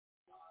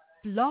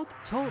Blog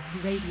Talk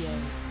Radio.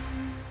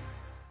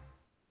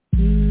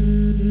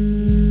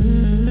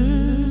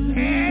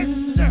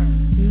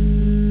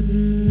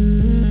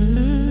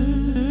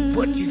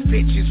 What these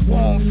bitches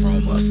want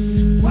from us?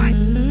 What?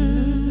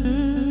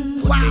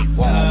 What they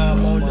want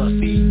from us?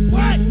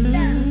 What?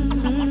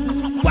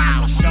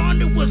 Wow,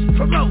 Shonda was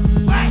promote.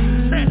 What?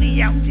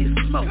 Sunny out this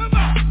smoke.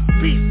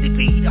 Beastie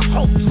be the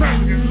host.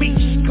 Murder me,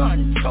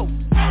 gun tote.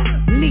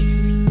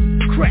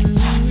 Niecy, crack.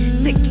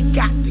 Nicky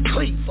got the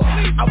cleaver.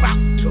 About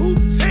two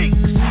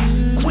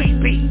things. Queen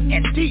Bee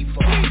and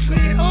Diva.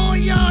 All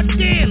y'all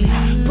daily,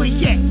 but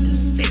yet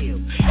and still.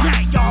 Now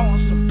y'all on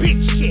some big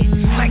shit.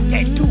 Like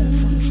that dude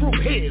from Drew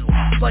Hill.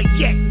 But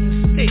yet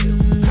and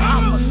still,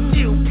 I'ma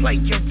still play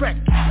your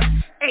record.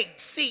 8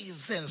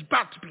 seasons,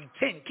 about to be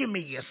 10, give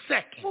me a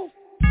second.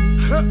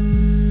 Huh?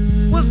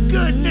 What's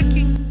good,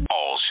 Nicky?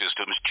 All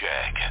systems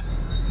check.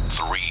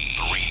 3,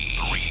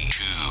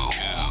 2,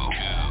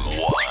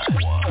 1.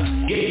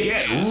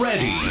 Get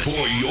ready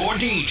for your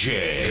DJ.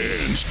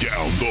 Hands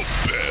down the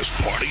best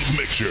party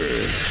mixer.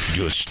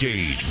 Your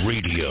stage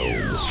radio.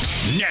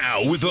 Now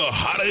with the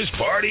hottest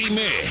party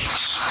mix.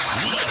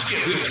 Let's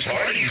get this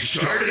party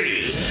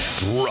started.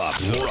 Drop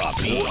the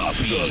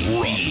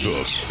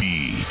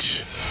beat.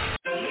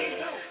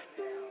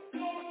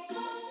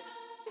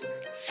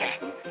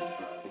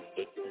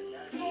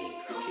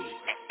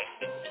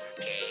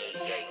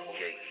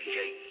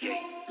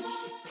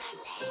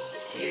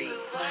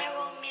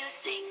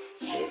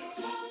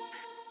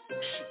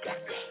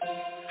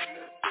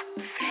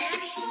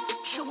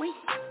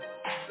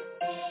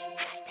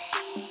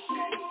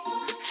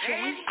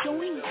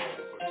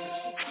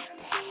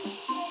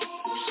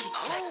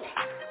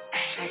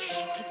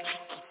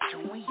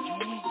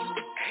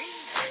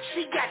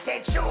 She got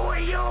that joy,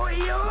 yo.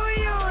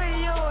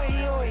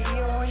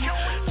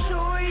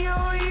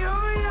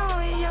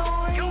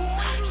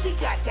 She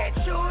got that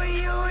joy,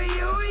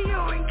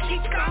 and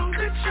kick on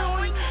the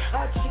joint.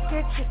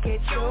 Chicka,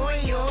 joy.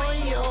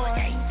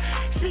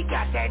 She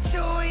got that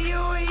joy,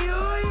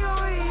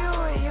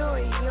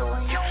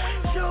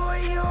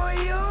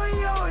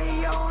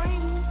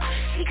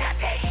 She got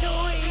that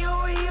joy,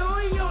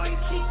 and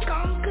kick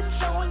on the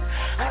joint.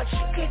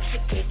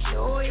 Chicka,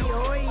 joy.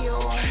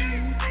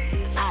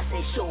 I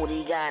say shorty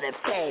got a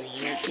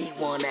fatty and she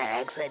wanna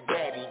ask her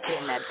daddy,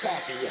 can I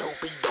tap it?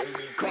 Hope he don't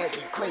be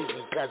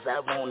crazy, cause I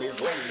want his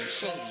lady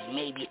shady,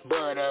 maybe.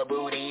 But a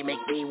booty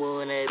make me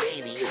want a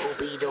baby. Hope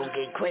he don't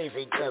get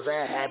crazy, cause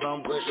I have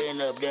him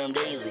pushing up them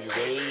daisies,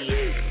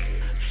 hey.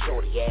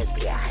 Shorty asked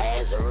me, I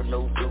has her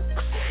no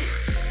dukes.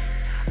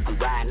 I'm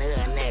riding her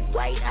in that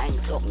white, I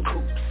ain't talking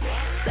coops.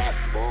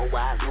 Basketball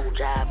wise, no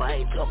job, I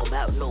ain't talking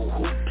about no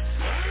hoops.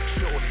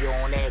 Shorty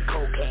on that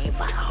cocaine,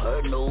 fire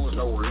her nose,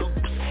 no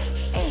loops.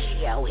 And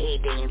she out here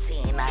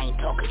dancing, I ain't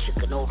talking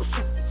chicken over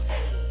soup.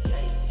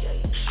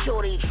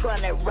 Shorty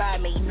tryna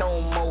ride me,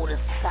 no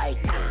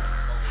motorcycle.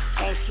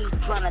 And she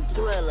tryna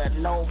thrill her,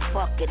 no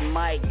fucking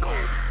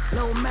Michael.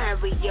 No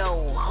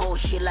Mario, ho,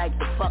 she like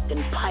the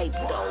fucking pipe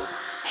though.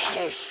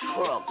 Hash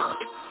truck,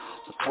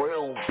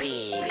 real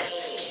big.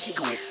 She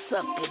gon'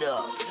 suck it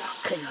up,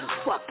 cause you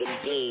fucking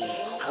dead.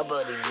 Her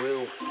body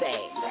real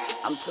fat,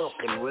 I'm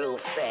talking real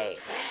fat.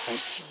 And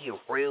she a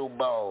real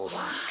boss,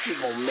 she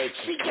gon' make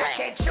you clap.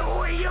 She got that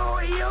joy,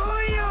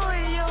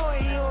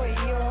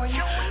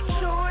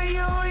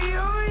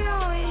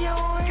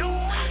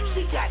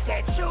 She got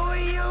that joy,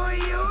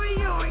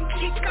 and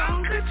kick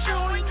on the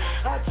joint.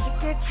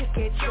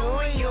 Chicka,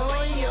 joy.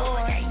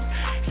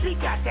 She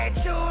got that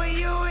joy,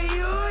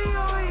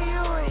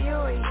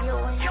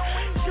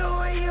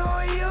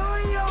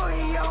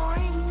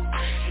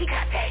 She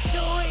got that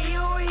joy,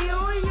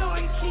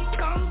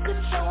 kick on the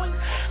joint.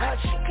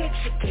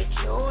 Chicka,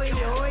 joy.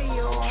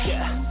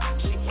 Yeah,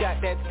 she got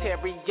that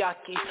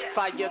teriyaki,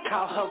 fire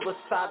call her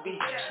wasabi.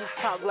 She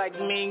talk like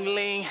Ming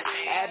Ling,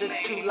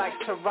 attitude like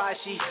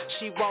Taraji.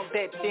 She want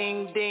that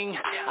ding,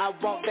 I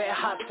want that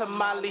hot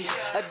tamale.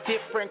 A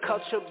different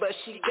culture, but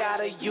she got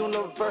a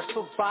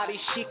universal body.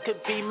 She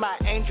could be my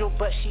angel,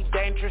 but she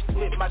dangerous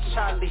with my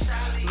Charlie.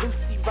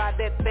 Lucy ride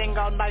that thing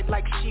all night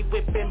like she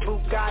whipping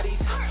Bugattis.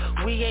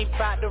 We ain't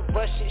bout to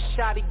rush it,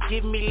 shawty,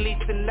 give me at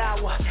least an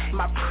hour.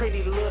 My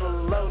pretty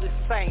little lotus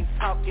ain't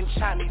talking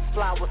Chinese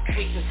flowers,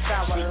 sweet and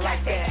sour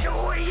like that.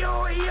 Joy,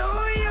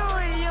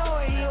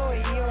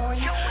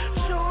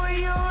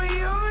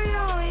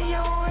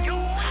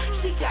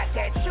 She got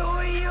that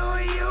joy,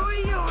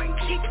 and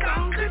kick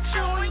on the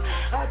joint.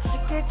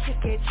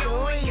 Chicka,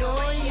 joy.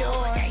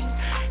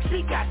 She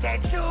got that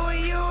joy,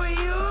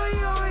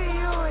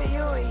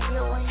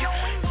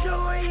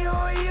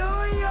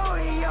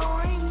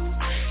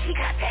 She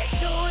got that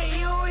joy,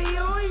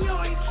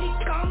 and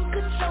kick on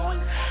the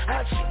joint.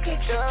 Chicka,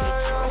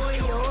 joy.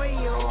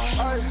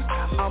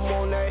 I'm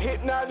on that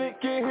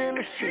hypnotic, get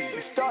Hennessy.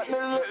 It's starting to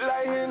look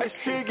like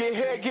Hennessy. Get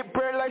head, get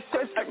bread like like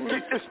sesame. I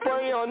keep the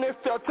spray on if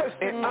y'all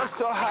testing me. I'm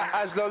so hot,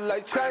 eyes low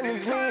like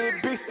Chinese. Me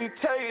and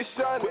BCT is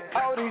shining. With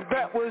all these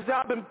backwards,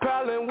 I've been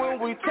piling when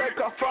we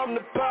take off from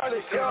the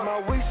pilot. Yeah, my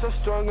weed so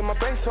strong and my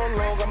bass so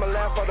long, I'ma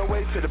laugh all the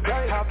way to the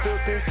bank. I feel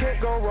things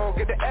can't go wrong.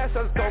 Get the ass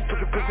out, don't put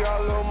the pussy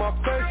all on my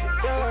face.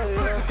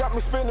 Pussy got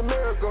me spinning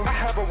miracle. I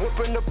have a whip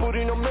in the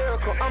booty, no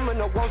miracle. I'm in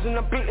the walls and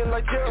I'm beating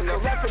like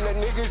Jericho. Laughing at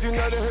niggas, you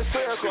know they're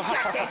hysterical.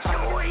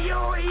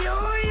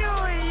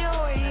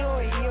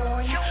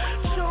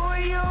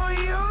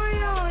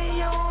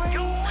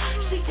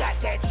 She got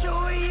that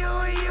joy,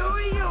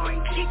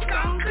 and keep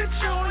on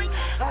controlling.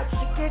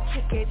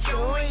 Chicken,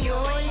 joy.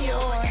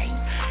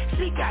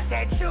 She got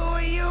that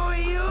joy,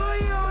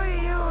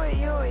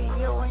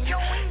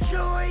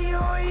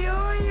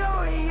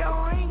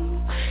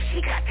 She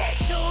got that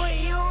joy,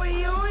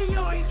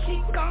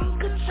 keep on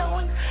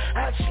controlling.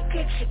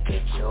 Chicken,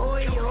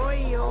 joy.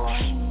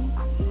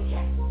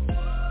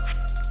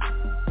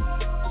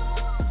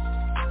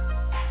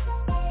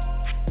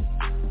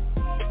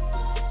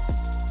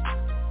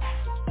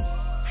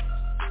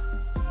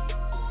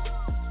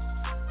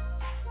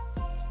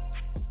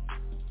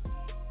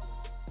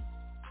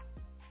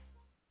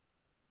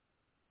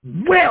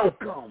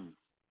 Welcome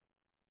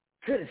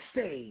to the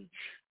stage.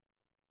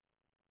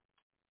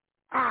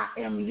 I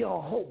am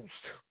your host,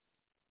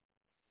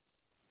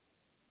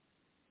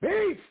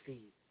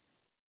 Beastie.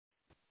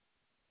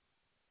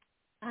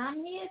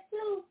 I'm here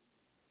too.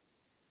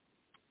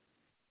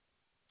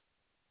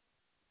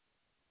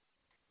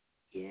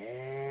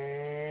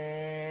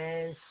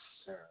 Yes,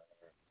 sir.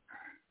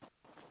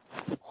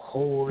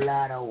 Whole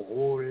lot of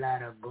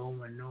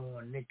going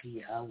on.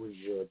 Nikki, how was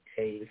your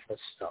day for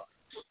starters?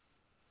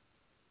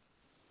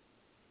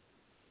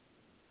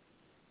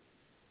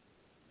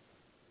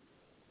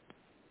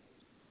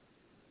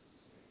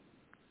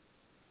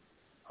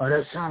 Oh,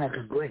 that sounded like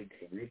a great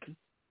day, Nikki.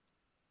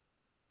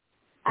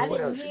 I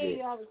didn't hear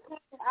you. I was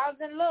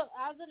in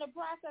the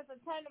process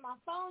of turning my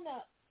phone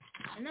up,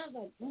 and I was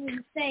like, "What did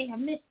you say? I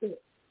missed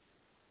it."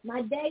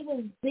 My day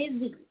was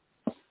busy.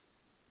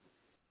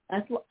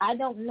 That's what I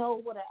don't know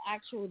what an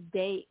actual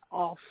day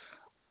off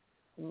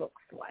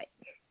looks like.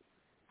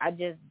 I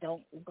just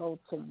don't go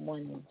to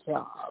one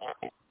job,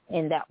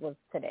 and that was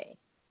today.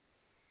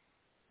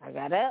 I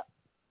got up,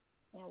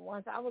 and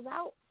once I was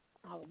out,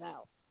 I was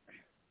out.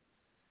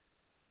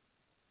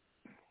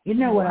 You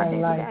know what I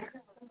like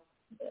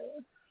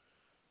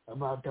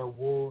about the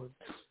awards?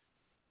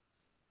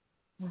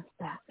 What's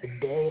that? The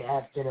day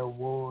after the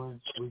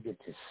awards, we get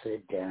to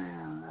sit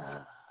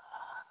down.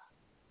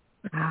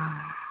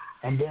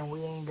 And then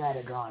we ain't got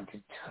to go into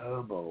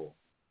turbo.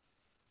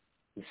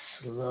 We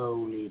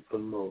slowly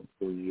promote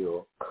New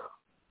York.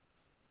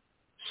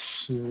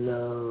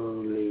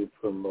 Slowly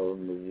promote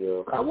New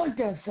York. I want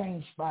that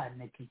same spot,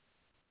 Nikki.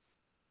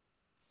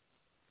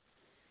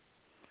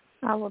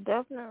 I will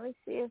definitely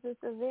see if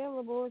it's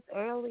available. It's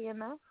early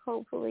enough.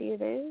 Hopefully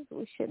it is.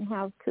 We shouldn't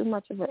have too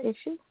much of an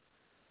issue.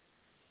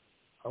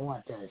 I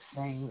want that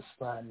same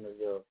spot in New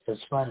York. That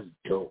spot is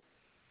dope.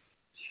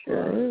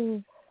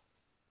 Sure.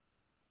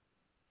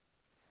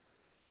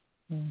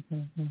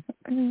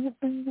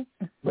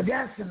 But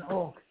that's in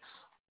August.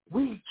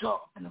 We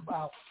talking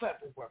about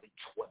February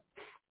 12th.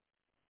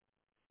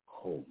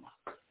 Oh, my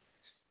goodness.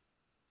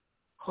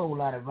 Whole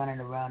lot of running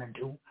around and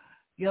do.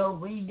 Yo,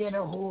 we did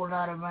a whole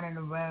lot of running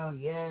around.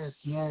 Yes,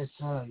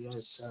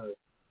 sir.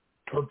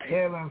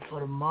 Preparing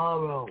for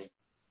tomorrow.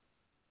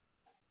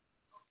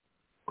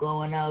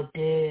 Going out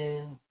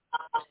there.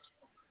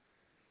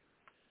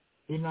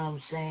 You know what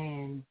I'm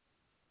saying?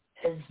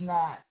 It's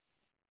not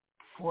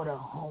for the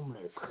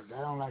homeless, because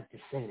I don't like to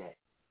say that.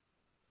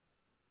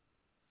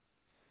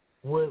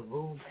 What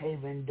Roof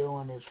Haven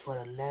doing is for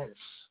the less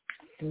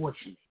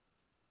fortunate.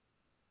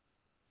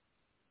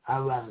 I'd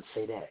rather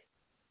say that.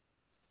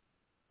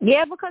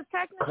 Yeah, because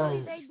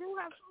technically they do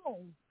have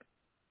homes.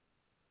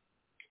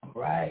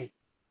 Right.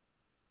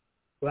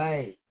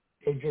 They're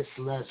just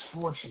less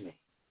fortunate.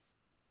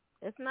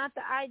 It's not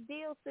the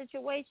ideal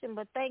situation,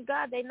 but thank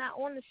God they're not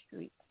on the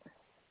street.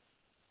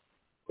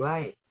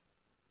 Right.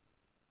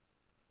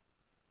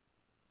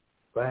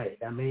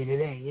 I mean,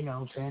 it ain't, you know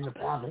what I'm saying, the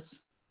palace.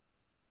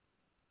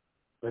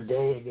 But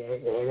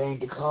it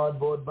ain't the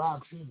cardboard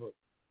box either.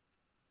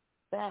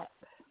 That.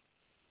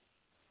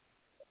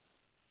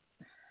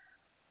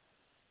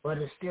 But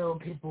it's still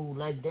people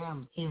like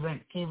them, even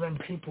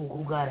people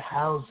who got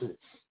houses,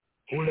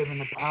 who live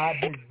in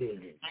apartment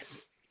buildings.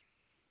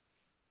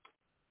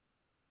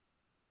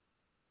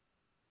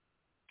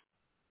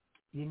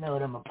 You know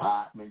them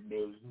apartment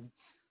buildings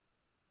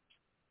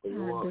where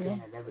you walk in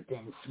and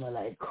everything smell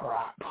like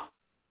crap.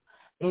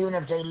 Even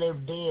if they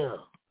live there,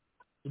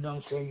 you know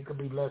what I'm saying, you could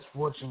be less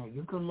fortunate.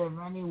 You could live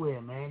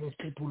anywhere, man. There's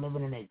people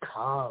living in their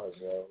cars,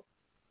 yo.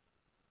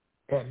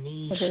 That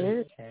need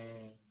shit,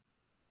 man.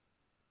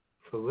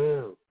 For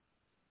real.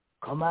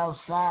 Come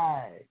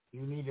outside.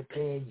 You need a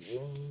pair of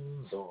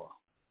jeans or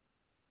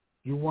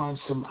you want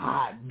some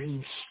hot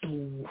beef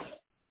stew.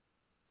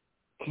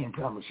 Can't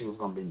promise you it's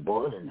going to be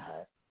boiling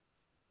hot.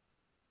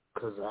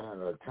 Because I don't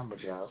know the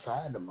temperature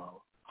outside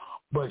tomorrow.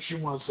 But she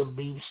wants some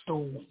beef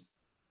stew,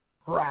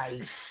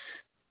 rice.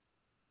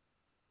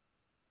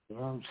 You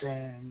know what I'm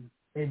saying?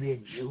 Maybe a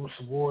juice,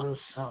 water,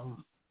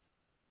 something.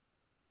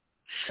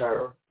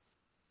 Sure.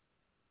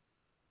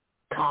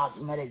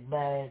 Cosmetic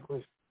bag.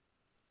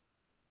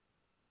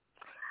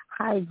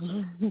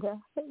 Hygiene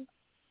bag.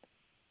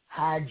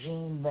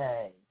 Hygiene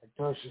bag. I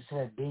thought she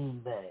said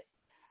bean bag.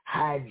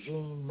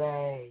 Hygiene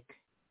bag.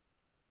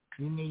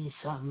 You need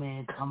something,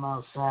 man, come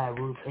outside.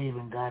 Ruth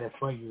Haven got it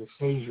for you. The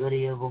stage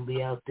radio gonna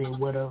be out there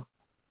with her.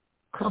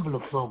 Couple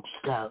of folks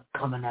got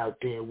coming out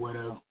there with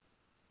her.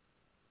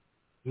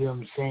 You know what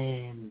I'm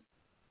saying?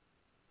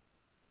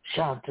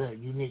 Shout out to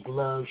Unique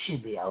Love. She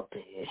be out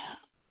there. It's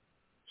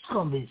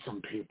gonna be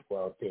some people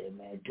out there,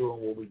 man, doing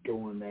what we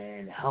doing,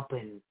 man,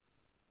 helping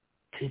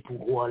people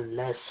who are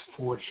less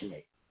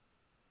fortunate.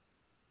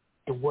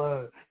 The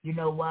word, you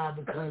know why?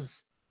 Because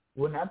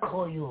when I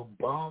call you a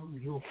bum,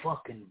 you a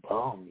fucking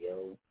bum,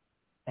 yo.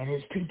 And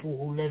there's people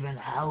who live in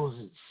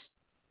houses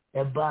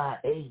that buy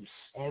apes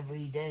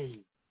every day,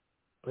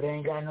 but they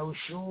ain't got no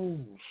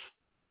shoes.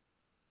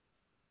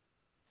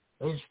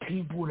 There's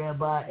people that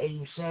buy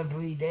apes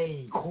every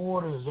day,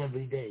 quarters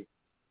every day,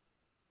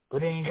 but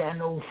they ain't got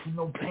no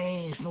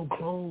pants, no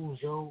clothes,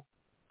 yo.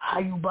 How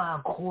you buy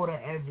a quarter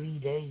every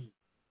day?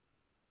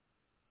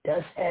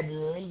 That's at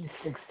least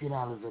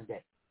 $60 a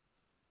day.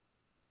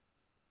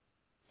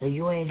 And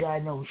you ain't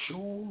got no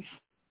shoes?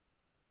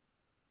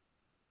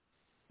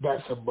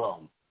 That's a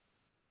bum.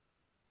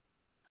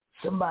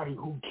 Somebody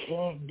who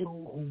can't do,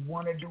 who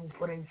want to do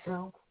for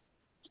themselves,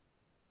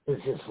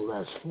 is just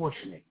less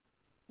fortunate.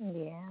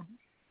 Yeah.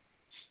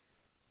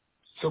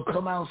 So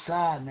come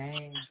outside,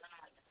 man.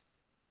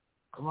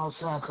 Come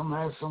outside. Come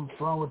have some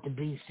fun with the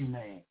Beastie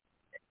Man.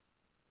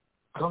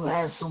 Come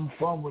have some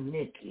fun with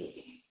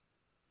Nikki.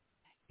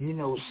 You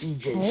know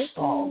CJ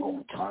Starr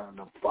gonna turn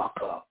the fuck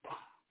up.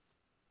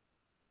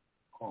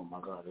 Oh,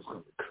 my God, it's going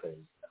to be crazy.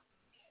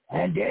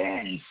 And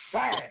then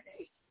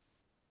Saturday,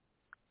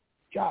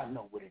 y'all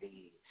know what it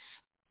is.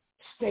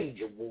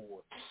 Stage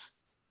Awards.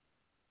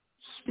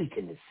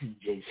 Speaking of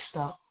CJ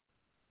Starr,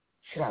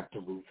 shout out to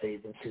Ruth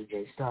Haven,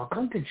 CJ Starr.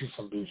 Come get you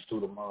some beef stew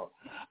tomorrow.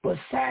 But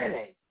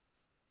Saturday,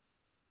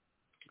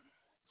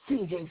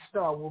 CJ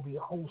Starr will be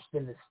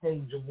hosting the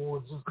Stage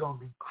Awards. It's going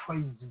to be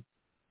crazy.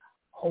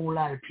 Whole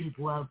lot of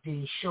people out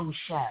there. Show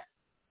Shot.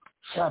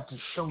 Shout out to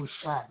Show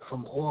Shot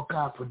from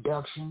Hawkeye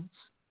Productions.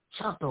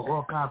 Shout out to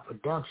Hawkeye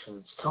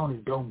Productions. Tony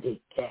Don't Get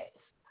Gas.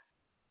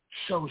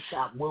 Show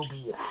Shot will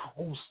be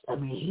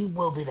he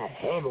will be the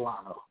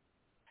headliner.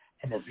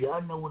 And if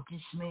y'all know what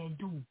this man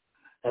do,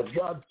 if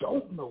y'all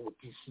don't know what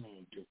this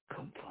man do,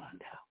 come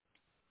find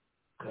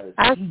out.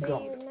 Because he's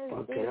going to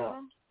fuck it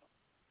up.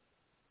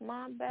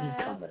 My bad.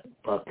 He's coming to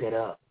fuck it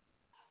up.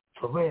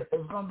 For real,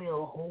 there's going to be a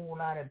whole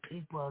lot of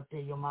people out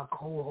there. Yo, my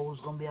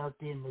co-host going to be out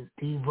there, Miss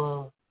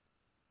Diva,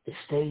 the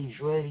Stage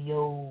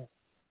Radio,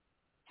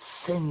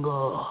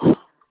 singer,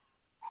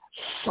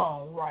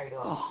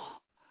 songwriter,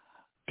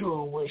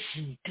 doing what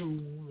she do,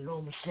 you know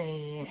what I'm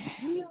saying?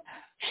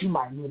 She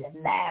might need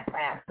a nap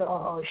after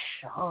her,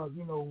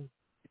 you know,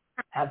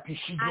 after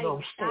she get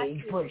off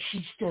stage, but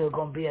she's still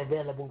going to be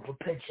available for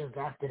pictures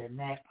after the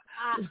nap.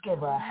 Just give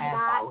her a half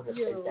hour to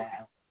sit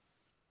down.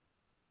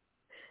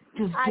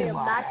 Just give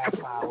her a half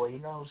hour, you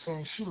know what I'm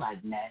saying? She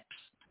like naps.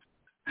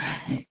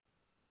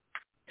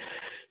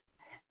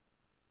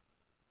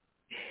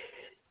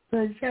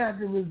 So shout out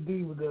to Miss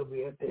D. We're going to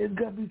be out there. It's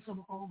going to be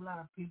some whole lot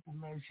of people,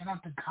 man. Shout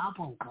out to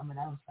Capo coming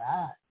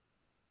outside.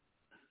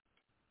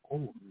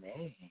 Oh,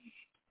 man.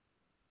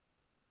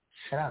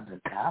 Shout out to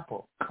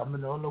Capo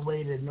coming all the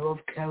way to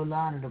North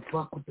Carolina to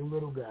fuck with the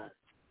little guys.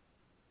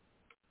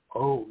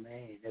 Oh,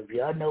 man. If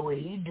y'all know what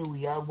he do,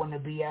 y'all want to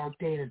be out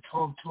there to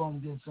talk to him,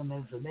 get some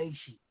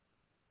information.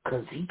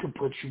 Because he can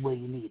put you where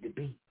you need to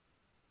be.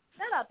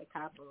 Shout out to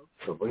Capo.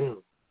 For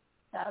real.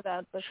 Shout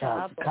out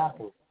to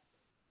Capo.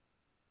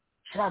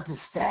 Shout out to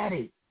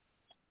Static.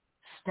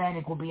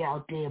 Static will be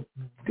out there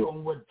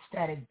doing what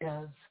Static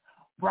does,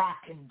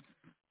 rocking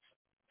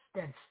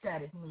that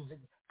Static music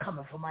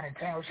coming from out of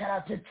town. Shout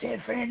out to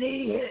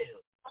Tiffany Hill.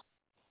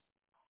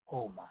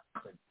 Oh, my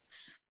goodness.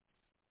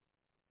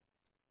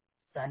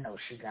 I know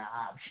she got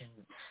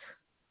options.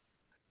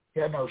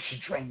 I know she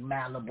drank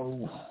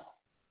Malibu.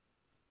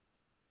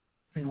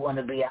 If you want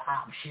to be an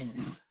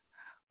option,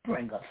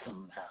 bring us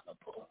some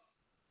Malibu.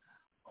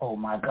 Oh,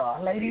 my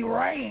God. Lady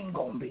Rain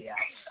going to be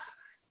outside.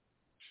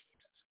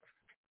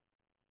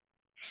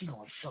 She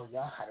going to show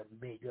y'all how the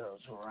big girls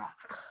rock.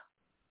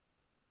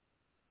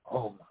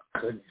 Oh,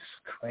 my goodness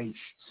gracious.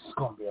 It's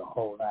going to be a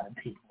whole lot of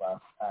people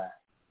outside.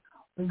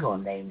 We're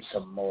going to name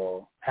some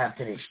more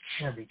after this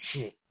chubby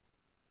chick.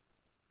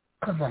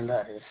 Because I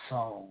love this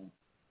song.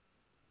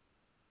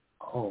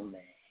 Oh,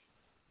 man.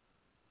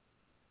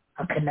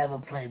 I could never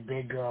play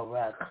Big Girl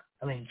Rock.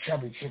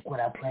 Chubby Chick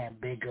without playing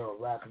Big Girl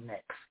Rock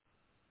next.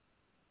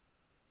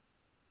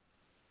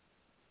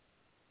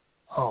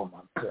 Oh, my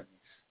goodness.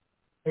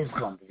 There's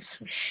going to be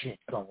some shit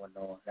going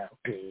on out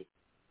there.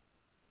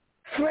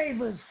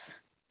 Flavors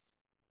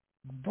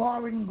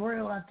Bar and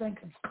Grill, I think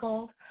it's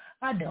called.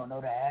 I don't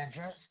know the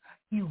address.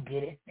 You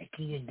get it.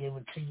 Nikki will give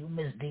it to you.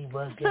 Miss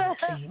Diva give it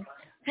to you.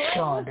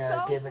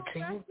 Shonda give it to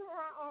you.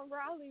 On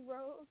Raleigh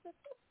Road.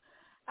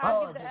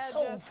 I'll get the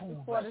address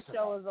before the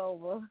show is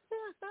over.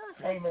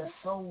 Famous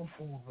soul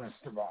food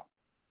restaurant.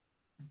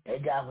 They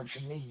got what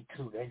you need,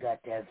 too. They got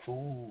that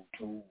food,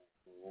 too.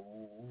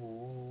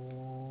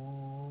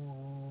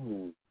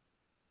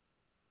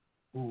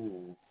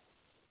 Ooh.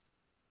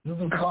 You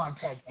can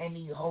contact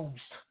any host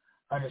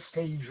of the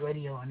stage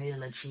radio, and they'll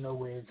let you know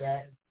where it's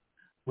at,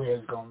 where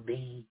it's going to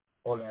be,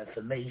 all the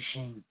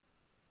information.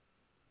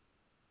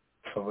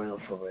 For real,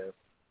 for real.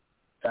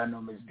 I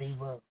know Miss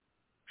Diva.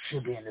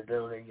 She'll be in the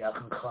building. Y'all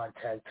can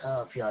contact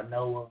her if y'all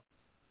know her.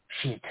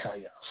 She'll tell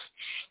y'all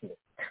some shit.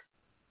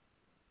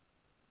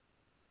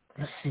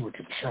 Let's see what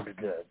the chubby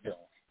girl doing.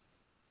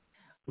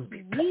 We'll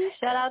be back.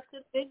 Shout out to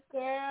Big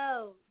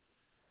Girl.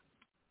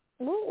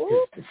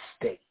 This the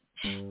stage.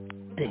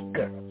 Big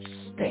girls,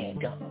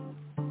 stand up.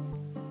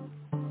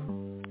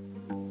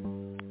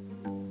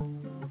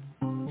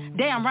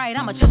 Damn right,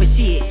 I'm a chubby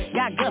shit.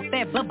 Got gut,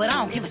 fat butt, but I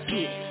don't give a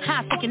shit.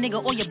 High take a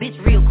nigga or your bitch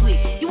real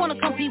quick. You wanna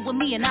compete with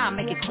me and I'll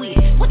make it quick.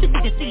 What you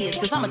think this is?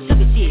 Cause I'm a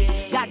chubby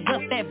shit. Got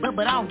gut, fat butt,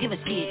 but I don't give a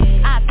shit.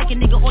 I'll take a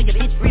nigga or your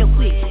bitch real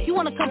quick. You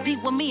wanna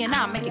compete with me and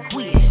I'll make it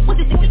quick. What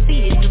you think this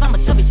is? Cause I'm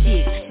a chubby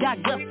shit.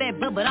 Got gut,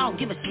 fat butt, but I don't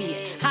give a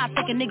shit. High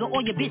take a nigga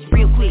or your bitch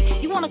real quick.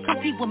 You wanna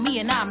compete with me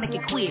and I'll make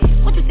it quick.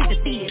 What you think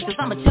this is? Cause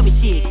I'm a chubby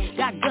shit.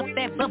 Got gut,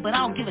 fat butt, but I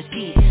don't give a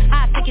shit.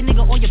 I'll take a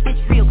nigga or your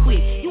bitch real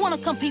quick. You wanna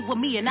compete with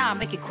me and I'll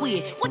make it quick.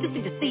 What you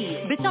think to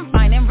see? Bitch, I'm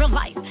fine in real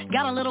life.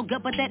 Got a little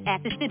gut, but that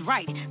ass is sit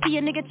right. See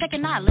a nigga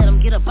checking out, let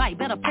him get a bite.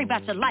 Better pray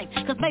about your life,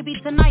 cause maybe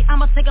tonight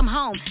I'ma take him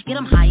home. Get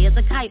him high as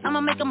a kite, I'ma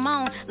make him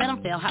moan. Let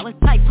him feel how it's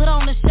tight, put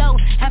on the show.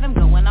 Have him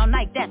going all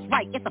night, that's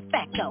right, it's a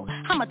fact though.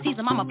 I'ma tease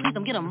him, I'ma please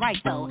him, get him right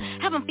though.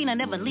 Have him feeling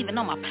never leaving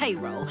on my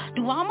payroll.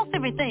 Do almost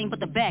everything but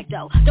the back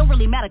though. Don't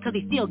really matter cause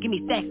he still give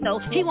me sex though.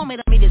 He want me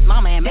to meet his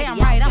mama and maybe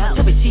right, I'm a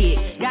stupid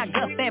shit. Got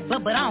gut, fat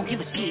butt, but I don't give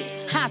a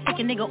shit. High take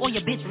a nigga or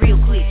your bitch real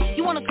quick.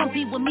 You wanna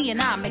compete with me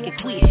and I'll make it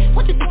quick.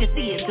 What you think this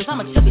is? Cause I'm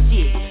a chubby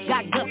shit.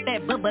 Got gut,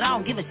 fat butt, but I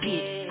don't give a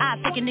shit.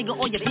 I'll take a nigga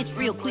or your bitch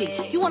real quick.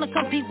 You wanna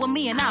compete with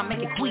me and I'll make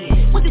it quick.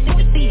 What you think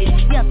this is?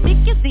 Yeah,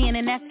 thick is in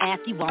and that's ass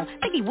he won't.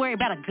 Think he worried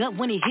about a gut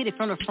when he hit it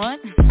from the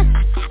front?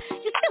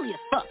 You silly as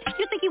fuck.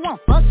 You think he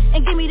won't fuck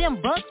and give me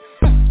them bucks?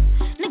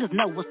 Niggas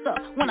know what's up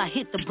when I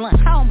hit the blunt.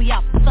 I don't be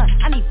out for sun.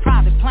 I need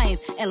private planes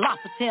and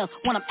lobster tails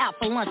when I'm out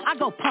for lunch. I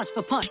go punch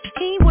for punch.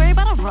 He ain't worried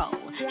about a roll.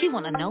 He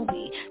wanna know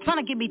me.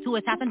 Tryna get me to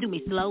his house and do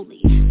me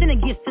slowly. Sending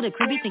gifts to the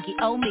crib, he think he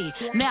owe me.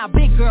 Now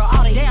big girl,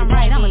 all they damn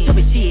right, I'm a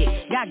stupid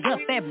shit. Got gut,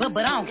 fat butt,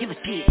 but I don't give a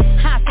shit.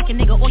 High take a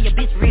nigga or your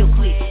bitch real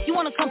quick. You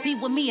wanna compete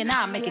with me and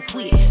I'll make it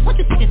quick. What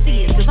you think this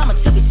is? Cause I'm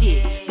a stupid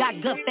shit.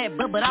 Got gut, fat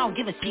butt, but I don't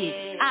give a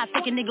shit. I'll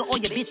take a nigga or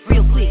your bitch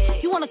real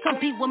quick. You wanna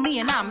compete with me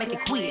and I'll make it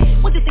quick.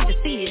 What you think this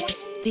is?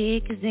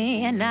 Thick as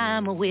in,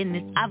 I'm a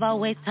witness. I've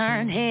always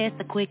turned heads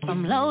the quick.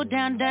 From low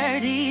down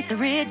dirty to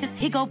riches,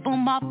 he go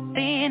boom off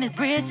in his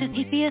britches.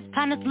 He see his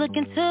partners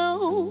looking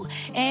too,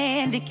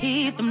 and it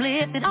keeps him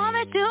lifted. All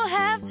that you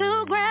have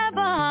to grab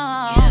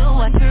on. You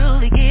are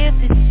truly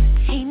gifted.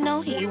 He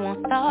know he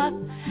won't stop.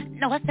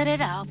 No, I set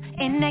it off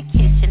in that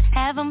kitchen.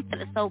 Have him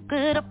feeling so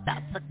good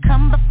about to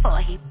come before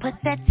he puts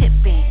that tip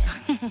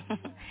in.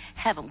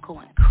 Have him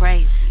going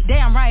crazy.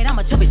 Damn right, I'm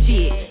a chubby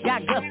shit.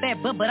 Got gut,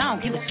 fat butt, but I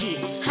don't give a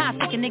shit. High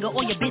take a nigga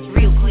or your bitch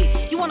real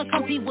quick. You wanna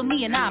compete with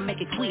me and I'll make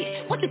it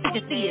quick. What you think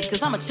this is? Cause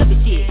I'm a chubby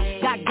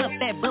shit. Got gut,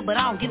 fat butt, but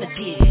I don't give a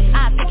shit.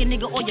 I'll take a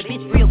nigga or your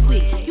bitch real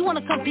quick. You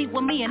wanna compete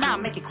with me and I'll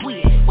make it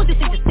quick. What you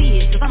think this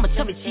is? Cause I'm a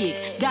chubby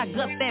shit. Got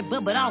gut, fat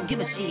butt, but I don't give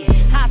a shit.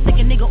 High take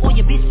a nigga or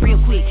your bitch real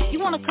quick. You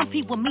wanna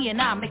compete with me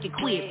and I'll make it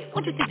quick.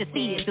 What you think this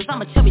is? Cause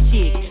I'm a chubby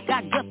shit.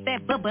 Got gut,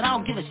 fat butt, but I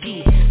don't give a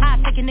shit.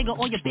 I'll take a nigga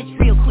or your bitch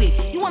real quick.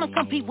 You wanna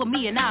compete with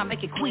me and I'll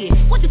make it quick.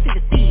 What you think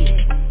this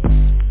is?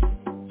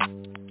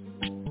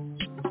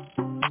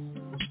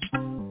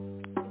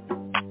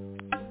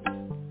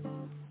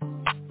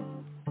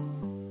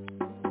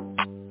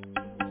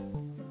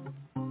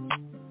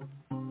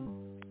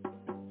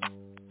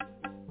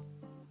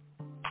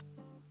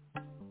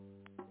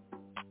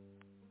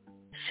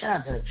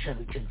 Shout out to the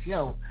chubby chicks.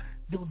 Yo,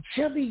 do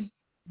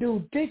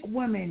thick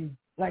women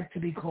like to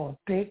be called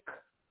thick,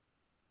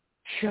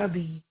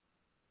 chubby,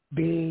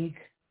 big?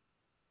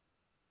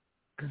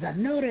 Because I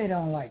know they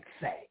don't like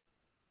fat.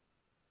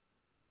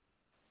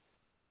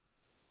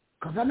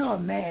 Because I know a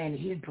man,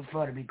 he'd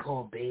prefer to be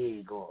called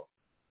big or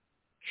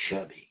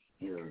chubby.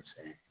 You know what I'm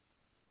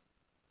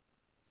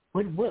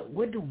saying?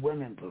 What do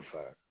women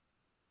prefer?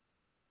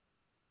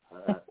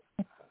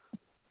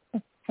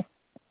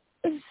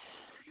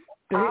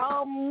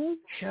 Big,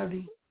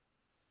 chubby,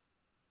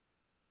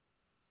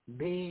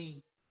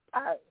 big.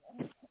 I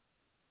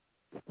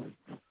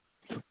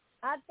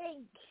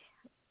think,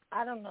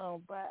 I don't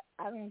know, but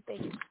I don't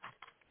think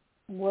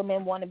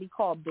women want to be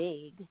called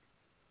big.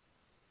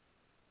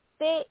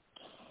 Thick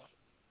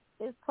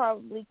is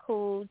probably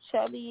cool.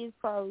 Chubby is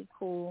probably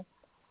cool.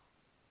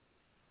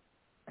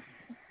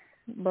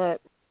 But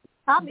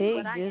I'll be big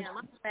what I is... am.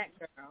 I'm a fat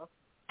girl.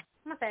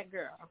 I'm a fat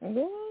girl.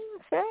 Yeah,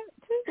 fat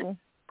too.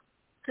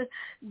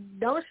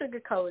 Don't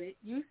sugarcoat it.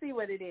 You see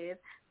what it is.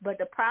 But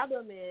the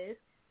problem is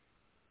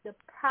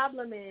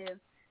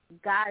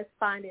guys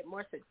find it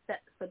more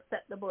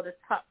susceptible to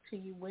talk to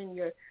you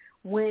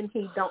when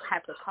he don't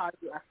have to call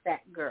you a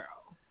fat girl.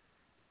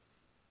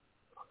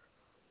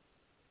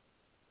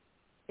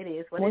 It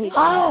is what it is.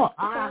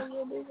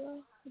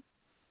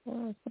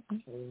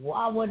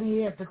 Why wouldn't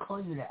he have to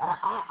call you that?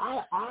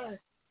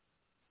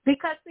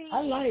 Because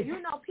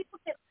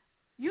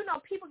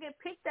people get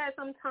picked at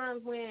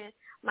sometimes when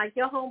like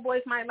your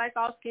homeboys might like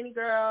all skinny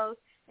girls,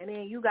 and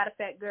then you got a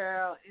fat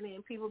girl, and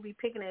then people be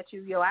picking at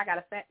you. Yo, I got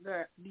a fat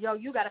girl. Yo,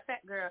 you got a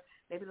fat girl.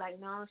 They be like,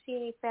 no, she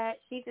ain't fat.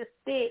 She just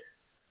thick.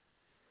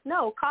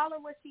 No, call her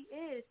what she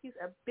is. She's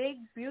a big,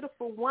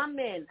 beautiful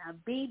woman, a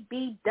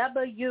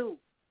BBW.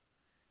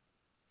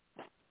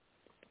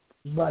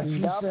 But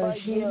she says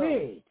she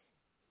big.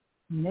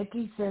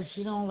 Nikki says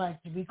she don't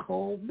like to be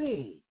called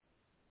big.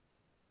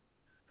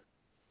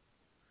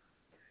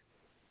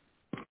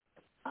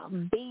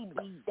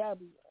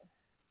 BBW.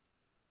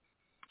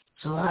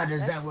 So how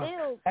does that work?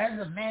 As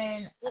a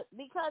man,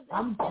 because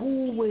I'm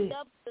cool with.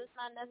 It's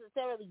not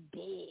necessarily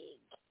big.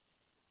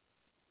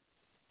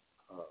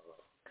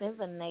 There's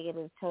a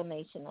negative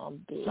tonation on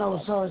big.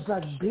 So it's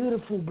like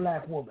beautiful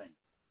black woman.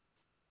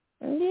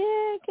 Yeah,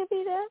 it could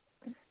be that.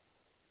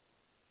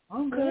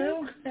 Okay.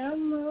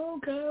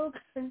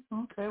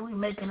 We're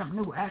making up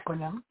new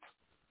acronyms.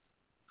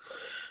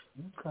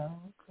 Okay.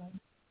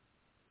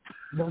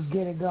 Let's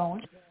get it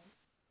going.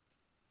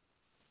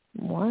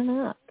 Why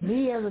not?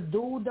 Me as a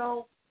dude,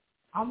 though,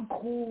 I'm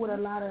cool with a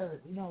lot of,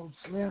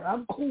 slim.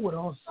 I'm cool with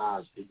all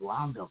size people. I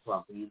don't give a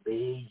fuck. You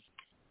big,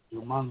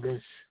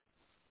 humongous,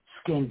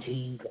 skin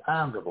teeth. I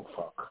don't give a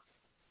fuck.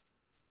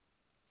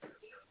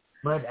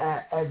 But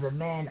as a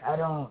man, I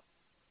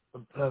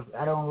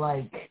don't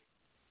like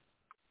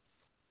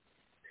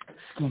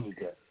skinny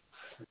girls.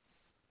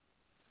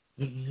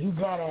 You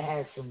gotta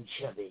have some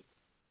chubby.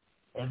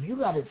 If you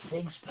got a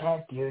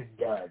 6-pack, you're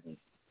done.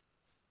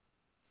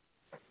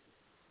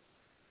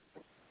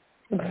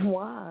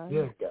 Why?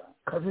 You're done.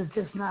 Because it's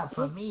just not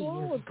for me.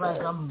 It's like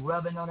I'm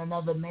rubbing on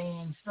another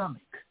man's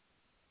stomach.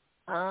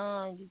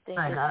 Oh, you think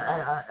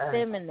it's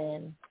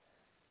feminine.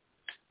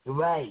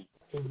 Right.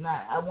 It's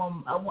not. I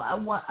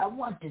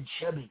want the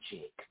chubby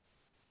chick.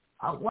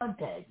 I want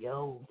that,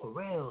 yo. For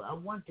real. I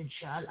want the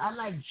chubby. I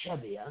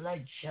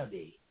like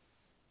chubby.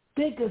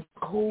 Thick is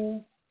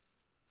cool.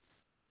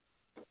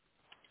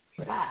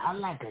 But I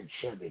like a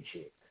chubby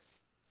chick.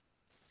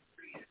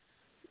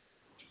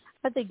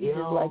 I think you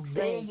just like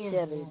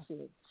saying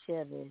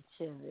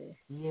chubby.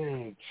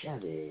 Yeah,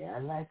 chubby. I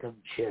like them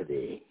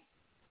chubby.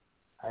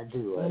 I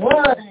do.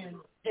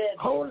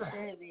 Whole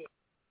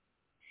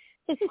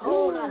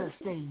lot of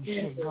stage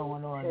shit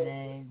going on,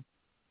 man.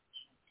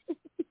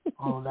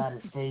 Whole lot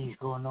of stage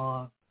going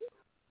on.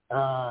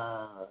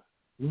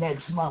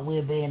 Next month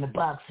we'll be in the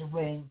boxing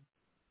ring,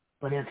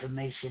 but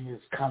information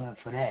is coming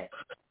for that.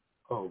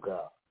 Oh,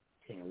 God.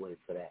 Can't wait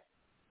for that.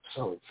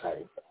 So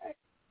excited for that.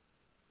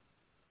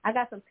 I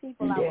got some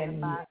people I want to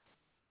box.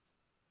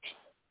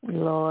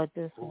 Lord,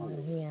 this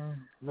one here.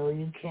 No,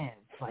 you can't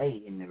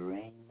fight in the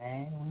ring,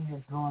 man. We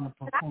just going to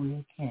perform.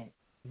 You can't.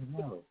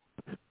 No.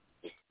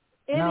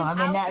 No, I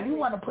mean, now, if you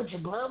want to put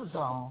your gloves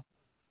on,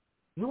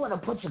 you know what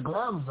I'm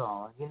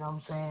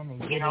saying,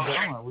 and get it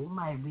going, we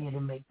might be able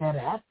to make that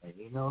happen,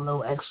 a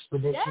little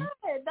expedition.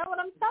 Yeah, that's what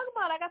I'm talking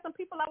about. I got some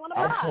people I want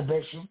to box.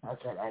 Exhibition. I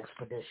said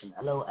expedition.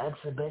 A little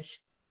exhibition.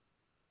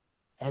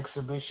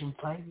 Exhibition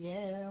fight.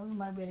 Yeah, we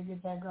might be able to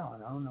get that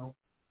going. I don't know.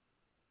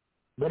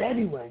 But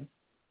anyway,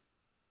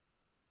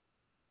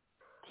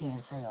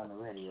 can't say on the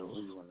radio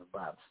who you want to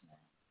box, man.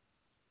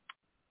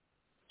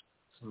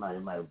 Somebody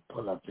might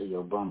pull up to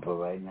your bumper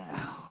right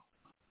now.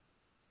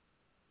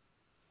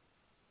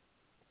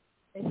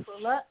 They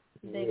pull up.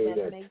 They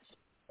better make sure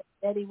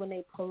they're ready when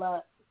they pull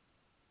up.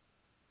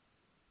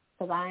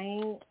 Because I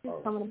ain't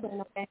coming to put in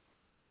no game.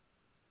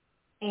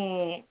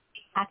 And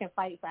I can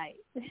fight.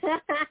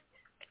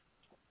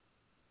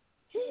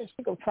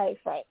 She can fight.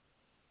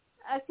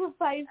 I can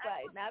fight.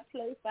 Not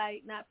play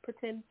fight, not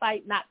pretend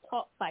fight, not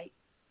talk fight.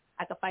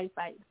 I can fight.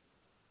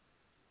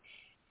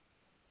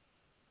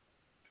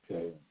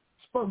 Okay.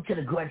 Spoke to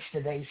the Gretch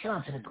today. Shout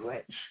out to the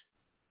Gretch.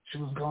 She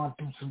was going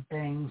through some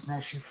things.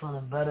 Now she's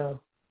feeling better.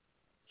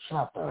 Shout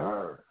out to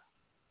her.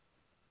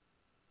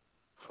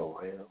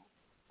 For real.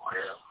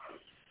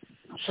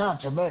 Shout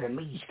out to Murder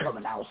Me's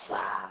coming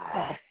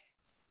outside.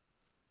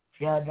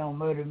 If y'all don't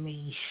Murder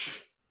Me,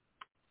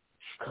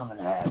 she's coming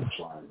to have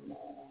fun, man.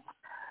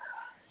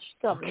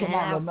 I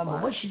cannot remember.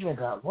 What she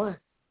drink up? What?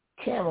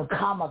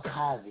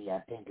 Kamikaze,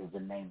 I think, is the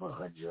name of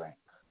her drink.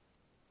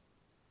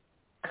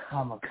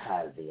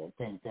 Kamikaze. I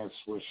think that's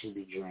what she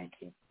be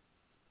drinking.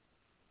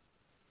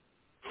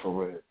 For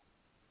real.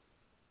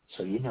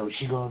 So,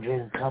 she gonna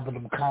drink a couple of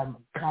them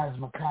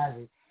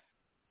kamikaze.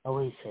 I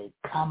always say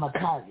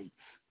kamikaze.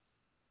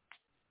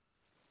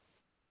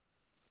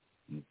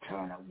 You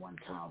turn up one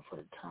time for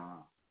the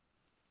time.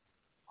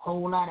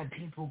 Whole lot of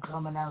people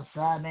coming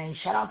outside, man.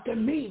 Shout out to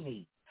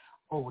Mimi.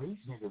 Oh, these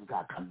niggas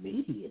got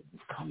comedians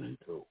coming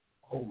through.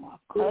 Oh, my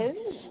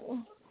goodness.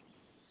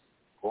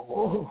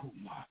 Oh,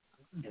 my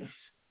goodness.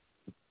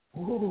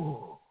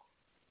 Oh.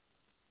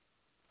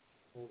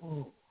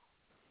 Oh.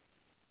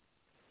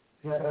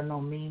 Y'all don't know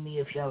Mimi.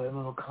 If y'all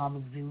remember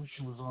Comic View,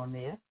 she was on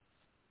there.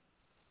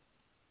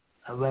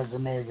 Her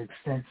resume is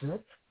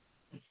extensive.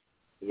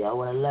 Y'all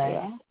want to laugh?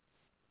 Yeah.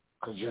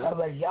 Because y'all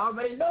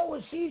already know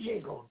what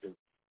CJ going to do.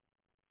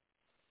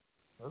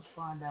 Let's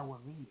find out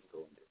what Mimi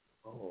going to do.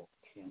 Oh,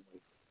 can't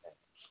wait for that.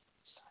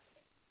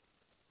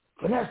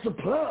 Vanessa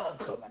Plug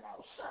coming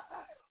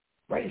outside.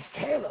 Race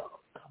Taylor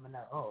coming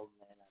out. Oh,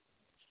 man.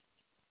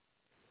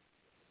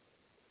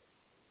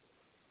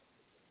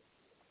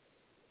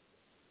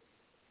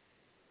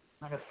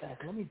 Matter of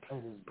fact, let me play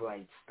this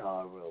Bright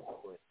Star real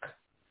quick.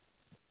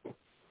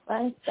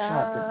 Bright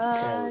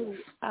Star.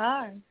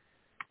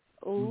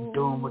 You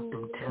doing what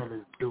them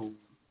tellers do.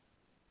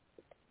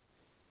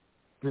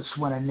 This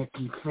one of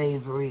Nikki's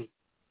favorite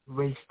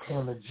Race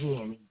Taylor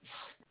jammies.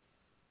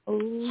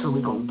 So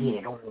we gonna get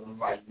it on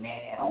right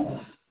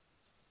now.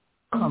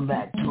 Come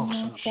back, talk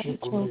some shit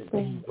with Miss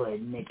Diva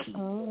and Nikki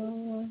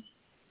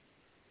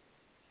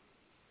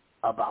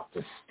about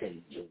the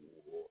stage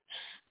awards.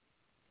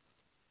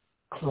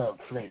 Club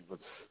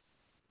Flavors,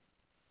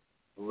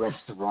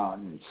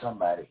 restaurant, and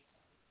somebody.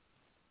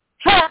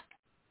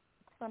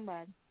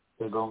 Somebody.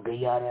 They're going to get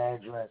y'all the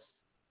address.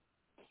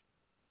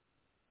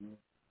 There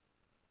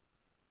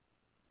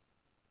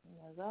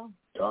you go.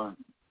 Done.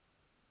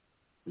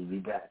 We'll be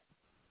back.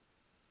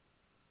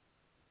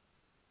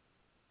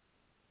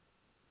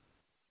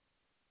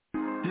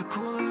 You're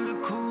cool,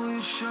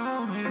 you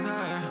show me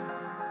that.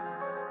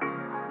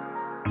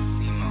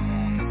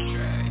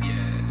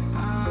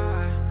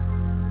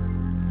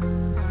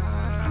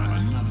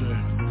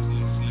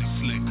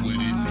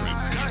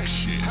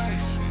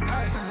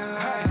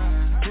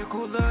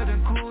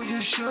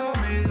 Show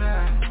me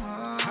that.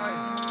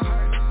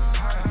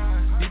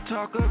 You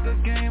talk a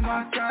good game,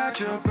 I got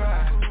your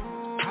back.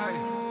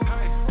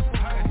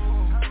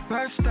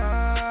 Best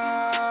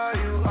star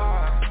you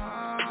are.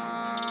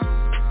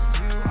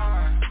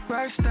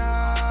 Best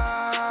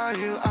star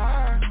you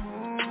are.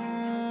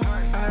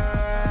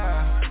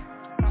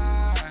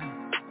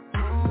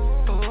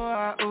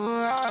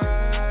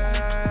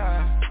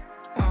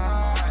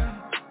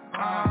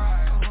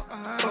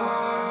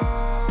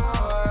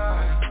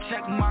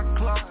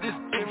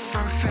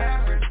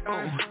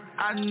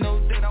 I know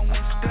that I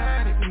won't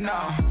static, no.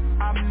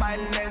 I might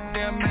let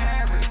them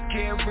have it.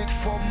 Carrots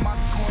for my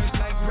coins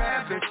like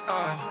rabbits,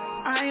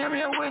 I am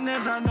your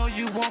witness, I know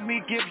you want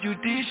me, give you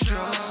these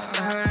drugs.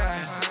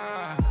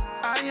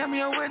 I am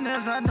your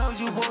witness, I know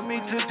you want me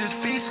to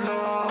just be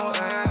slow.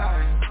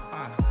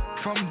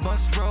 From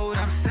Bus Road,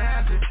 I'm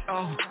savage,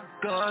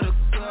 gutters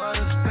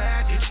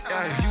baggage.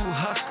 You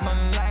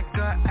hustling like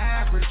an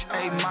average,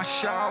 my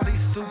shawty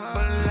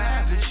super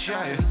lavish,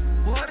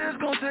 What it's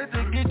gonna take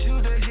to get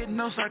you to hit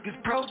notes like it's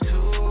Pro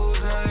Tools,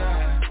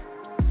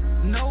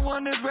 No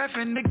one is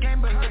reffing the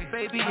game, but look,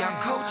 baby,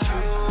 I coach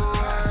you.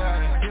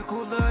 You're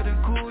cooler than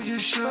cool, you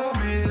show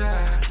me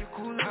that. You're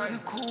cooler than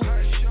cool,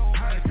 you show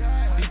me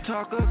that. You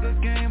talk a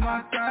good game,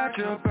 I got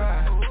your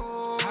back.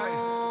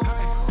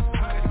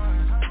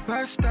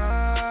 Best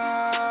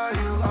star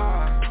you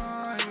are.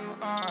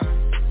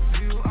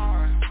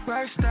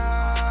 Best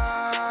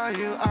star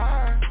you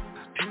are.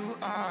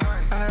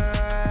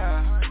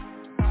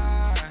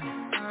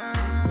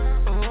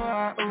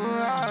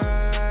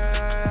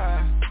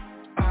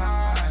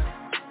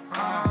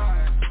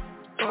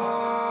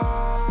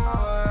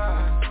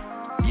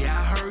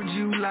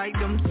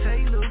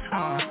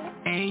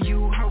 And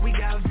you heard we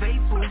got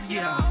vapors,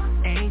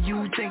 and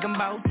you thinking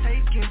about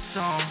taking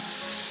some.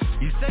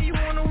 You say you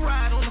wanna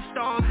ride on the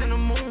stars and the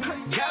moon.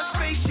 Got a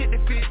spaceship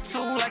that fits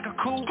too like a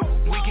coupe.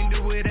 We can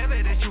do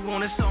whatever that you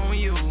want, it's on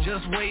you.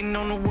 Just waiting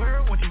on the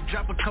word once you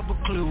drop a couple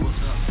clues.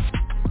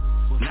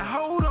 Now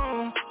hold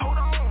on,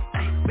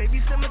 hey,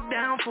 baby, simmer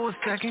down for a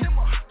second.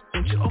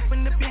 Don't you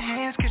open up your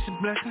hands, catch a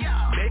blessing.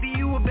 Baby,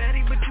 you a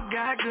baddie, but you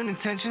got good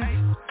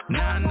intentions.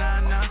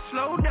 Nah,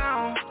 slow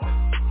down.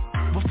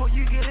 Before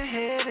you get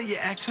ahead of your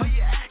action,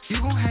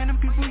 you gon' hand them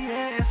people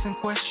asking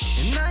questions.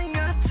 And I ain't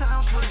got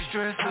time for the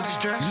stress or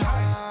distraction.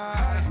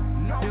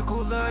 You're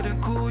cooler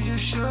than cool, you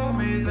show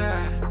me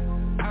that.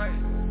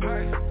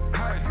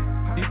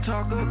 You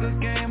talk a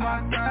good game,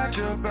 I got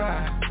your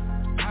back.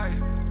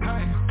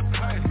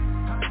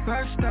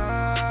 Best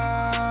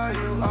star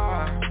you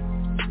are.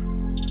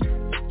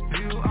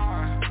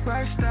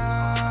 Best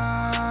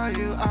star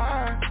you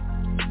are.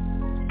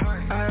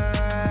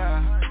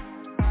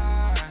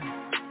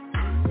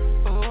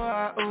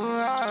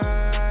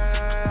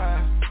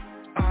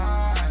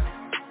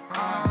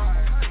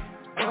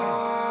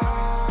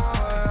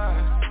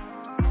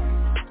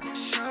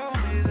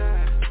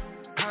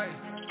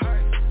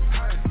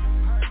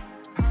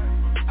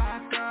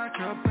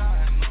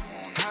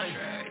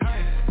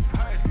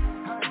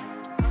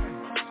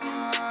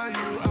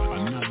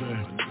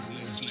 Another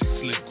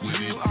slick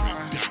with it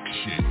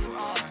production.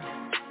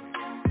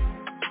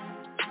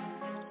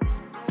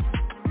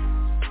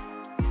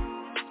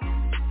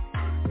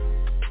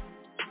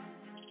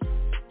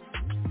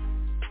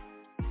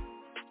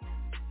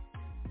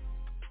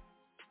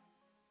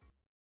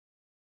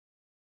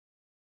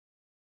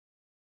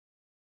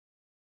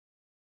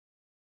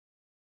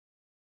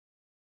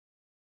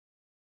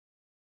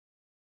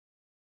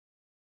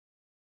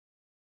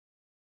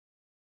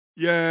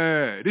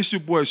 Yeah, this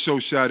your boy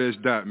Show Shot S.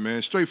 Dot,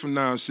 man. Straight from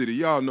Noun City.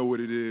 Y'all know what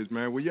it is,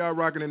 man. When y'all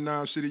rocking in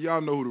Noun City,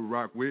 y'all know who to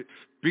rock with.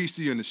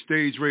 Beastie and the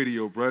Stage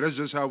Radio, bro. That's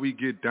just how we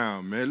get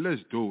down, man. Let's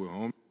do it,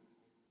 homie.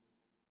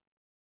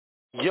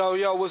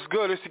 Yo, what's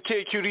good? It's the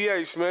Kid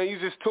QDH, man. You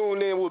just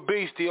tuned in with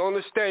Beastie on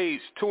the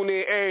stage. Tune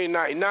in every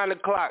night, 9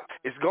 o'clock.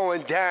 It's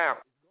going down.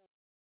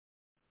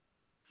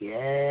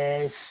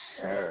 Yes,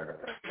 sir.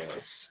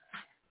 Yes.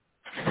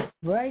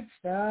 Right,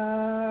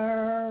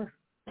 star.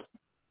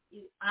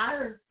 You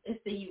are.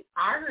 It's the you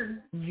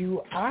are.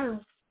 You are.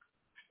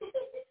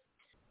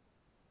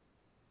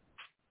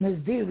 Miss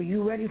Diva,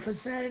 you ready for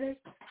Saturday?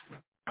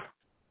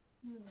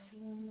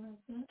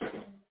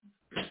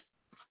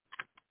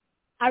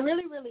 I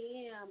really,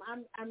 really am.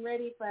 I'm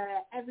ready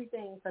for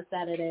everything for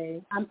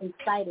Saturday. I'm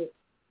excited.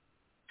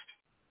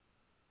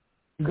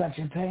 You got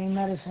your pain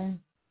medicine?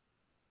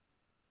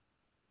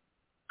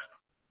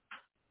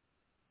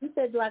 You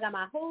said, do I got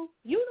my who?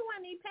 You the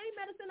one need pain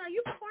medicine. Are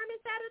you performing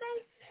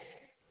Saturday?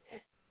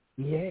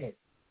 Yeah.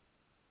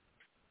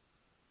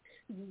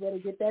 You better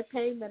get that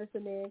pain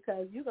medicine in,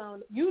 because you the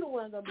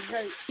one going to be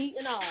hurt, feet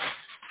and all.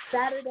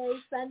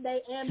 Saturday,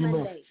 Sunday, and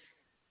Monday.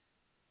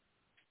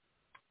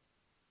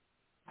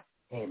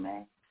 Hey,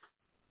 man.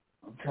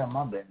 I'm telling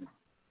my business.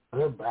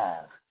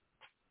 Goodbye.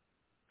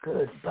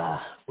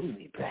 We'll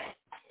be back.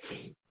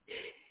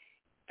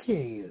 Kill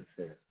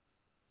yourself.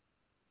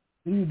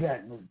 Who you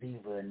got, Miss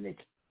Diva and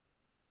Nikki?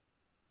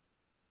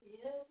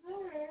 Yes,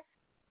 sir.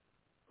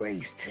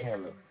 Grace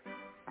Taylor.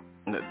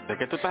 ¿De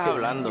qué tú estás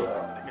hablando?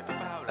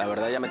 La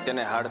verdad ya me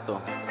tienes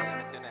harto.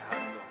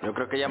 Yo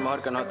creo que ya es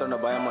mejor que nosotros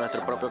nos vayamos a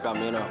nuestro propio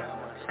camino.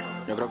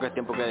 Yo creo que es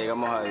tiempo que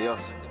digamos adiós.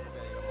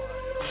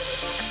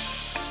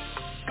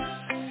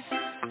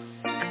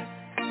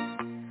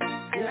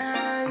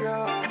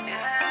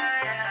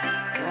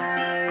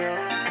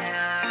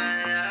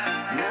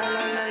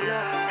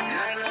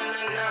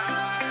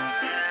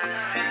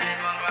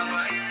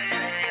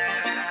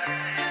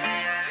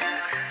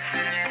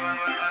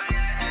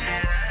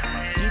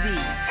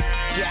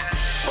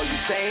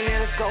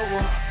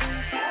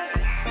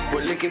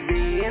 Well, it could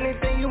be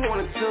anything you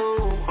wanted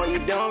to, or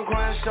you done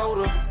crying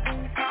shoulder.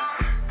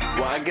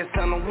 Well, I guess I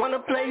don't wanna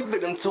play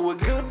victim to a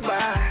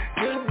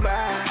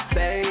goodbye,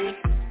 babe.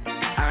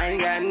 I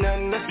ain't got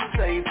nothing else to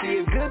say to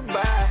you,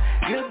 goodbye,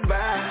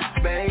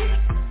 babe.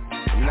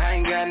 And I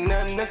ain't got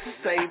nothing else to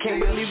say.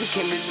 Can't believe it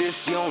came to this,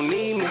 you don't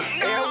need me.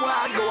 Everywhere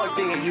I go, I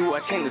think of you, I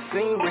change the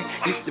scenery.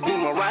 Used to be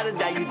my ride or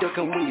die, you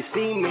ducking when you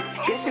see me.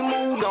 Guess you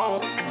moved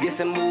on, guess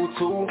I moved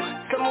too.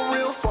 Some are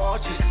real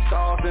faults, just the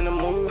stars in the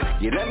moon.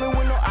 You left me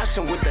with no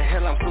option, what the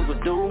hell I'm supposed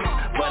to do?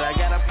 But I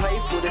got a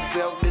place for the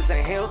self, this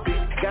ain't healthy.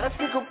 Got a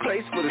single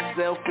place for the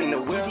self in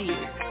the wealthy.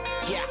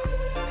 Yeah.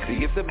 See,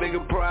 it's a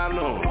bigger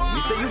problem.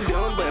 You say you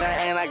done, but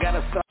I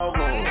gotta solve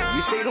them.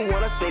 You say the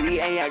one I say the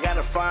ain't, I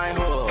gotta find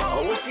her.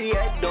 Oh, where she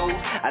at though?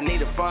 I need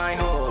to find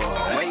her.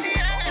 Hey.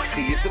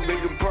 See, it's a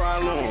bigger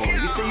problem.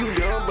 You say you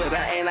done, but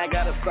I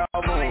gotta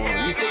solve them.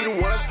 You say the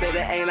one I say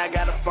that ain't, I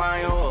gotta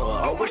find her.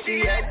 Oh, where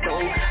she at though?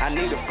 I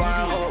need to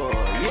find her.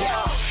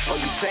 Yeah. Oh,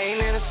 you saying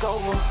that it's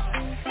over?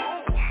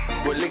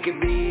 Well, it could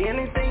be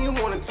anything you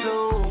wanted to,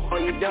 or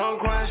you done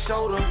crying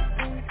shoulder.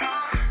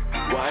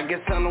 Well, I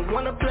guess I don't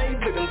wanna play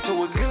victim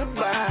to a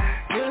goodbye,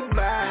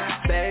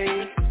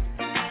 babe.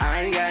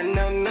 I ain't got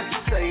nothing else to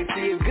say to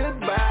you,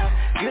 goodbye,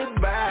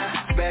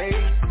 babe.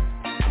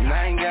 And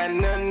I ain't got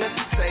nothing else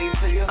to say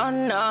to you. Oh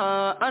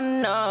no,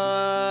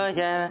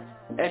 yeah.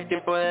 Es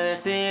tiempo de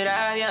decir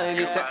adiós y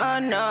dice oh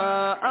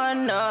no,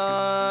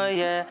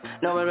 yeah.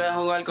 No vuelve a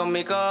jugar con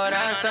mi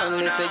corazón.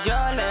 Dice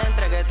yo le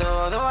entregué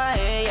todo a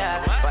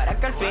ella, para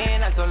que al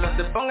final solo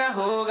se ponga a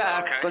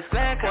jugar.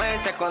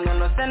 Consecuencia cuando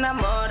uno se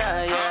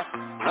enamora, yeah.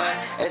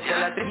 Esa es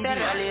la triste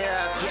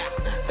realidad,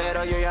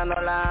 pero yo ya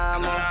no la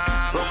amo.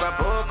 Poco a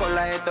poco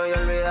la estoy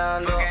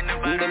olvidando,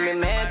 de mi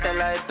mente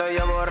la estoy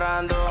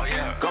borrando,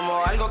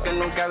 como algo que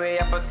nunca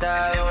había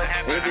pasado.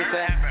 Y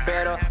dice,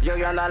 pero yo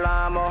ya no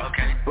la amo.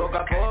 Poco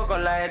a poco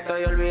la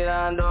estoy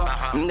olvidando,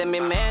 de mi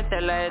mente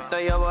la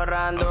estoy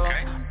borrando,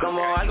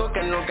 como algo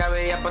que nunca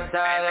había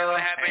pasado.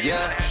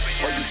 Yeah,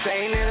 well you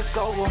saying that it's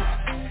over?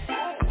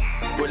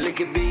 Well it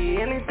could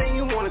be anything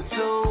you wanted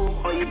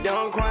to, or you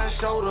done crying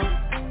shoulder.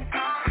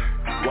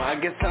 Well I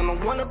guess I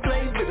don't wanna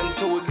play victim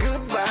to a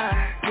goodbye,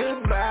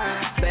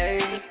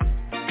 babe.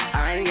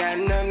 I ain't got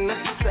nothing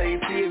else to say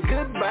to you,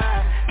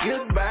 goodbye,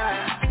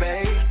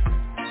 babe.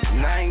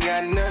 And I ain't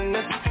got nothing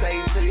else to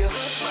say to you,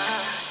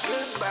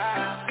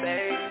 goodbye,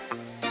 babe.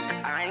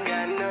 I ain't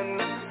got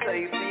nothing else to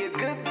say to you,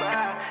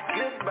 goodbye,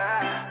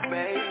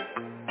 babe.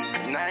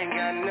 And I ain't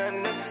got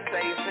nothing else to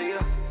say to you.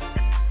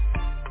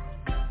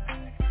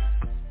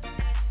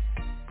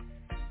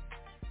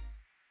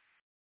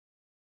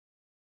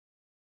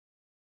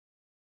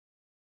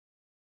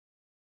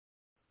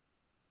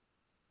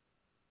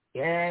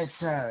 Yes,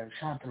 sir.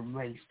 Shout out to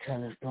Race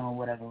Taylor's doing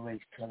whatever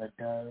Race Taylor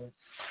does.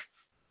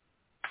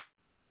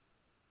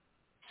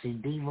 See,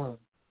 Diva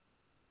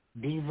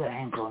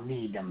ain't gonna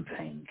need them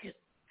painkillers.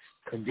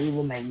 Cause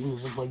Diva make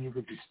music where you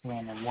could just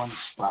stand in one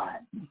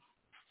spot.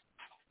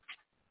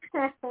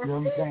 You know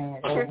what I'm saying?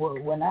 Or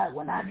when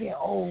I get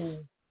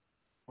old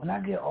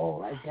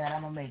like that,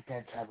 I'm gonna make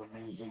that type of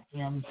music. You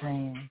know what I'm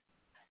saying?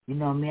 You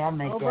know me, I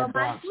make that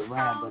bounce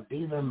around. But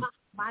even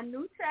my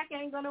new track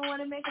ain't gonna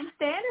want to make them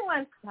stand in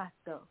one spot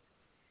though.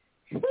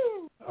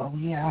 Oh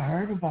yeah, I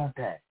heard about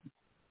that.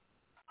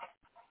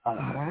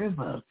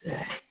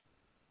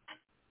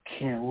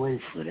 Can't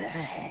wait for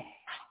that.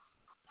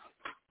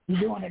 You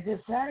doing it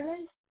this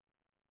Saturday?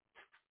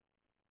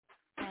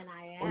 And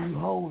I am. Or you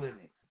holding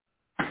it?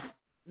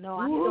 No,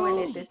 I'm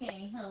doing it this.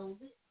 Can't hold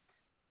it.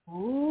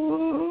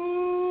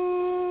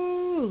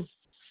 Ooh.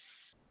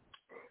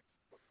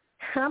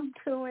 I'm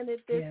doing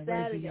it this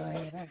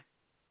Saturday.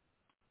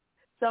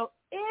 So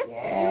if you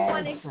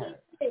want to hear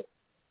it,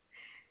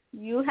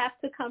 you have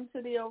to come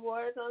to the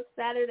awards on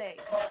Saturday.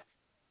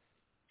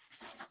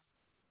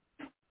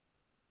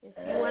 If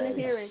you want to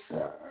hear it,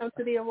 come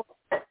to the awards.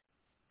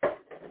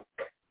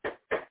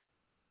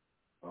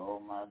 Oh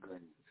my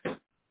goodness.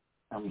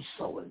 I'm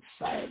so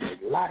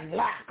excited. Lottie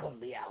Locke gonna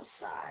be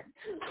outside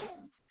too.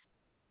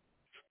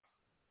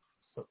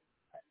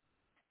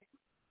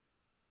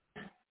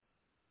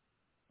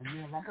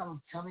 Yeah, like I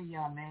was telling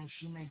y'all, man,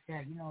 she make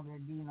that,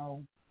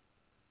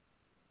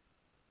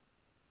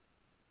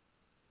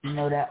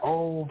 that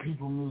old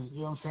people music,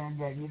 you know what I'm saying?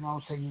 That, you know what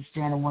I'm saying, you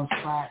stand in one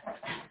spot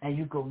and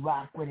you can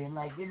rock with it.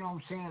 Like, you know what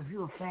I'm saying? If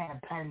you're a fan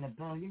of Patti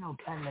LaBelle,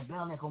 Patti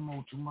LaBelle ain't gonna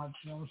move too much,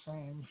 you know what I'm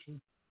saying?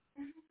 You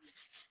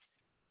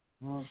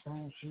know what I'm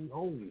saying? She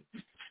old.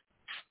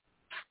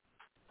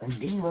 And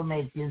Diva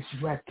make this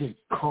record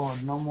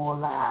called No More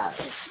Lies.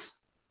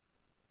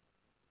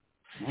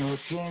 You know,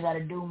 she ain't got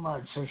to do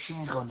much, so she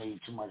ain't going to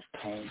need too much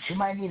pain. She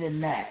might need a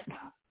nap.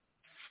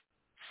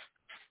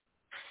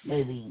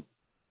 Maybe.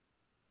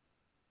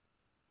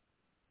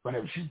 But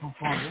if she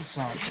performs this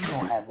song, she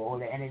going to have all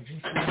the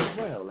energy she as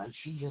well. Like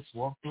she just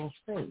walked on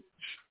stage.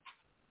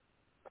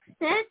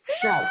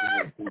 Shout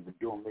out to Diva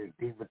doing these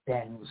Diva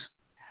things.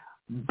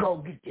 Go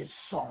get this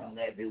song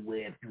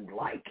everywhere if you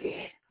like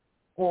it.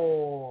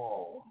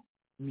 Or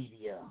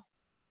media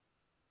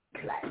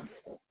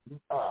platform,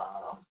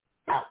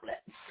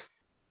 outlets.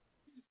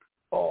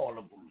 All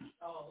of them.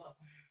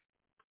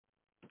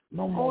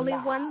 No more only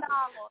lies. $1.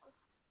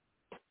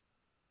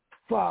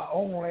 For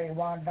only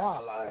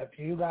 $1. If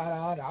you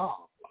got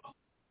 $1,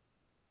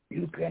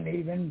 you can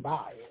even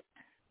buy it.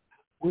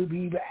 We'll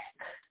be back.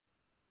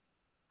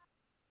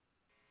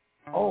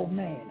 Old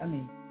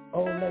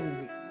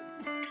lady.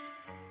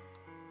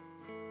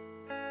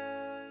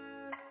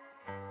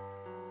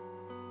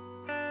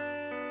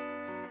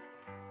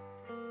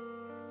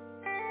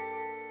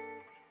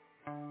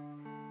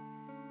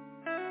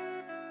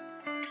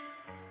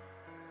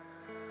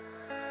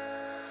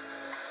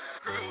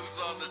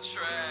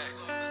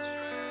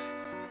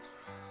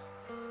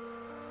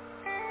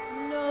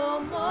 No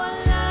more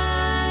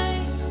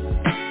lies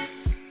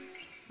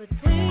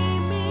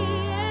between me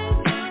and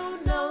you,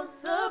 no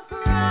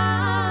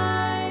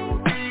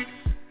surprise.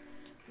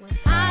 When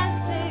I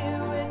say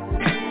with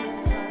me,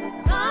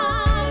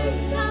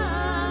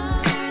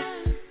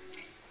 sunshine,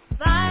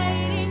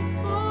 fighting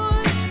for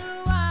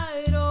you, I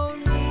don't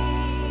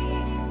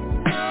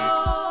need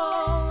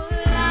no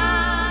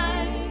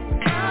lies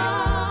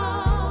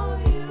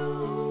from you.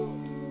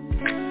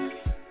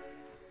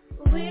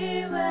 We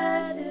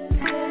were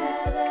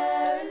together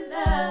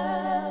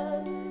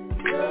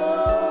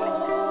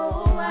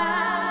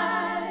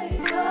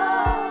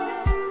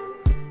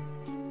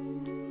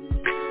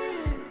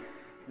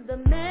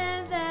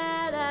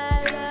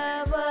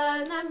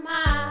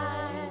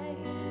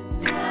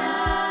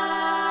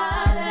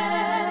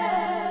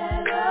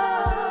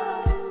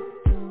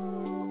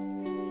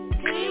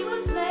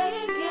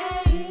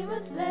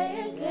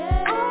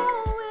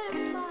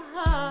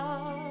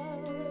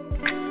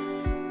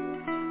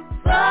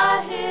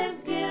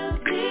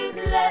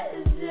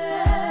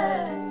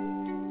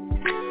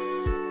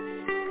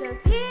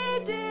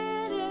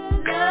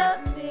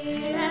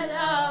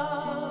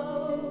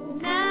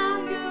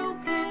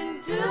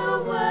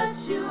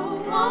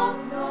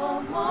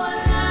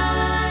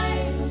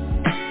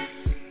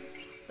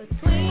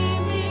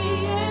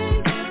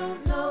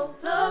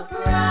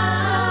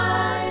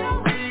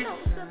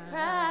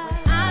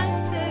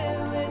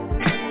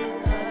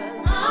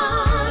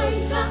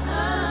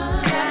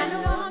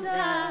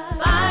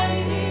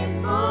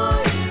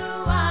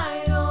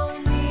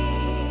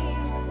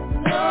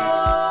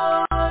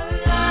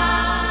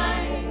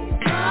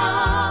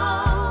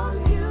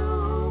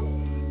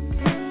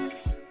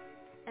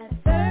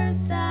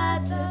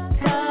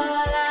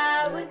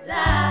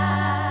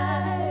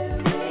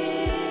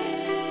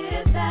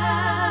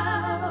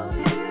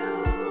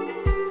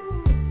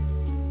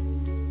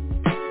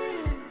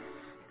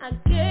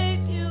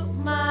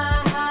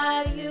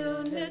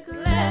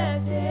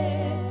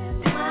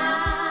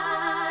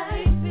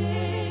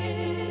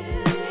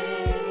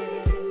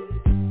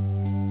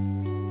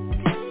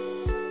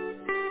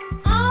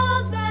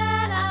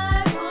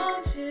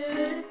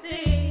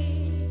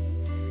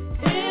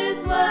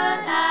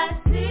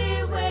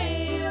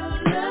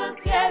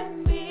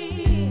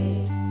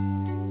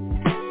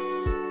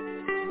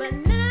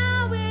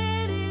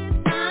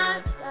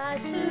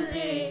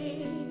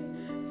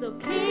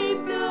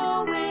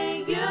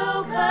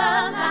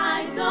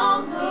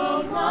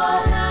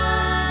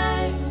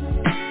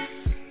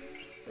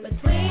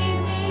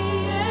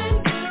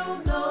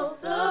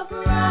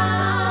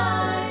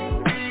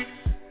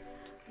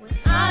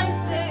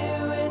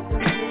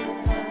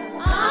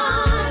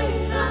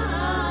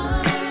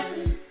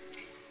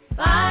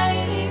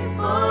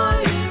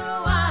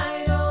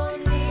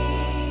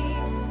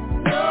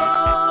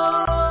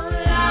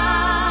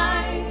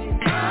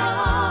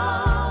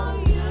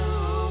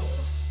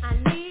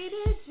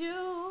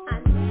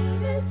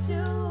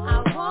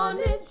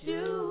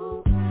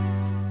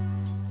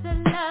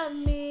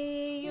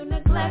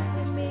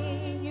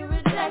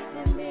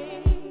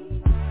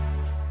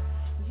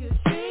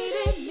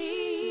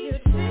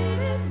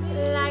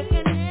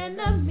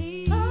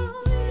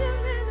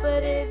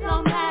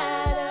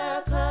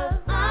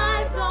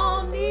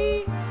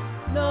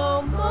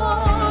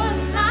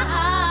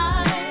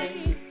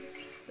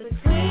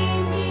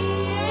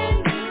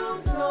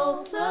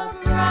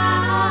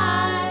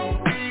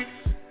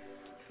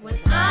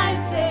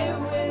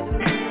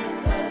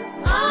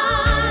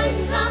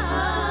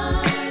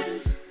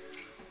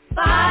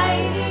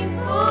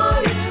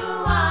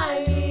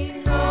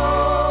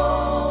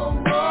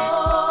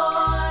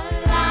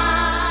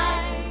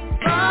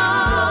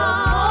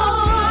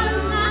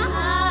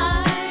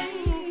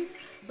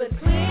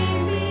between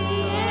me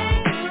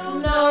and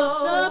you. No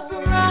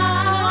surprise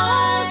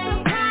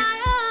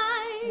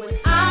when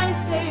I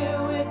say it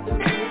with the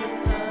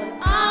reason.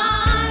 I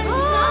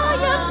know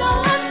you know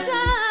I'm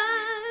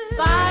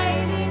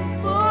fighting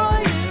for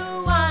you.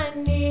 I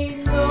need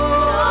no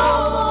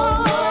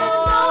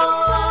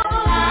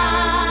lies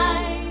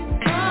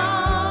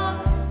from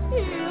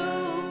you.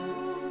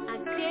 I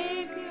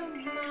gave you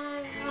my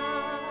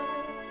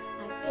heart.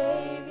 I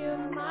gave you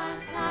my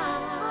time.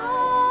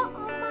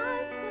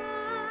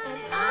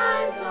 And I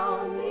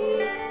don't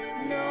need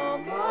no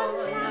more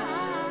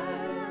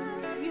lies.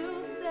 You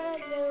said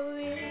that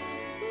we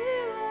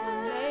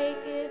would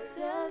make it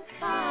just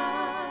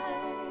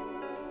fine.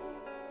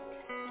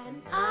 And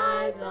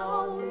I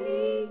don't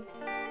need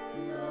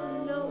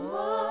no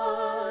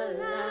more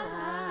lies.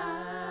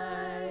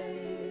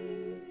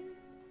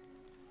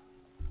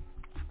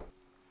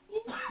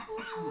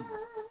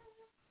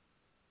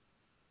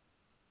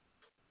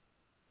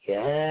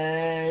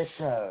 Yes,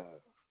 sir.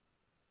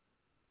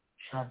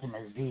 Shout out to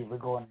Ms. D. We're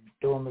going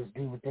doing Ms.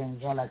 D with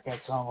things. Y'all like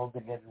that song? I'll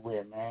get it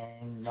everywhere,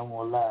 man. No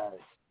more lies.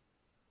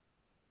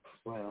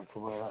 Well,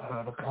 for real, I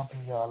heard a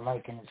company y'all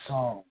liking the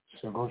song.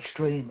 So go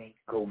stream it.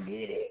 Go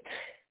get it.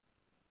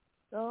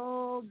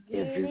 Go get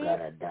If you it. got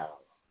 $1.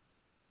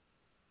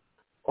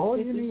 All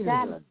you need is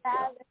 $1.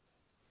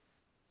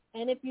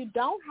 And if you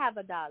don't have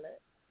 $1,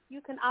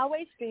 you can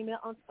always stream it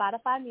on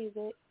Spotify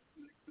Music.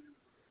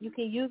 You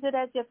can use it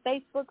as your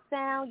Facebook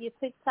sound, your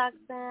TikTok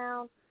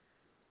sound,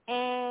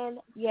 and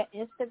your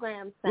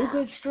Instagram sound. You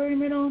can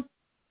stream it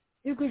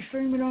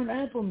on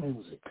Apple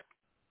Music.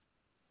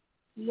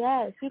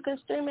 Yes, you can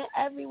stream it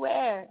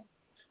everywhere.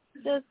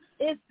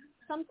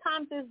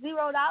 Sometimes it's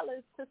 $0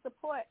 to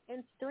support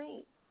and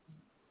stream.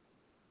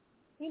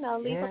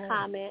 Leave a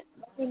comment.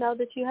 Let me know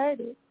that you heard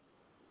it.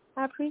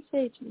 I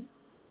appreciate you.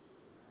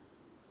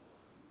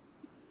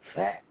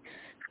 Facts.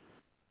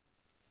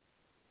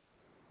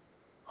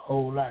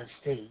 Whole lot of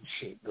stage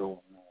shit going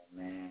on,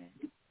 man.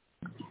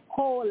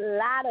 Whole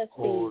lot of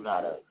things.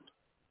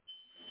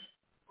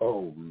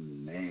 Oh,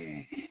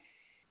 man.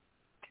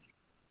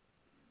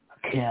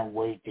 I can't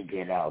wait to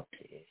get out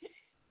there.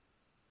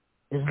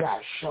 It's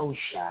got show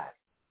shot.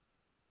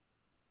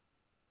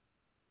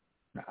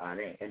 Nah,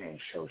 it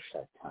ain't show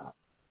shot time.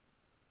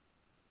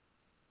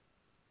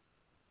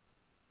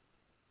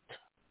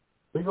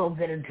 We gonna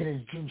get into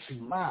this juicy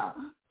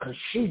mom, cause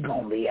she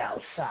gonna be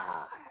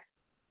outside.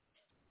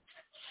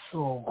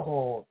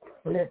 So-called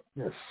flip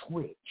the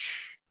switch.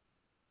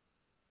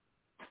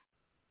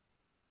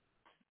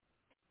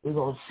 We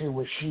gonna see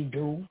what she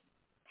do.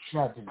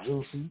 Shout out to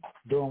Juicy,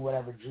 doing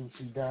whatever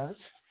Juicy does.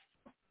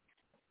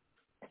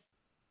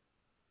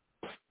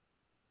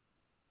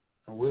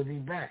 And we'll be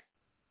back.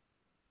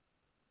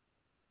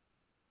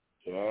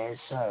 Yes,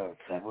 sir.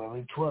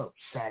 February 12th,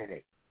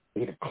 Saturday,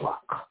 8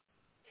 o'clock.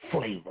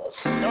 Flavors.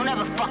 Don't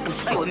ever fucking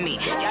play with me.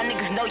 Y'all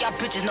niggas know, y'all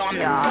bitches know I'm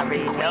the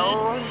fucking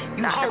queen.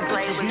 You hoe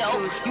bitches know,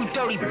 you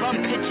dirty bum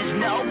bitches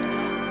know.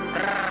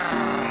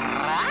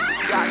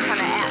 Y'all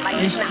tryna act like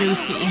it's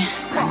Juicy.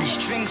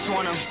 Strings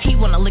on him. He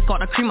wanna lick all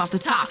the cream off the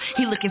top.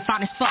 He looking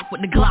fine as fuck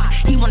with the Glock.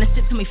 He wanna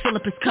sit to me, fill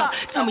up his cup.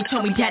 Tell me,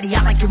 daddy,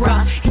 I like it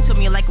rough. He told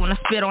me you like it when I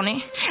spit on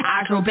it.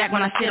 I roll back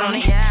when I sit on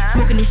it.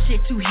 Smoking this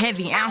shit too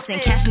heavy, ounce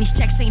and cashing these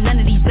checks, ain't none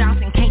of these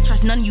bouncing. Can't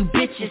trust none of you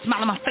bitches.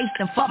 Smile on my face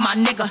and fuck my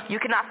nigga. You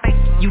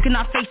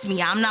cannot face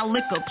me. I'm not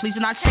liquor. Please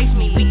do not chase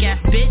me, weak ass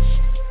bitch.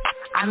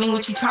 I mean,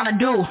 what you tryna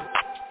do?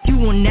 You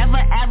will never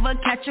ever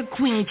catch a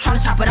queen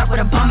tryna chop it up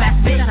with a bum ass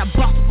bitch. Tryna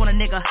boss up on a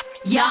nigga.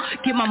 Yeah,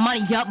 get my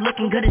money up,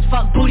 looking good as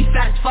fuck, booty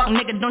fat as fuck.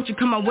 Nigga, don't you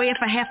come my way if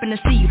I happen to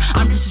see you.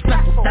 I'm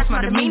disrespectful, that's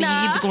my demeanor.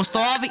 You either gon'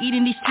 starve or eat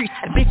in these streets.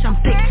 Bitch, I'm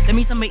thick, that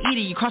means I'm a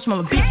eater. You cross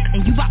my bitch,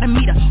 and you bout to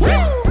meet her.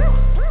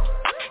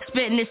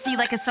 Spitting this seed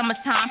like it's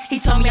summertime. He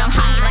told me I'm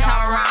hot, like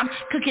how I rhyme.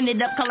 Cooking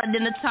it up, colored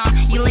in the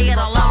time. You lay it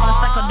all out on the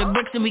cycle, the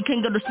bricks, and we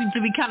can't go to sleep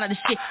till we count out the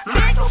shit.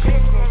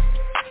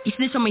 You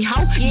snitch on me,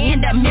 hoe, you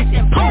end up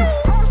missing. Boom.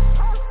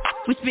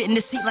 We spitting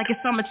this seat like it's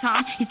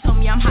summertime. He told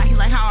me I'm hot, he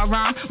like how I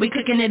rhyme. We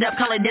cooking it up,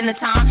 call it dinner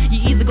time. You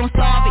either gon'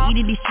 starve or eat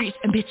in these streets.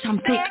 And bitch, I'm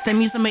thick, that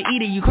means I'm a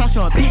eater. You cross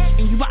on a bitch,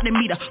 and you out to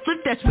meet her.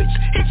 Flip that switch,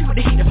 hit you with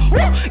the heater.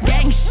 Woo!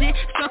 Gang shit,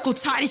 circle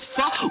tight as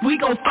fuck. We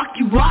gon' fuck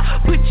you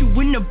up. Put you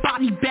in the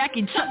body bag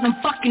and chuck them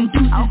fucking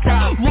deuces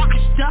up.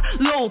 Washed up,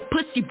 little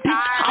pussy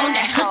bitch on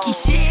that hooky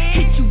shit.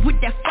 Hit you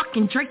with that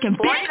fucking drinking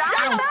bitch.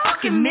 I don't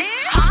fucking miss,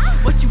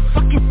 huh? What you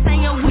fucking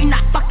saying? We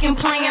not fucking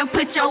playing.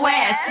 Put your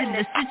ass in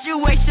the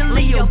situation,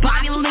 leave your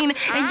body leaning,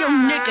 and your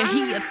nigga,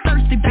 he a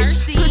thirsty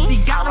bitch.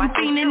 Pussy got him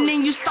fiending,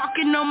 and you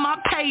stalking on my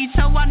page,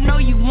 so I know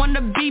you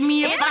wanna beat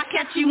me. If I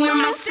catch you in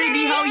my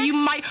city, ho, you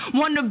might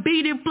wanna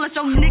beat it. Plus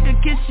your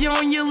nigga kiss you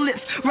on your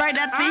lips right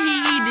after he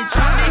eat it.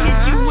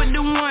 Tryna hit you with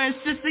the one,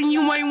 insisting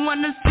you ain't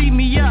wanna see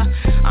me, yeah.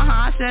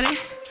 I said it.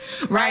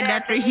 Right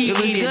after he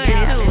eat it,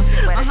 too.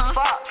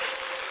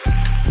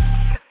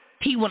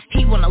 He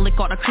wanna lick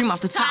all the cream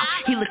off the top.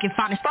 He looking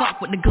fine as fuck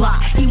with the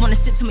Glock. He wanna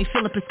sit to me,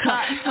 fill up his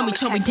cup. Tell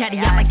me, daddy,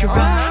 I like it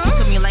rough. He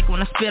told me you like it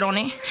when I spit on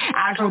it.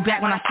 I roll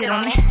back when I sit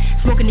on it.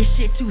 Smoking this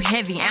shit too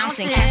heavy, ounce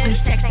and cashing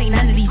these checks, ain't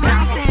none of these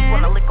bouncing. He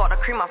wanna lick all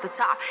off the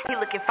top. He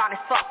looking fine as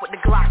fuck with the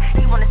Glock.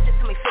 He wanna sit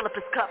to me, fill up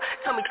his cup.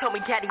 Told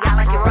me, daddy, I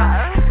like it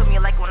rough. He told me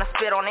like when I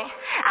spit on it.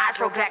 I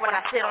throw back when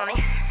I sit on it.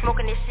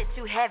 Smoking this shit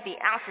too heavy.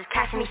 Ounces,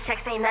 cashing these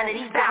checks, ain't none of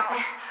these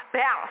bouncing.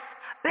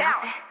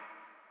 Bounce.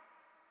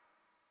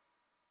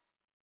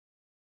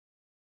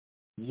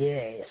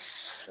 Yes,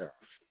 sir.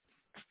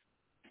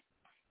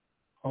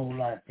 Whole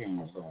lot of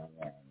things going on,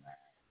 man.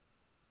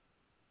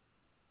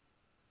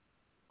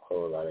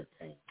 Whole lot of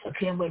things. I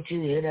can't wait till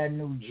you hear that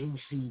new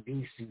Juicy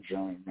DC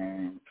joint,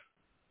 man.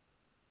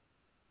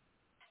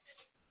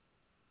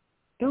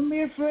 Don't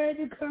be afraid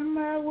to come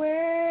my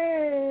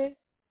way.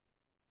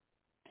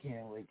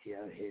 Can't wait till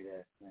y'all hear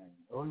that, man.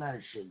 Whole lot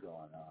of shit going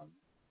on.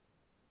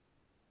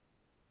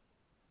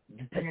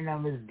 Depending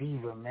on Miss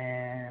Diva,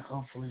 man.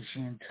 Hopefully she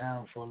in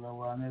town for a little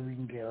while. Maybe we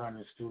can get her in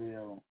the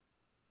studio.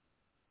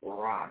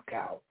 Rock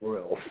out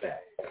real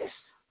fast.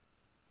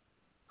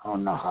 I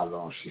don't know how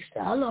long she's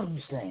staying. How long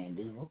you staying,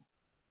 Diva?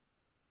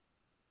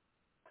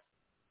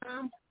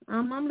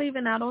 I'm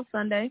leaving out on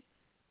Sunday.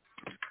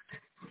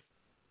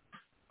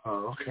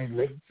 Oh, okay.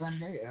 Late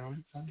Sunday,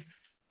 early Sunday?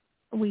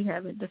 We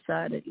haven't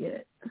decided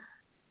yet.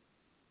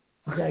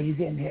 Okay, you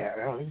getting here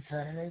early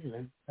Saturday,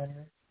 late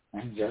Saturday?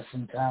 And just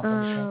in time for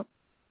the show?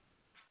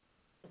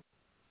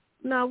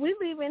 No, we're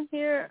leaving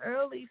here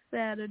early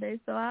Saturday,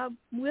 so I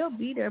will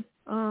be there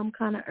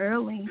kind of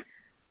early.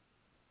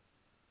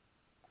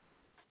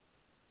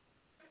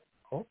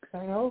 Okay.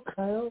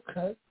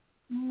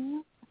 Mm-hmm.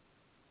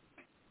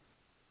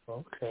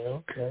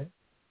 Okay.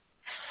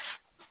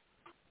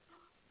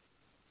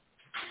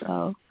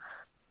 So,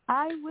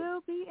 I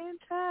will be in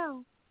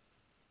town.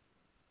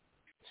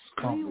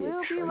 We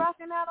will be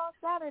rocking out on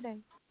Saturday.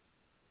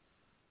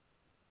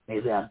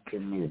 Maybe I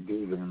can meet a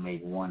Diva and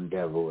make one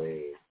devil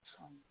egg.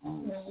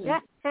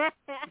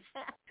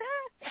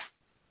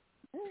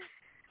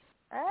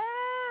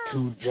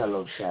 Two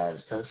Jello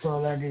shots. That's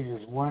all I need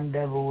is one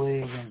devil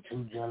egg and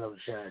two Jello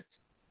shots.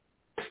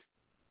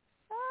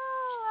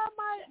 I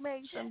might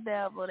make some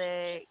deviled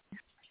eggs.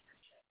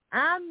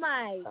 I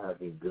might. That'd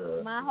be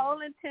good. My whole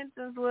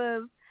intentions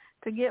was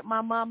to get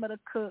my mama to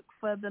cook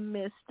for the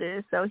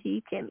mister so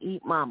he can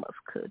eat mama's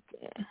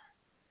cooking.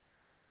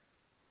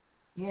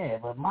 Yeah,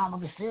 but mama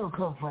can still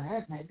cook for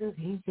that nigga.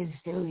 He can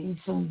still eat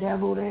some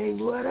deviled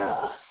eggs with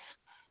us.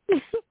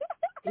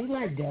 He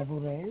like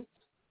deviled eggs.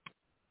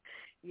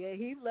 Yeah,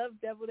 he loves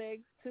deviled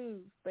eggs too,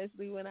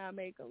 especially when I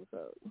make them.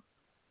 So.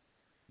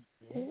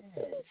 Yeah,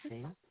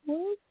 see.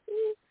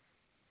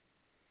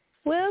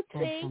 We'll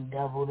Take see. some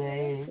deviled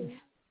eggs.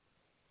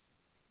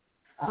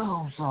 I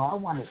hope so. I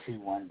want to see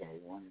one day.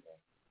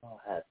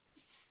 I'll have.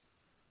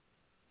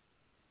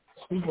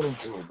 Speak it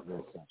into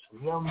existence.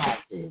 You're not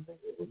there,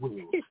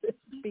 baby.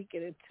 Speak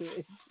it into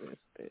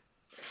existence.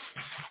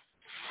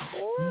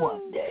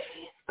 One day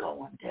it's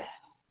going down.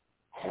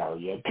 Hell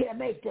yeah. Can't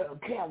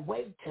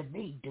wait to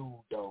meet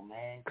dude though,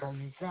 man. Cause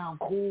you sound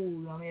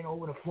cool,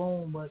 over the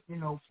phone, but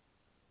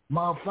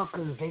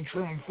motherfuckers, they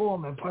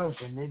transform in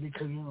person. They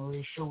because,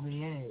 they show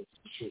the ass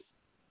and shit.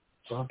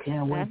 So I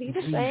can't wait he's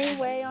to the see same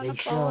way on the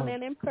phone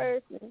and in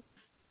person.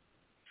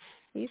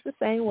 He's the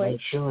same way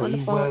on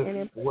the phone and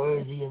in person.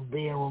 Worthy of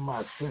being with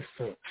my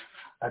sister.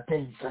 I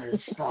think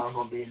Sonny Star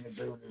gonna be in the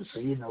building, so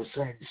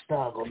Sonny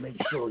Star gonna make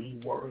sure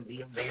he's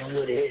worthy of being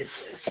with his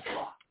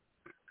sister.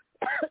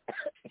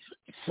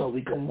 So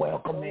we can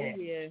welcome him.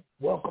 Yeah.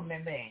 Welcome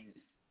him in.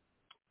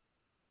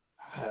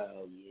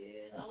 Hell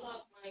yeah. Good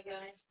luck, my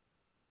guy.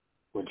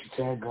 What you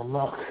say? Good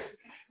luck.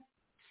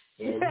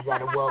 Yeah, we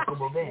gotta welcome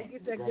him in. You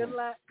said good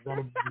luck.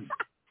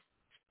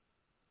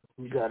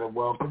 We gotta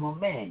welcome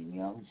him in. You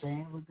know what I'm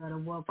saying? We gotta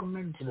welcome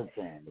into the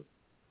family.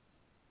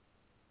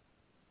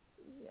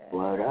 Yeah.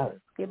 Word up.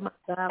 Get my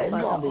It's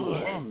gonna be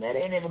him. That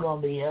ain't even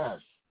gonna be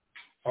us.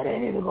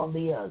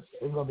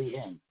 It's gonna be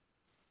him.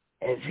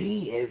 If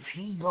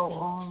he go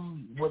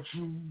home with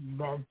you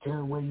back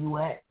to where you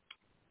at,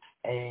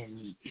 and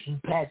he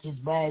packs his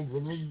bags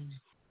and leaves,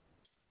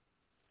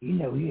 he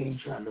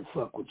ain't trying to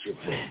fuck with your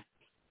family.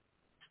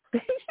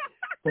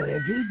 But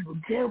if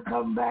he'll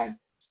come back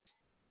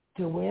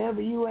to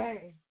wherever you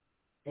at,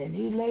 and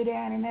he lay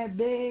down in that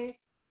bed,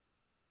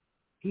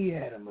 he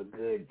had him a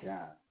good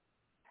time.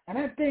 And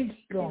I think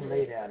he's gonna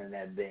lay down in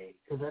that bed,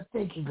 because I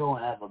think he's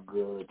gonna have a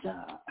good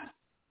time.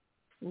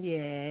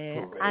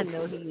 Yeah, I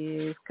know he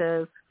is,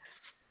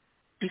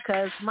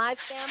 because my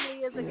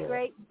family is a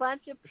great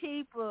bunch of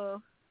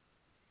people.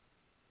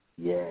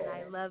 Yeah. And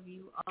I love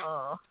you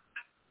all.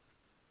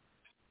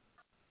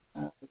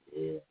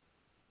 Yeah.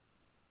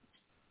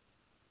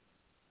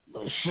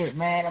 But shit,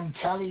 man, I'm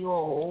telling you, a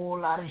whole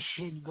lot of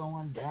shit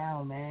going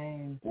down,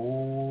 man.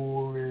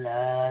 Whole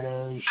lot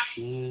of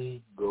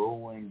shit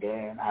going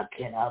down.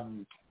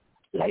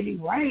 Lady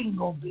Rain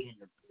gonna be in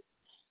the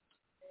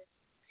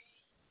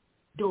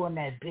doing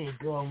that big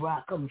girl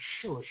rock. I'm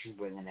sure she's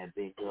bringing that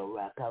big girl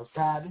rock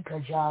outside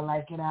because y'all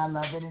like it, I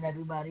love it, and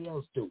everybody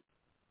else do.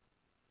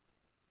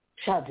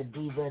 Shout out to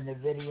Diva in the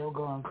video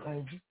going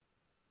crazy,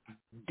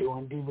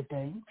 doing Diva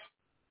things.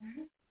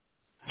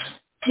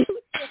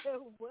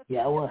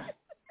 Yeah, what?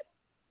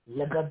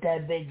 Look up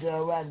that Big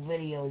Girl Rock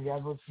video.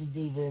 Y'all go see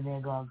Diva and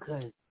they're going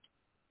crazy.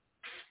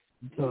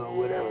 Doing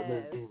whatever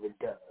this Diva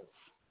does.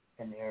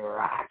 And they're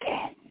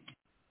rocking.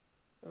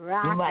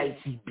 You might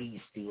see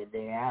Beastie in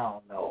there. I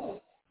don't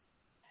know.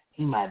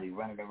 He might be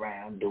running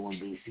around doing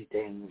Beastie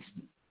things.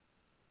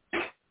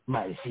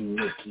 Might see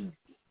Nikki.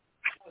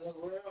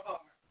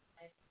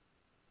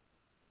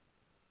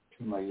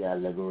 Somebody gotta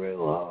look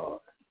real hard.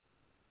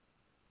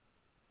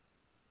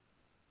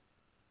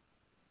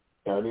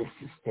 So this is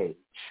the stage.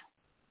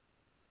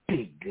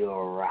 Big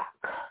Girl Rock.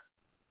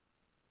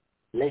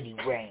 Lady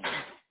Rain.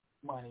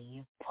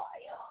 Money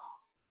Empire.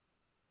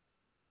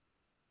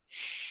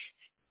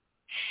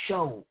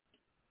 Show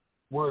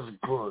was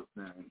good,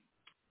 man.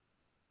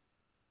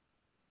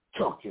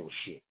 Talk your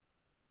shit.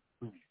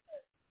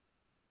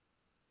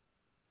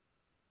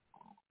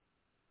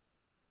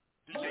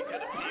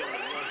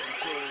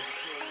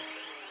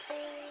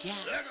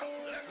 Yeah.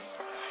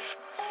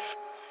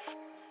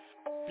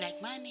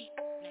 Black money.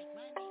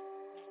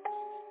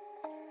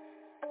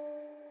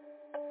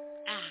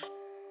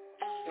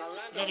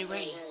 Let it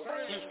rain.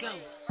 Let's go.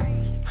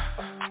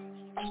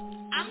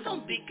 I'm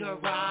gon' big girl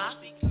rock.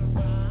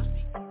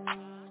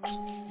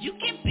 You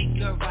can big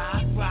girl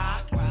rock.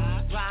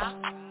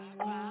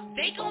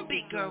 They gon'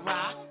 big girl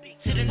rock.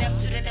 To the left,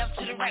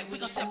 to the right. We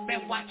gon' step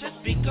and watch us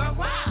big girl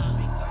rock.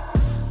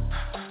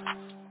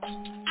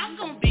 I'm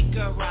gon' big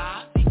girl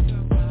rock.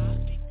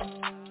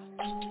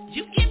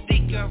 You can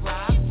big girl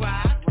rock.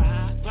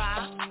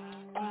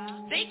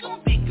 They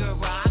gon' big girl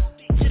rock.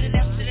 To the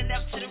left,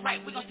 to the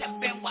right. We gon' step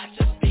and watch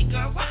us big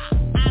girl rock.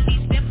 I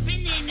be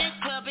stepping in this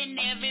club and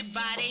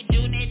everybody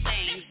do their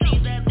thing. See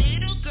the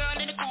little girl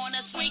in the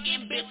corner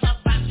swinging, bitch, I'm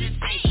about to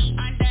sing.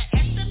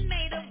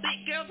 Underestimate a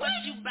big girl, but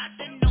you about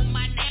to know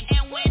my name.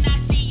 And when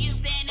I see you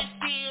standing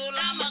still,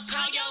 I'ma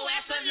call your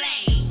ass a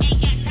lame.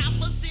 Ain't got time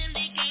for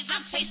silly games,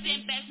 I'm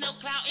chasing backs, no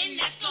clout, and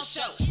that's gon'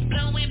 show.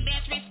 Blowing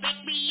bands,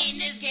 respect me in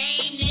this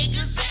game,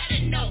 niggas better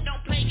know.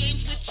 Don't play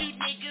games with you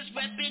niggas,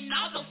 reppin'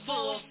 all the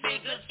full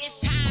figures. It's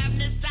time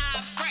to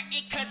stop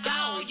frontin', cause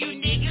all you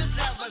niggas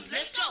lovers,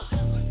 let's go.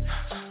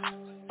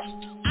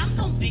 I'm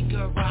gon' big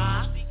girl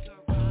rock.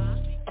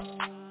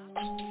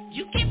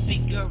 You can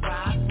big girl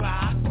rock.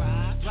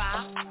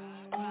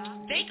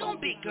 They gon'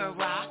 big girl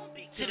rock.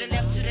 To the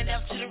left,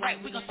 to the right.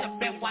 We gon'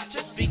 step and watch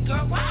us big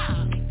girl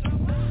rock.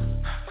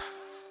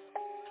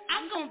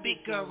 I'm gon'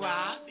 big girl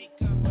rock.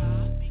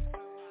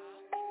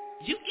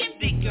 You can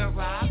big girl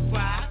rock.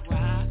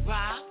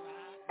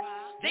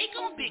 They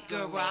gon' big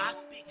girl rock.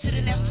 To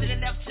the left,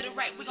 to the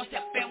right. We gon'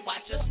 step and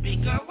watch us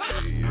big girl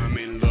rock. I'm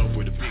in love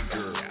with a big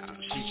girl.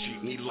 She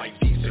treat me like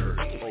dessert.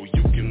 Oh,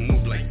 you can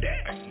move like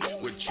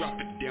that. We'll drop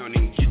it down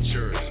and get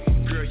yours.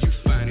 Girl, you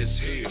fine as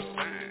hell.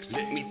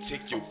 Let me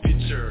take your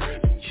picture.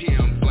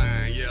 Yeah, I'm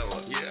blind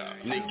yellow. Yeah,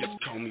 niggas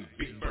call me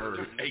Big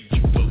Bird. Hey,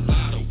 you a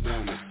lot of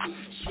woman.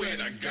 Swear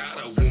I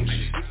gotta want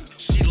you.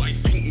 She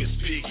like Pink Miss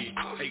Piggy.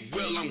 Hey,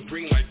 well, I'm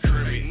green like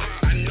Kermit.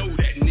 I know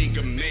that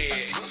nigga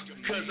mad,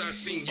 cause I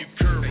seen you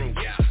curve him.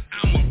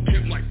 I'm a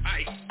pimp like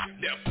Ike.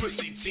 That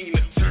pussy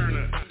Tina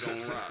Turner.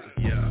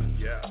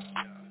 Yeah.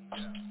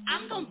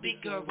 I'm gon'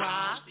 big girl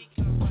rock.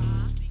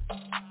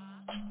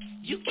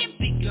 You can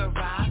big girl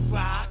rock.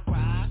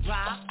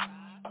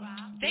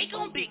 They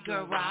gon' big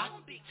girl rock.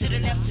 To the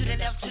left,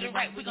 to the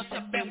right. We gon'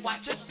 step and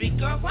watch us big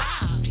girl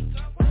rock.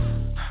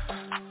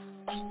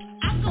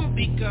 I'm gon'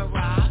 big girl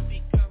rock.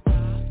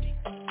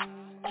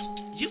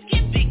 You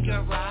can big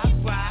girl rock.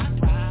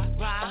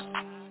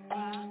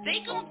 They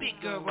gon' big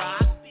girl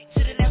rock.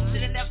 To the left,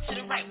 to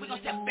the right. We gon'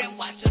 step and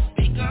watch us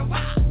big girl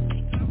rock.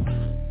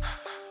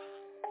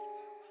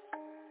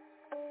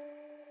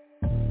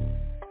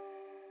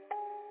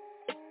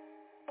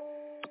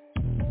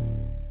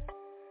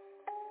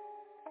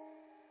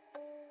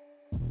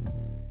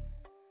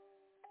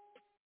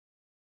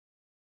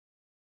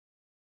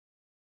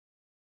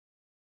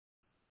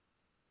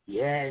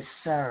 Yes,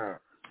 sir.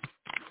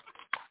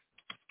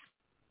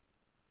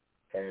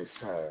 Yes,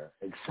 sir.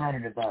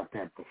 Excited about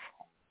that performance.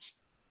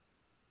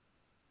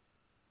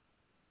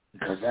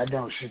 Because I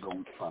know she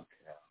gonna fuck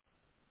it up.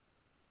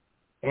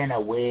 And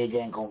her wig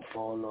ain't gonna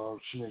fall off.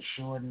 She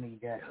assured me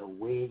that her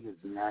wig is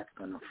not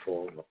gonna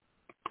fall off.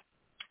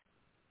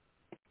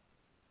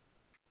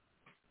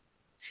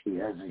 She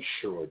has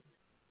assured me.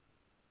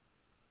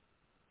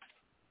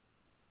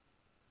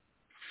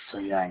 So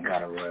you ain't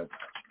gotta worry.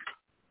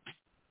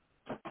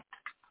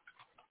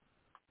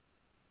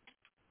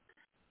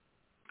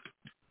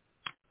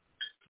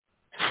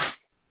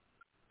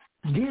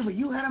 Diva,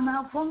 you had a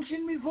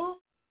malfunction before?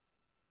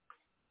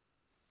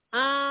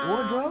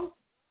 Wardrobe?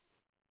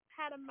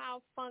 Had a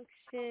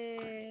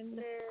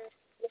malfunction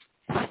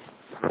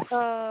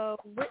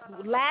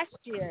last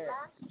year,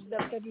 the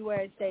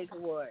February Stage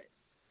Awards,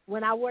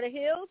 when I wore the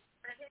heels,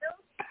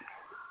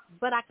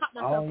 but I caught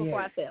myself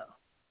before I fell.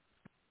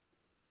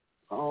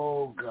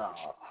 Oh,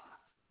 God.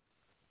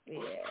 Yeah.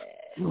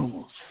 You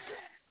almost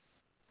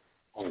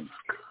fell. Oh, my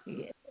God.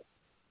 Yeah.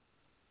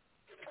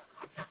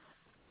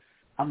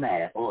 I'm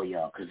mad at all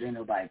y'all because ain't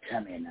nobody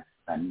tell me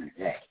nothing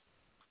today.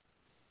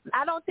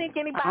 I don't think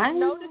anybody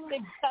noticed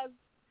it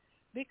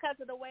because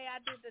of the way I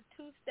did the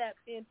two-step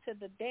into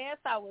the dance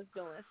I was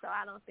doing, so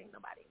I don't think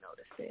nobody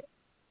noticed it.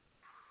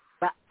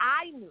 But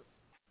I knew.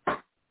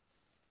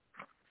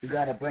 You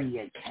gotta bring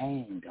your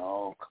cane,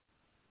 dog.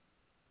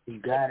 You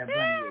gotta bring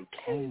your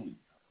cane.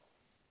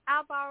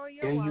 I'll borrow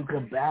your Then walker. you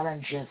can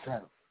balance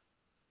yourself.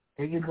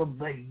 Then you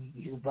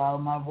can borrow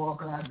my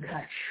walker, I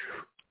got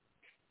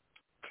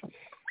you.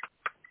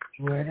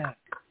 Swear that.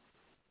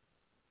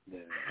 Yeah,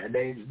 her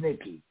name's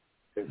Nikki.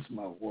 That's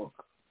my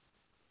walker.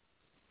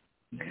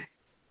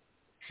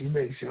 She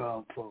makes sure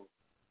I'm full.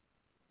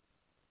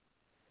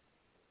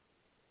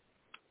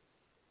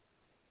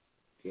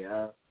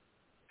 Yeah.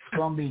 It's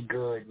gonna be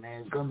good,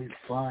 man. It's gonna be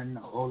fun.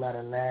 A whole lot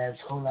of laughs,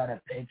 a whole lot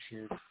of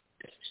pictures.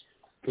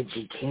 Get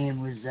your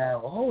cameras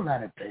out. A whole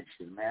lot of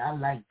pictures, man. I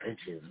like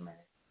pictures, man.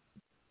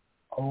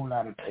 A whole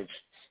lot of pictures.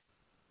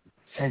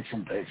 Take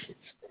some pictures.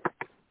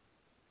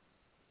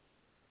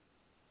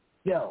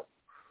 Yo.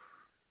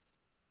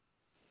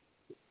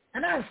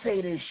 And I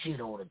say this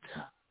shit all the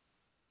time.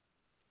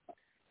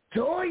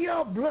 To all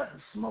y'all blunt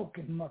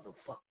smoking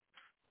motherfuckers.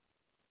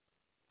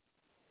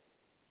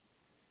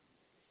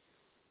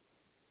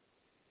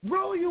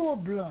 Roll you a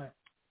blunt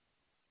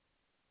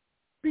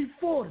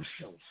before the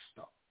show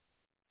starts.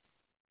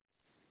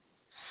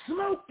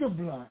 Smoke the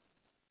blunt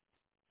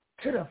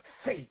to the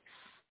face.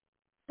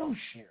 Don't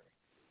share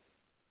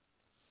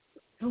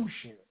it. Don't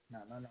share it. No.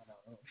 Don't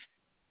share it.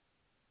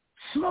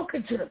 Smoke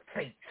it to the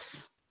face.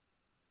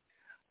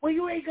 Well,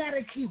 you ain't got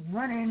to keep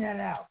running that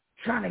out,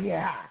 trying to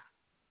get high.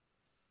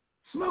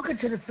 Smoke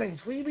it to the face.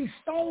 Well, you be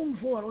stoned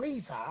for at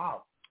least an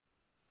hour.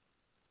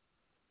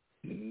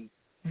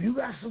 You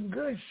got some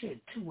good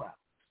shit, 2 hours.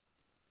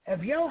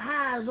 If your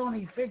high is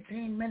only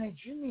 15 minutes,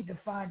 you need to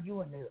find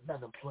you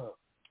another plug.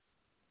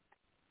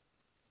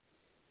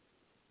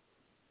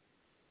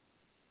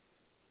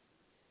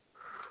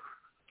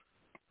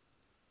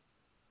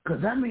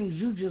 Because that means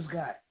you just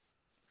got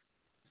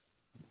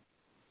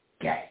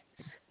gas.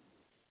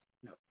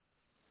 No.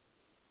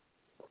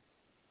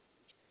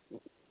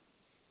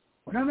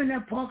 When I'm in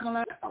that parking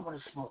lot, I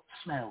want to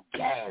smell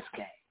gas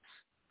cans.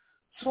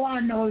 So I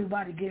know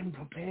everybody getting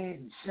prepared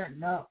and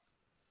setting up.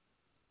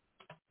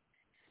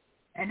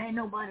 And ain't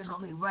nobody's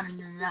going to be running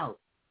in and out.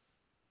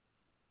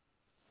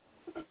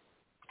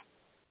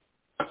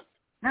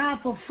 Now, I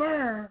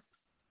prefer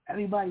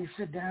everybody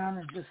sit down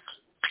and just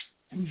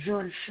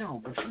enjoy the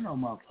show. But you know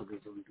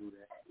motherfuckers don't do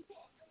that.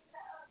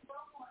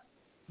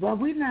 Well,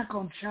 we're not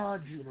going to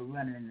charge you to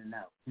run in and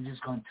out. We're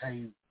just going to tell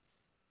you,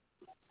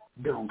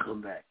 don't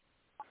come back.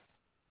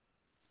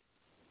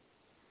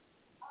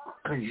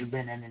 Because you've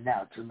been in and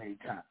out too many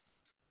times.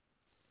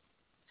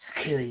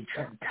 Security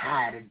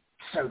tired of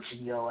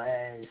searching your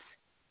ass.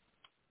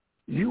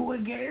 You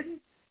again?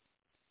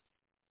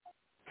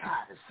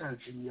 Tired of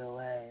searching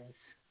your ass.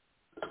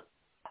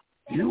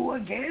 You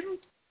again?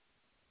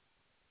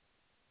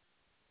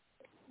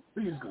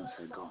 We're just going to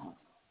say go home.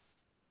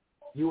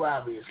 You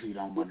obviously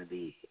don't want to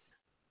be here.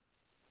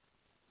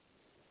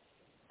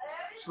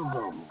 So go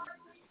home.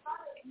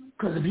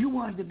 Because if you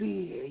wanted to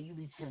be here, you'd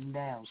be sitting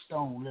down,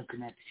 stone,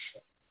 looking at the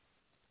show.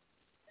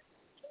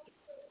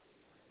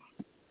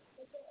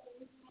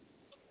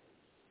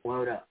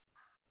 Word up.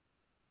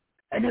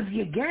 And if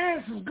your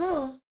gas is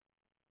good,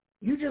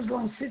 you just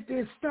going to sit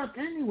there stuck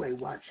anyway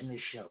watching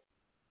this show.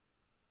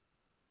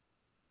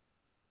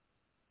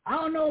 I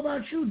don't know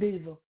about you,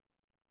 Diva,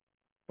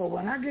 but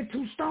when I get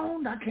too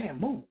stoned, I can't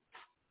move.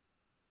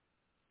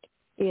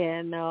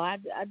 Yeah, no, I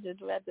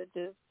just rather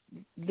just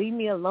leave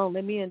me alone.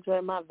 Let me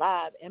enjoy my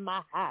vibe and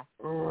my high.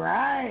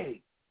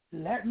 Right.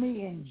 Let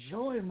me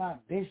enjoy my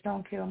bitch.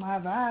 Don't kill my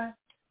vibe.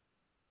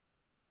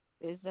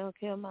 Bitch, don't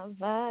kill my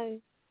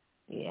vibe.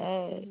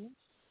 Yes.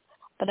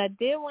 But I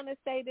did want to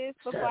say this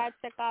before I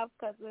check off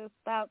because it's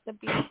about to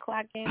be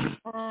clock in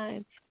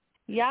time.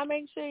 Y'all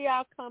make sure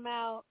y'all come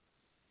out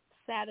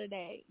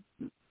Saturday.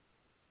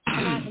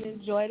 Come out and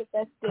enjoy the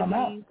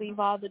festivities. Leave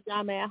all the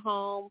drama at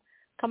home.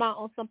 Come out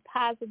on some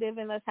positive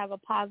and let's have a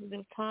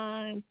positive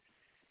time.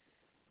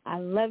 I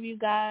love you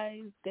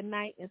guys. Good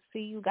night and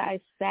see you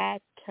guys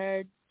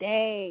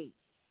Saturday.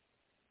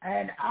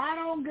 And I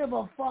don't give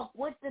a fuck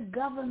what the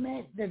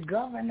government, the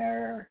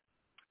governor,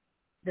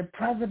 the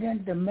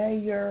president, the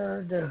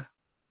mayor, the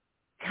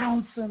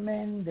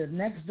councilman, the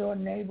next door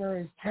neighbor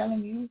is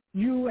telling you.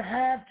 You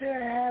have to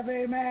have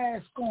a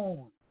mask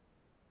on.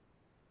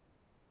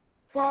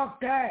 Fuck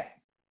that.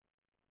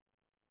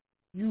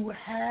 You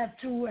have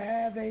to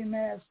have a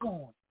mask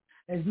on.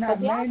 It's not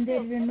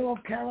mandated in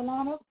North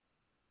Carolina,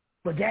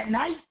 but that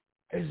night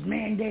is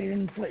mandated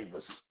in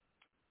Flavors.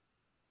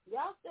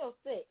 Y'all still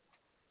sick.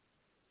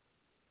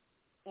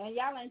 And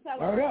y'all ain't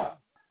telling Word me.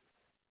 up.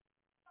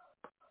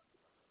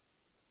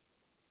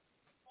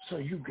 So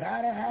you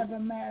gotta have a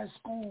mask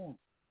on.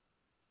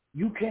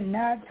 You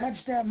cannot touch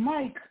that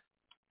mic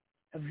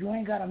if you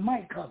ain't got a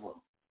mic cover.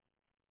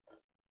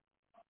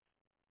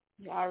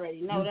 You already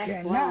know you that's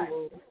cannot.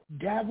 wrong.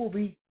 That will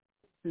be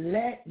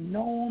let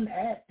known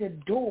at the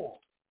door.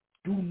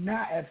 Do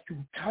not, if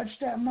you touch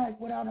that mic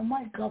without a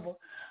mic cover,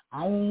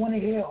 I don't want to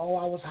hear, oh,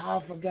 I was high,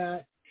 I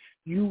forgot.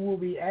 You will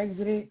be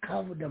exited,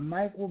 covered. The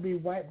mic will be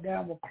wiped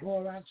down with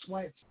Clorox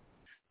wipes,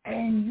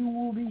 and you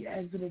will be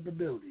exited the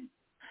building.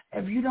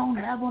 If you don't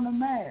have on a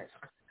mask,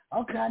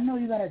 okay, I know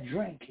you got a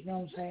drink, you know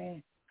what I'm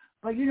saying?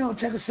 But,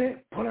 take a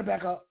sip, pull it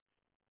back up.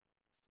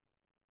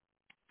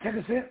 Take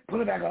a sip,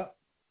 pull it back up.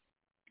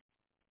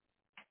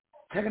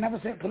 Take another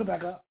sip, pull it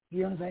back up.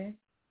 You know what I'm saying?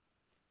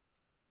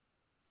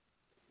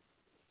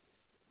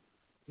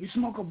 You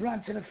smoke a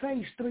blunt to the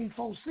face,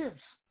 3-4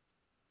 sips.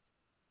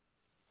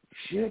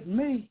 Shit,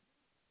 me.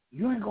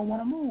 You ain't gonna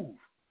want to move.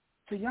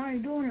 So y'all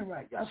ain't doing it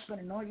right. Y'all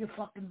spending all your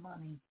fucking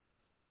money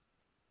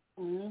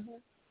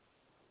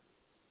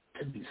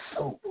to be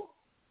sober.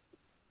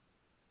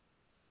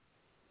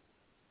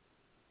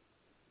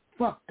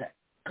 Fuck that.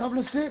 Couple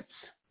of sips.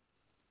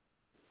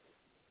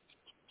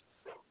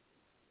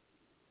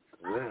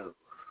 Well,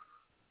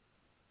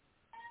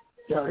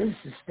 yo, this is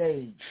the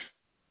stage.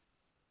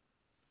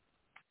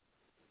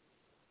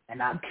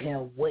 And I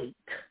can't wait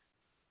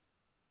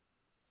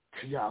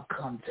till y'all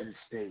come to the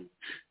stage.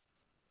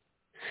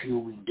 See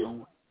what we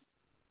doing.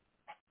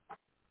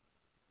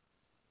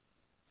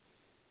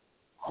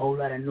 Whole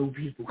lot of new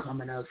people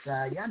coming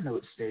outside. Y'all know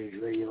stage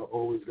radio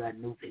always got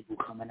new people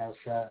coming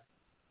outside.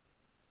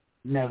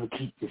 Never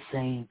keep the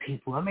same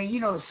people. I mean,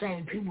 the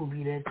same people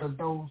be there because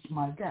those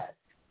my guys.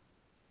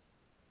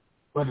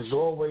 But there's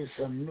always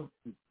some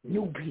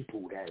new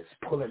people that's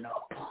pulling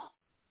up.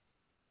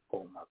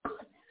 Oh, my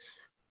goodness.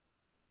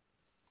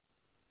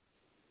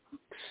 I'm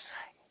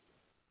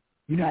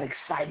excited. You're not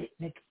excited,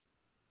 Nikki?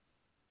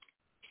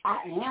 I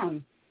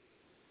am.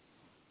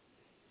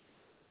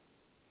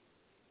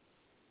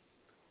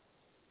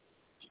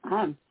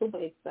 I'm super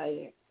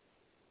excited.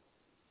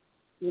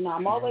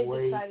 I'm always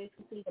excited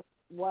to see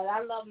what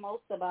I love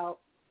most about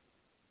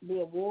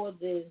the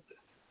awards is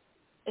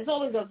it's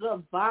always a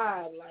good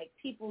vibe. Like,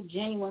 people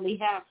genuinely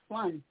have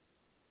fun,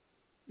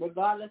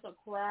 regardless of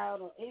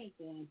crowd or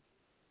anything.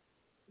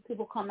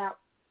 People come out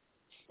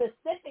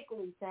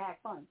specifically to have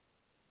fun.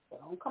 They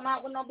don't come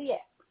out with no BS.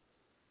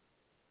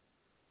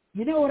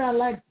 You know what I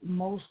like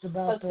most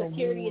about the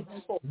security awards?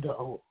 Is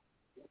important.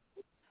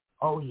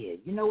 Oh, yeah.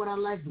 You know what I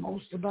like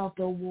most about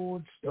the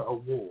awards? The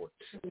awards.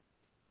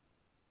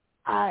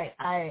 I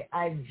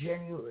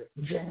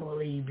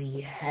genuinely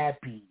be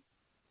happy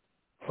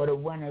for the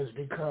winners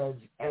because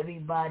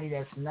everybody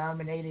that's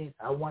nominated,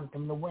 I want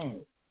them to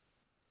win.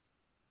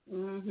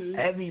 Mm-hmm.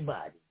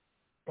 Everybody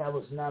that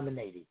was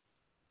nominated.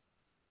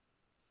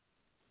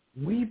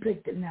 We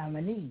picked the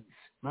nominees.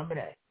 Remember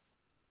that?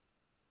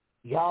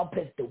 Y'all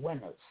picked the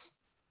winners.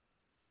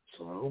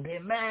 So don't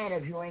get mad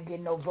if you ain't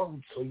getting no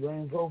votes or you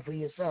ain't vote for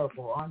yourself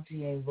or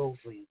auntie ain't vote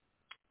for you.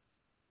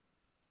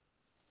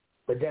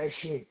 But that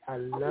shit, I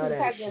love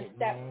that shit,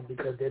 man,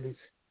 because there is...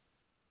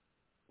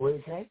 What do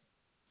you say?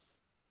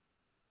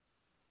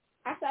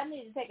 I said I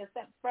need to take a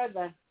step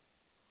further.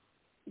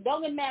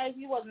 Don't get mad if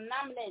you wasn't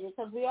nominated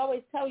because we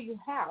always tell you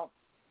how.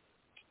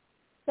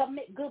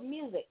 Submit good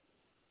music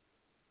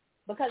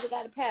because it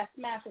got to pass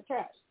smash or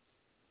trash.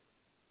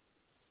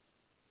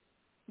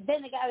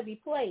 Then it got to be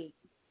played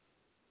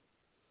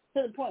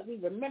to the point we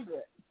remember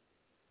it.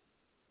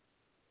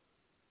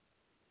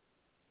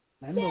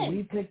 Remember,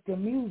 we picked the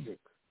music.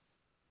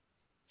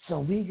 So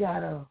we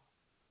got to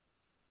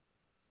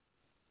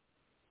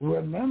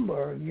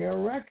remember your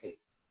record.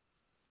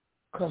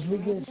 Because we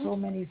get so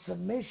many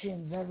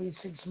submissions every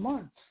 6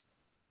 months.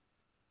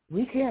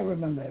 We can't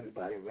remember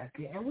everybody's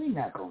record. And we're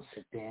not going to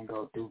sit there and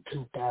go through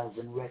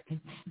 2,000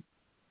 records.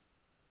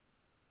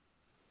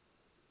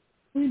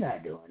 We're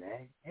not doing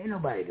that. Ain't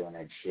nobody doing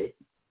that shit.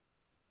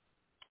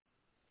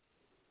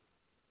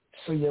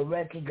 So your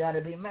record got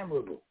to be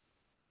memorable.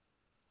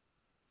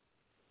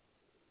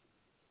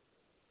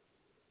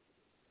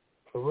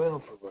 For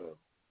real, for real.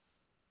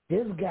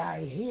 This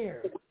guy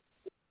here,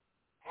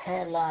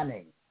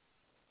 headlining,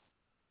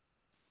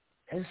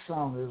 his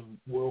song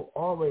will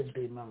always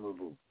be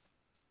memorable.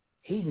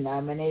 He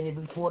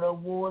nominated before the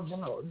awards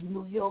and the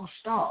New York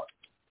start.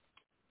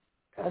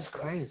 That's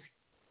crazy.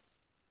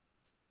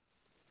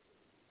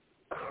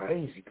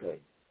 Crazy.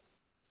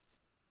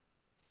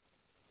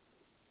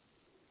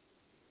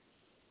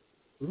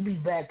 We'll be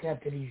back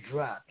after these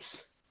drops.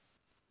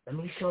 Let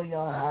me show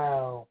y'all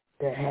how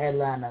the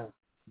headliner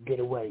get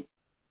away.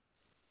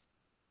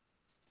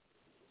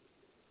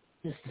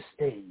 Just the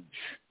stage.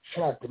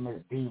 Shout out to Miss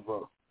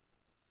Diva.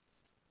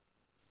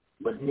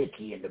 But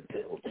Nikki in the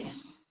building.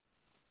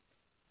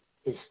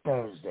 It's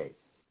Thursday.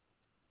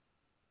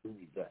 We'll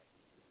be back.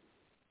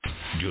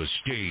 The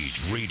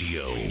Stage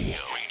Radio.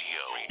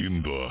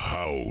 In the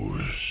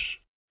house.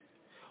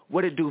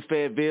 What it do,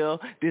 Fayetteville?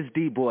 This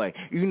D-Boy.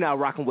 You now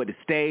rocking with the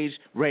Stage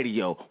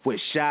Radio with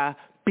Shy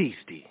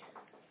Beastie.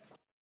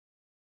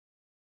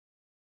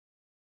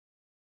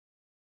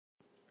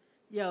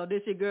 Yo,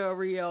 this your girl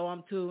Rio.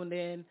 I'm tuned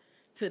in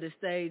to the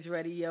Stage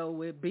Radio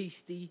with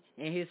Beastie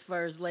and his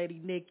first lady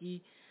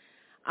Nikki.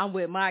 I'm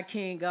with my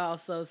king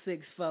also, 6'4".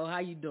 How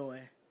you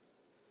doing?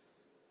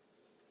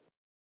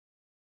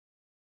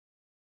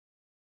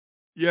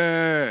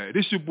 Yeah,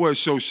 this your boy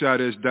Show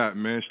Shot S. Dot,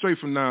 man. Straight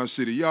from Noun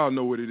City. Y'all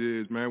know what it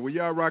is, man. When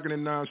y'all rocking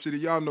in Noun City,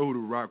 y'all know who to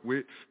rock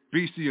with.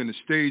 Beastie and the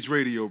Stage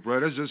Radio, bro.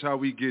 That's just how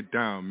we get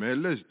down,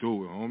 man. Let's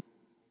do it, homie.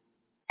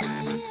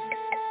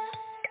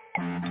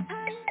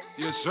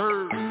 Yes,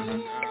 sir.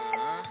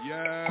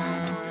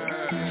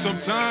 Yeah.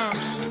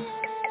 Sometimes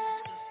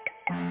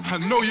I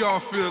know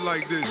y'all feel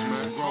like this,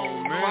 man.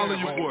 Follow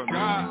your boy,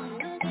 man.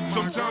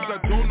 Sometimes I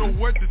don't know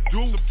what to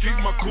do. Keep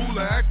my cool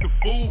or act a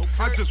fool.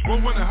 I just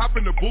won't wanna hop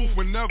in the booth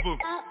whenever.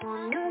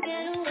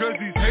 Cause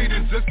these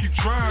haters just keep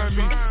trying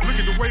me. Look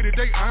at the way that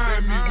they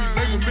eyeing me. We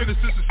label menace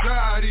to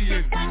society.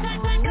 And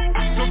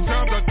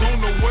sometimes I don't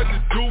know what to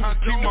do.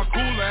 Keep my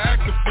cool or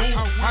act a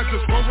fool. I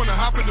just won't wanna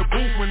hop in the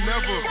booth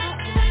whenever.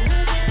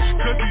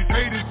 Cause these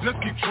haters just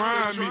keep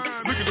trying me.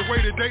 Look at the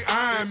way that they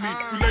eyeing me.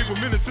 We label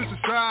menace to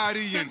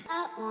society. And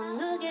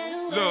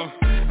look,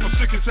 I'm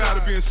sick and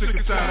tired of being sick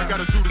and tired. I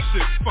gotta do the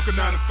shit. Fuck a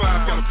 9 to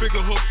 5. Got a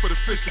bigger hook for the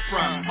fish to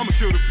fry. I'ma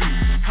kill the beat.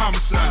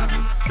 Homicide.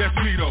 That's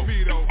me though.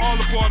 All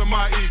a part of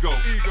my ego.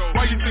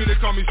 Why you think they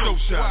call me Show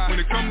Shot? When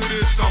it come to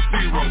this, I'm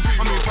Pyro.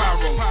 I mean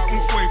Pyro. Un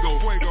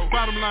Fuego.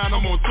 Bottom line,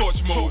 I'm on torch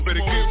mode.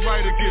 Better get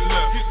right or get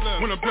left.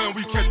 When I'm done,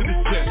 we catching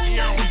this jet. We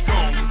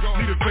gone.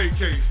 Need a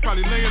vacate.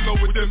 Probably laying low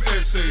with them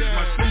essays.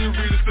 My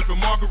senoritas sipping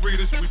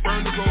margaritas. We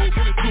burn the road.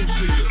 Get a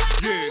two-seater.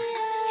 Yeah.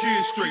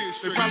 Kids straight,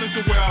 they probably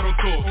somewhere out on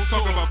tour.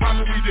 Talk about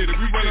Papa, we did it,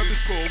 we run up the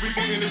score. We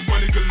getting this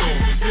money galore.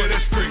 Yeah,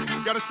 that's great,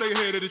 gotta stay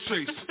ahead of the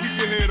chase. Keep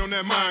your head on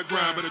that mind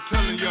grind. But I'm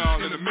telling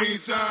y'all, in the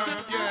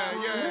meantime,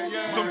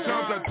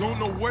 sometimes I don't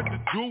know what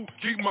to do.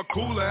 Keep my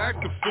cool or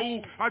act a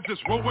fool. I just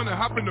roll when I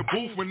hop in the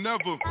booth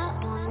whenever.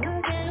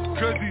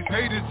 Cause these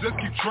haters just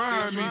keep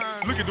trying me.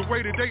 Look at the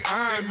way that they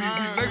eyeing me.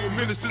 We label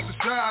menace to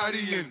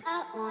society. And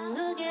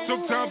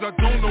sometimes I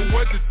don't know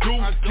what to do.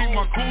 Keep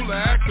my cool or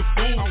act a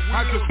fool.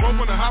 I just roll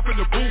when I hop in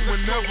the booth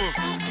whenever.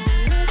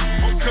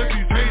 Cause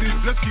these haters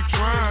just keep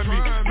trying me.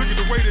 Look at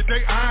the way that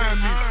they eyeing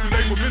me. We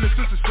label menace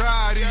to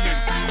society.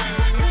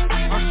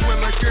 And I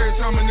swear like every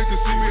time a nigga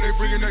see me, they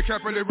bringing that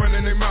cap and they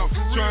running their mouth.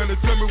 Trying to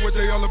tell me what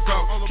they all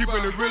about.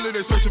 Keeping it real,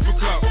 they searching for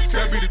clout.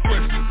 That be the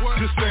question.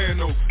 Just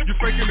saying though, you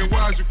faking it,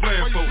 why is you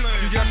playing for?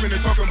 You yapping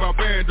and talking about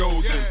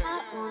bandos and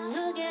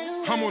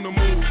I'm on the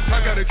move, I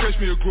gotta catch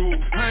me a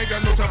groove. I ain't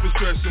got no time for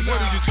stressing. What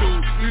do you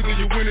choose? Either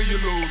you win or you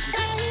lose.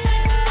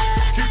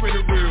 Keeping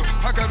it real,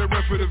 I got a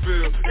rep for the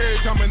Ville. Every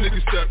time a nigga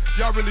step,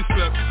 y'all really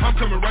slept. I'm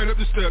coming right up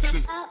the steps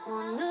and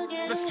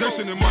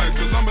Jason and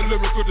Michael, I'm a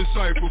lyrical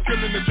disciple.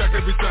 Killing the track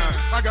every time.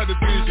 I got the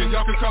vision,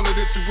 y'all can call it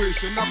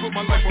intuition. I put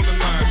my life on the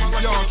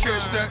line. Y'all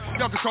catch that,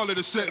 y'all can call it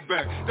a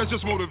setback. That's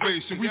just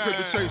motivation, we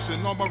paper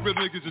chasing. All my real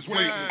niggas is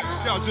waiting.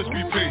 Y'all just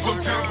be patient.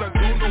 Sometimes I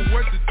don't know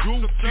what to do.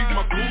 Keep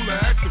my cool or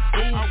act a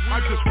fool. I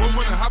just won't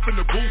wanna hop in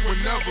the booth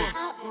whenever.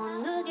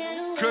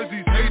 Cause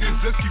these haters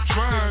just keep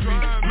trying me.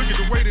 Look at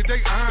the way that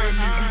they eyeing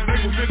me. We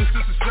label menace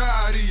to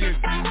society. And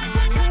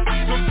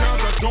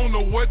sometimes I don't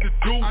know what to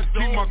do.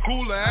 Keep my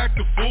cool or act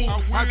a fool.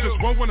 I just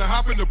won't wanna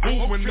hop in the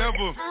booth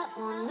whenever.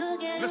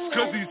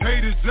 Cause these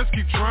haters just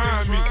keep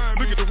trying me.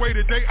 Look at the way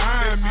that they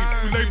eyeing me.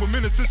 We label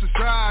menace to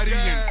society.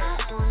 And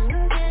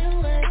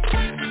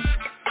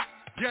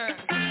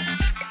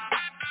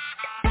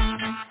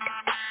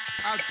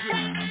I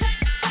will.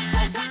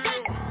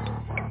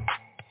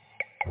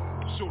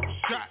 So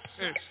shot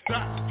and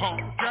stop. All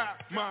got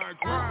my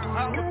grind.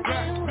 Holla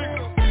back,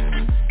 nigga.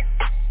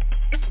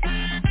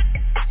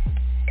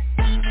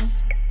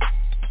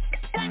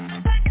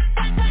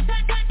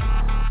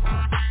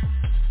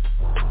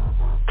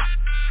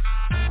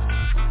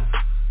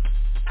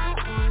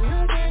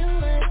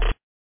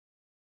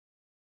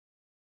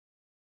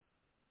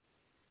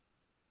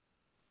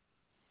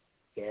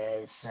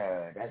 Yes,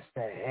 sir. That's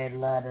the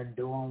headliner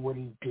doing what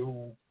he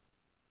do.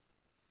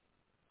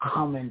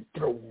 Coming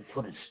through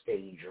for the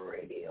Stage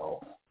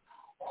Radio.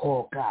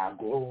 Hawkeye,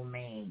 Grown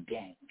Man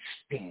Gang,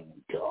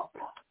 stand up.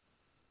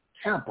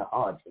 Shout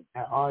out to RJ.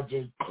 That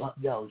RJ Club,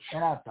 yo,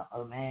 shout out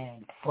to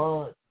man,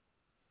 Fudd.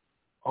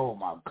 Oh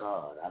my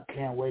God, I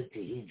can't wait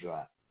till he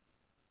drop.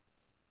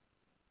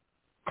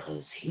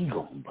 Cause he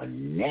going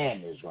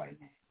bananas right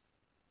now.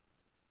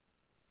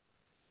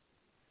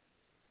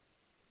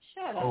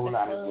 Shout out Whole to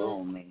lot of Fudd.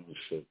 grown man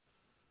shit.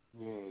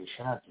 Yeah,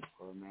 shout out to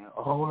Fudd, man.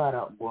 A whole lot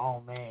of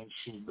grown man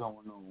shit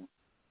going on.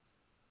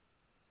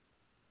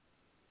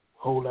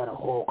 Whole lot of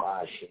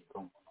Hawkeye shit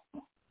going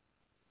on.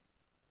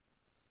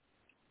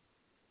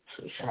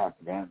 So shout out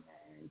to them,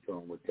 man,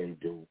 doing what they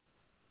do.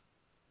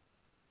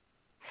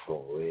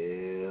 For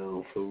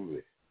real, for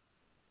real.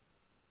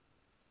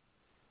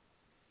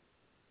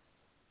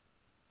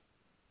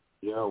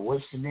 Yo,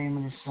 what's the name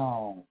of the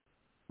song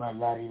by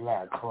Lottie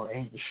Lot called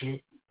Ain't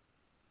Shit?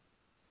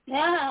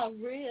 Yeah,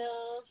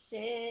 real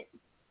shit.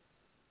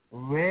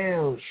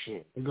 Real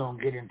shit. We're going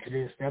to get into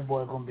this. That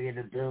boy going to be in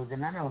the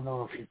building. I don't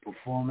know if he's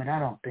performing. I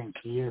don't think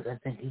he is. I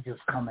think he just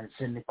come and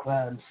sit in the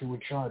crowd and see what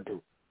y'all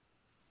do.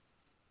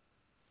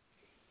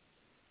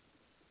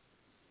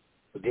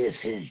 But this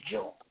is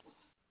Joe.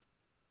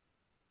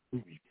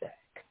 We'll be back.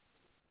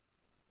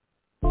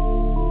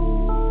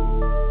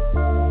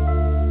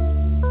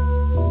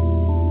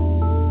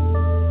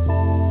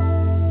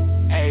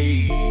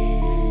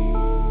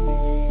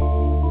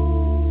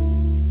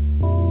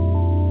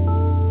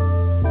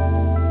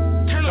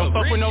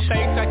 fuck with no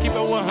fakes, I keep it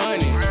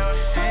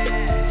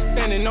 100.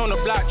 Standing on the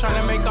block trying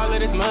to make all of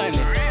this money.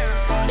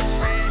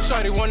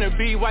 Shorty wanna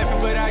be wifey,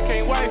 but I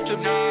can't wife the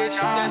bitch.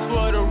 That's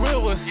what a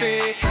real one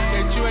said,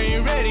 that you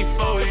ain't ready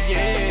for it,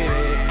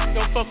 yeah.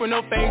 Don't fuck with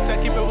no fakes,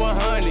 I keep it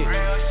 100.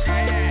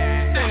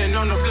 Standing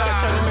on the block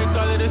trying to make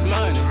all of this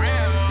money.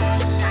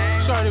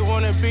 Shorty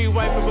wanna be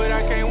wifey, but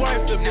I can't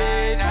wife the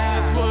bitch.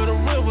 That's what a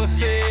real one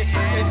said,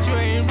 that you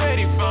ain't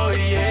ready for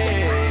it,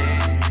 yeah.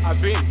 I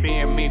been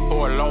being me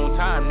for a long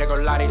time, nigga,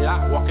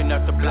 lottie-lot, walking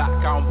up the block.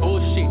 I don't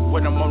bullshit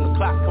when I'm on the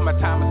clock, cause my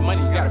time is money,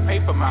 gotta pay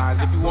for mine.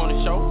 If you want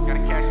a show, gotta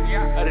cash it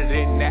out. Other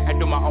than that, I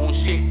do my own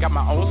shit, got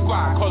my own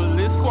squad, call it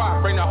this squad,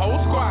 bring the whole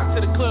squad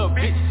to the club,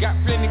 bitch. Got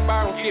plenty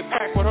bottles, get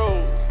packed with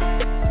hoes.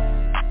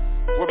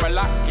 With my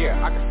lock, yeah,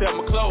 I can sell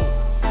my clothes.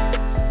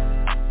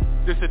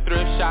 This a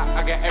thrift shop,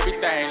 I got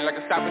everything, like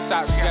a stop and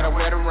shop, she gotta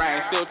wear the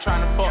ring. Still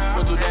tryna fuck,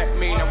 what do that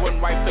mean? I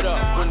wouldn't wipe it up,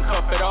 wouldn't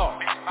cuff it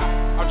off.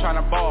 I'm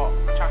tryna ball,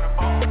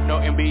 no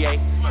NBA,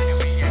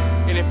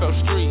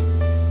 NFL street,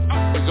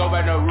 we go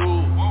by no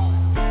rules,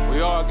 we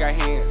all got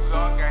hands,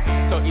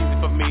 so easy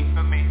for me,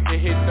 to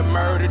hit the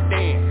murder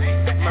dance,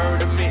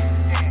 murder me.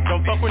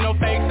 Don't fuck with no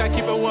fakes, I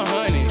keep it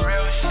 100.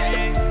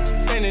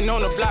 Standing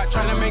on the block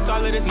tryna make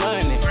all of this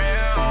money.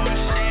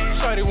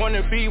 Shorty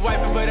wanna be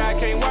wifey, but I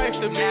can't wife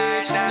the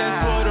bitch.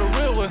 That's what a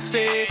real one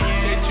said,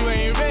 that you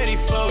ain't ready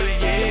for it,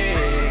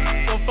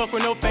 yeah. Don't fuck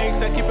with no fakes,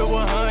 I keep it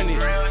 100.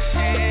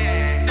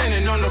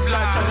 Standing on the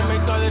block tryna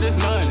make all of this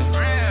money.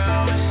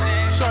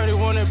 Shorty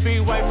wanna be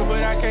wifey,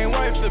 but I can't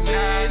wife the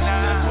bitch.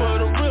 That's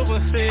what a real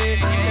one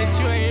said, that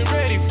you ain't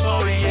ready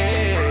for it,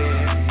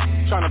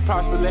 yeah. Tryna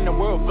prosper in the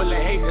world full of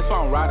hate, that's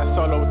why I'm riding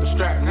solo with the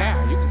strap now.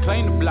 You can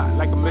claim the block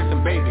like a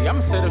missing baby.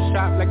 I'ma set up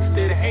shop like a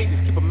state of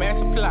agents. Keep a mass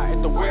supply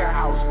at the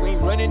warehouse. We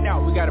ain't running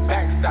out, we got a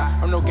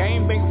backstop. I'm no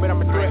game banker, but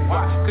I'm a threat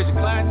watch. Cause your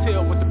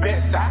clientele with the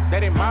best side.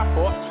 That ain't my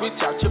fault, switch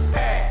out your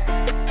pad.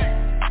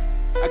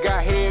 I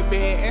got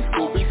headband and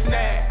Scooby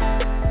snap.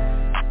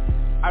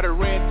 I done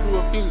ran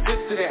through a few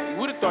zips to that. You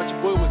would've thought your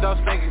boy was out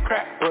spanking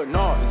crack, but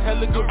no, it's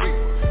hella good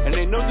people. And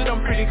they know that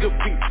I'm pretty good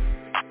people.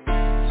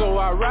 So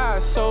I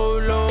ride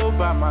solo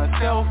by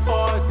myself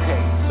all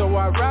day. So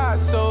I ride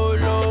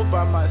solo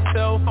by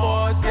myself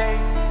all day.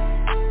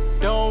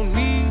 Don't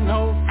need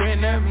no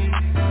friend of me.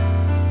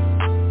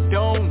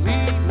 Don't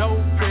need no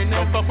friend of me.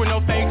 Don't fuck with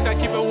no fakes, I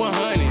keep it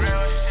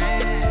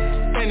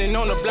 100. Standing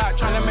on the block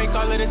tryna make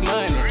all of this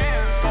money.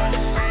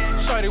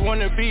 Shorty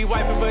wanna be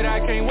wifey, but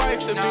I can't wife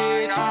the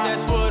bitch.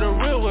 That's what a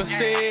real one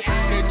said,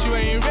 that you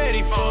ain't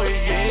ready for it,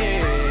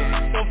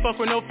 yeah. Don't fuck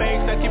with no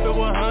fakes, I keep it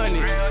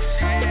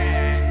 100.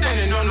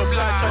 Standing on the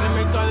block tryna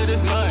make all of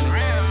this money.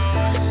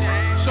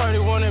 Shorty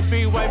wanna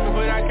be wifey,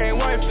 but I can't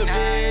wife the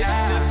bitch.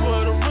 That's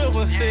what a real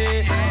one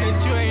said,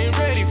 that you ain't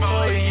ready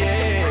for it,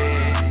 yeah.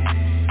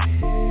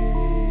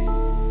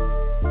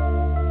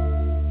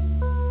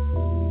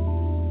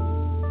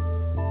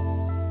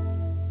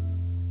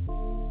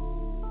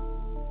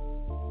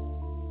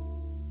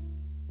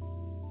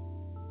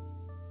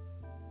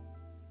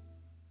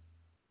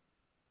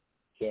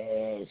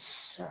 Yes,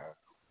 sir.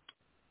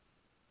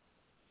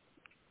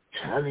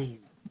 Telling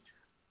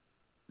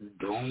you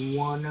don't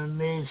wanna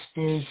miss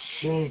this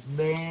shit,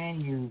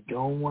 man. You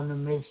don't wanna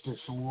miss this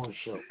award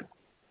show.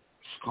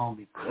 It's gonna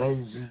be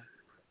crazy.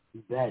 Be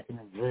back in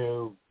the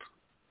Ville.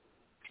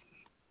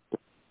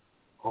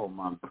 Oh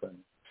my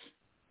goodness.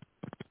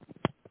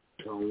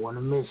 Don't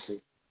wanna miss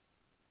it.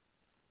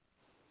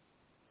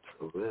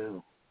 For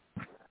real.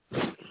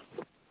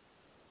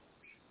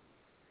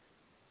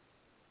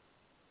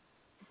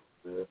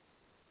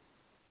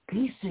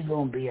 Beastie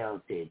gonna be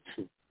out there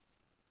too.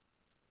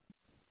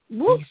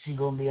 Beastie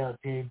gonna be out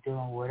there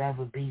doing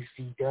whatever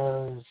Beastie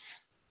does.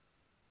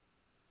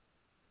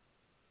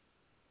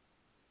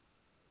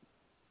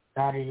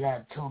 Lottie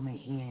Lot told me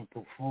he ain't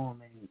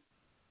performing.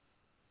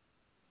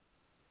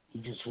 He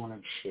just wanna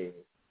chill.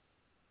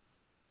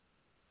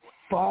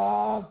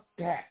 Fuck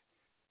that.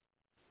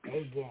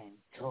 A-Gang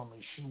told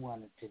me she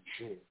wanted to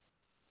chill.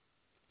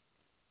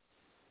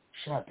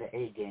 Shout out to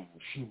A-Gang,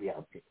 she be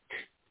out there.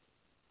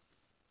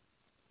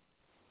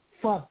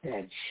 Fuck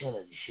that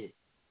chillin' shit.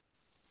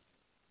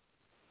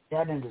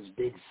 That nigga's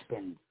big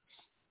spenders.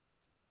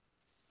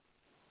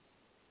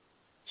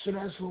 So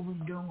that's what we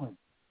doing.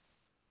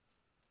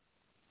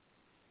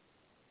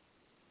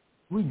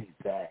 We be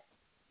back.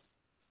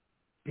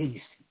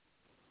 Beastie,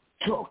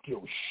 talk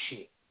your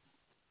shit.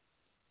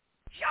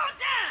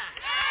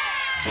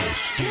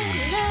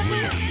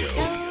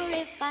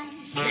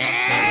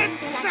 Yes,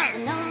 sir.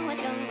 Know what's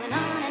going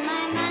on in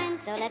my mind,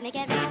 so let me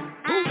get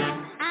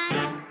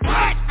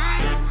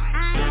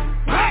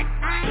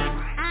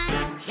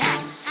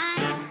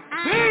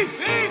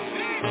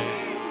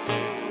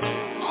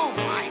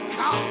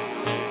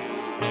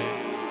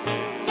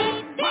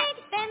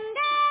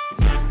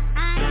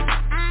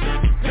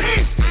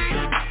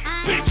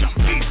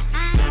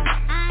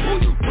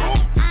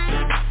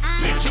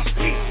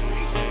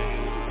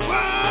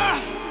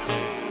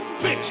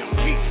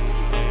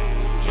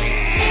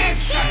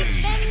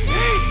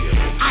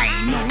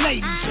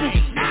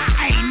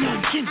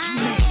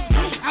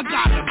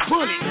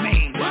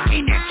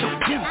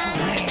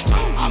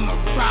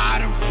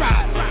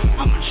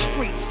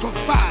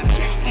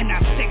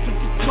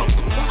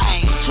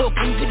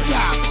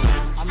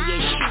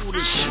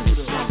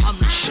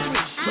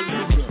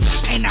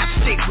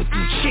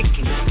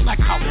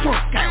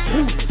workout,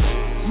 hooters.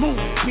 Move,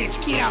 bitch,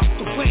 get out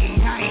the way,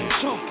 I ain't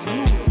talking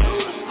noodles.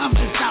 I'm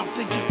just out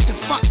to get the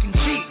fucking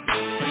cheese.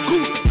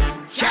 Good,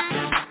 yeah.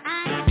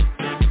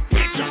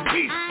 Bitch, I'm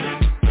peace.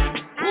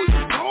 Who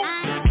you go?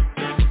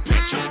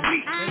 Bitch, I'm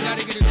peace. They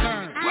gotta get a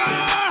turn. What?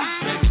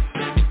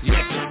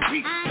 Bitch, I'm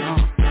peace.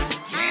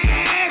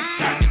 Yes,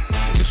 sir.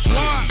 The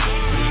squad.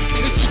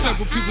 There's two type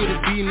of people to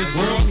be in this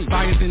world.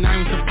 Buyers and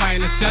irons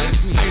supplying the sellers.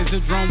 Hires a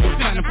drone with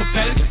platinum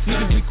propellers.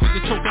 Niggas be quick to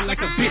choke her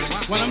like a bitch,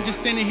 while I'm just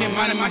standing here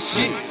minding my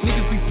shit.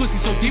 Niggas be pussy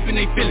so deep in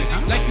they feelings.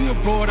 Like you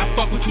abroad, I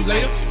fuck with you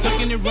later.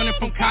 Ducking and running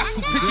from cops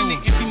who pitching and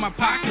empty my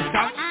pockets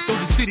out.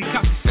 Throw the city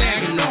cops a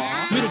sagging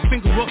off. Middle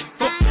finger up,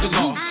 fuck the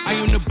law. I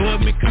on the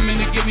bud, me coming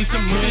to give me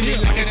some money.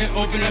 Like I just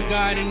open a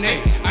garden,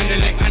 eh?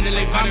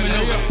 Underlay, bombing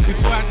over.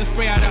 Before I just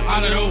spray out of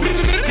all of those.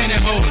 Can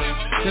it hold?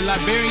 The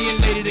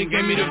Liberian lady that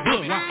gave me the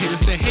book. Hit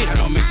us the hate, I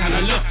don't make time to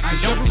look. I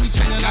jump every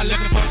channel, I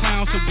left it for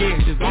town, so yeah,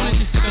 just only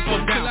just sit the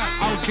fuck down.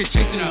 I was here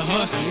chasing a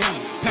hustle,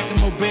 packing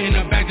more bread in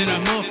the bags than a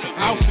muscle.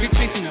 I was here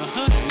chasing a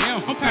hustle,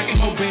 I'm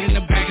packing more bread in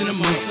the bags than a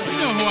muscle. You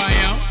know who I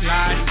am,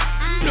 Lottie.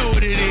 You know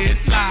what it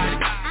is, Lottie.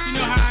 You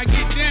know how I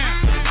get down.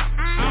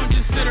 I don't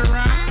just sit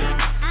around.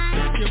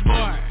 It's your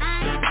boy.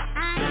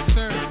 Yes,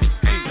 sir.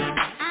 Hey.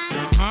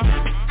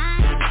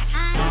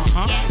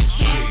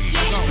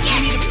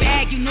 Give me the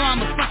bag, you know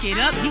I'ma fuck it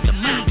up. Need the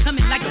money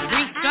coming like a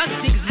brink truck.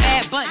 Niggas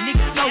mad, but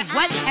niggas so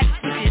what? Had to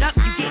switch it up,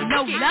 you get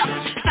no love.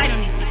 Sight on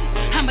these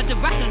bitches, I'm about to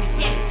rock on these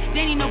bitches.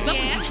 They ain't no go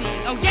with these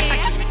bitches. Oh yes, I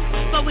got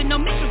bitches. But with no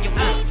Mitchell, you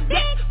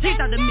yes, please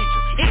out the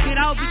Mitchell. It could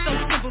all be so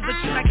simple, but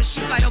you like a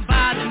shoe fight, don't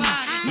bother me.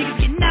 Niggas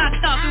get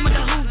knocked off and with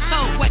the who's so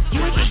what?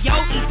 You ain't get yo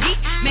EP,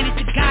 man, it's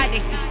the guy they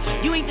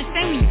see. You ain't the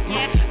same when you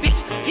broke, bitch.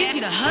 Give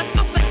me the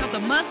hustle, flex out the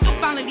muscle.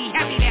 Finally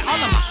happy that all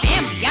of my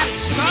family got the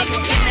struggle.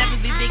 You can never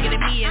be bigger than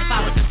me if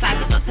I was the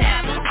size of a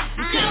pebble.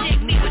 You couldn't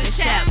dig me with a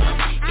shovel.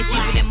 If you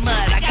were in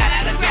mud, I got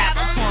out of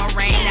gravel. Pouring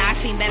rain, now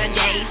I seen better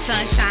days.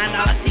 Sunshine,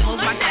 all I see was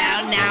my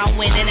style. Now I'm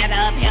winning at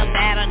an uphill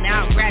battle.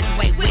 Now I'm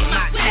graduate with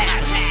my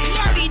title. You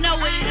already know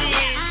what it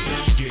is.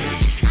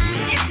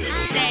 It's the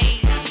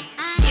stage.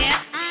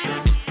 Yeah.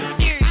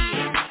 Serious.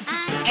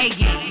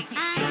 A-game.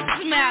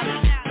 Smiley.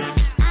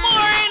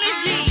 More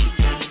energy.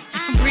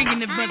 I'm bringing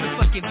the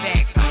motherfucking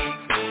back.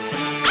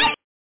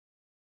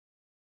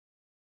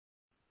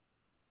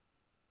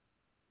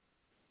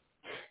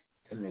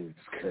 That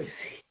nigga's crazy.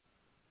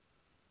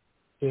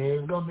 Yeah,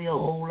 there's gonna be a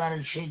whole lot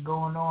of shit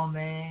going on,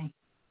 man.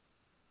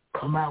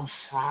 Come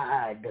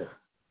outside.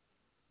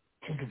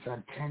 Tickets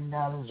are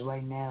 $10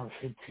 right now,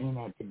 $15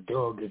 at the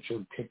door. Get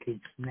your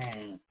tickets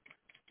now.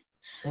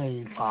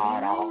 Save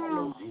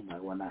 $5.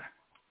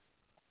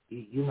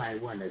 You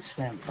might wanna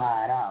spend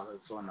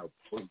 $5 on a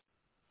foot.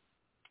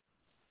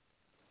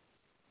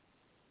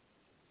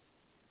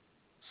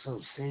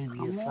 So save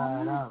your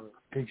 $5.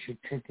 Get your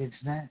tickets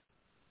now.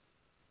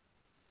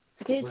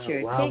 Get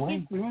your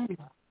tickets now.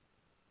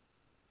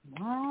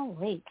 Wow,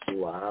 wait.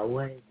 Wow,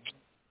 wait.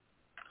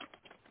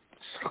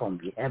 It's gonna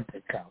be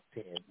epic out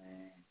there,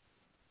 man.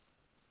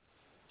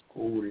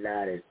 Whole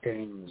lot of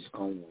things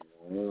going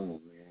on,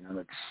 man. I'm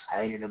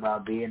excited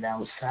about being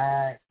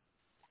outside.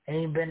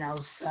 Ain't been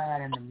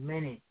outside in a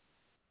minute.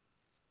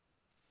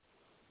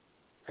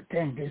 I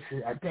think this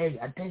is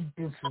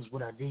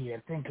what I need.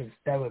 I think it's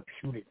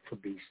therapeutic for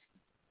Beastie.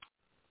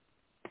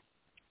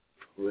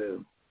 For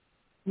real.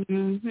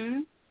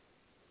 Mhm.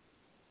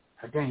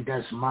 I think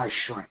that's my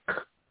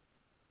shrink.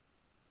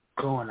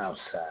 Going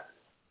outside.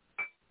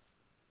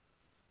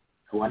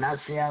 When I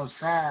say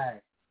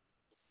outside,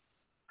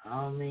 I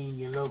don't mean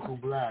your local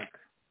block.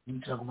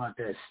 I'm talking about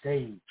that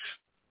stage.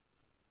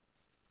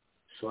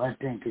 So I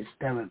think it's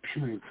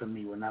therapeutic for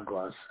me when I go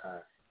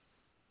outside.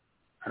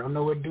 I don't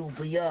know what it do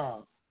for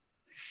y'all.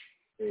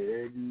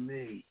 It isn't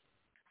me.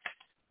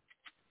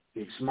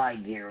 It's my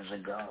gears are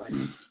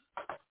going.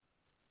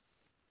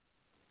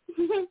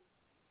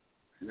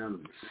 And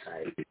I'm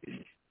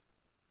excited.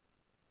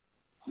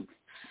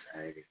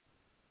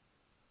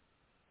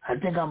 I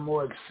think I'm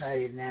more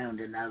excited now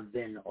than I've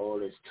been all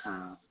this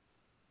time.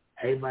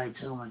 Everybody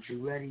telling me,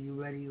 you ready?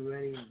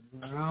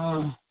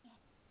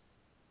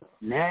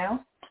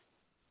 Now?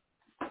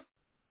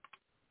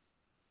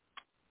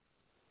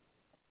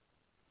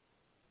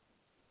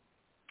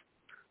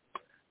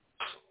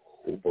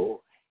 Oh, boy.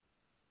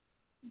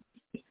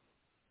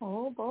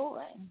 Oh,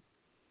 boy.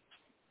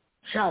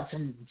 Shout out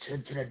to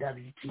the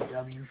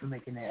WTW for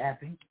making it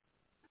happen.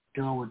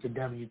 Doing what the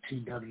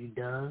WTW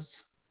does.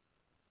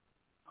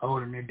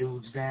 Holding the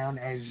dudes down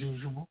as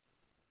usual.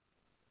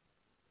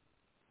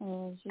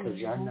 Because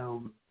y'all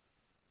know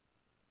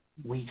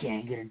we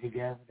can't get it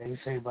together. They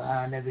say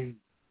behind every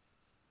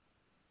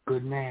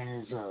good man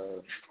is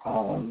a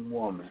strong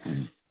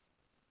woman.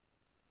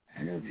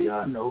 And if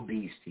y'all know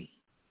Beastie,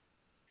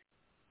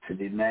 to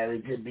be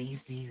married to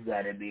Beastie, you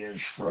gotta be a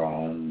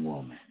strong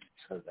woman.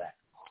 So that.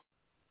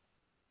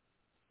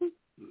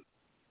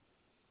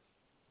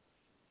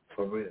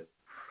 For real.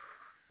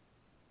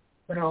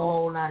 But a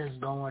whole lot is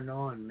going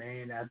on,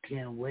 man. I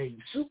can't wait.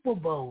 Super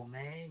Bowl,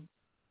 man.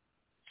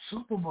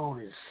 Super Bowl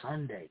is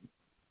Sunday.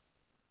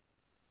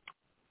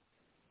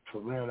 For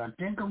real, I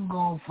think I'm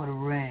going for the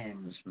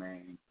Rams,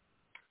 man.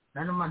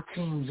 None of my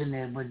teams in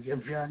there, but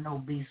if y'all know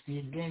Beastie,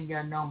 again,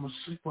 y'all know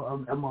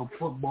I'm a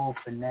football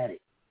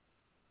fanatic.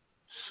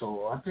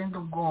 So I think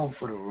I'm going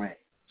for the Rams.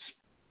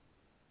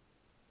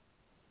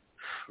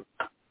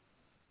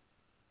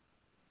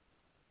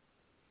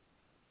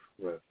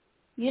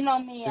 You know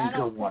me, I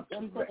don't pick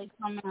them until they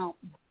come out.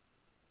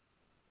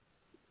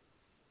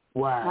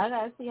 Why? I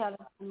gotta see how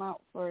they come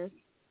out first.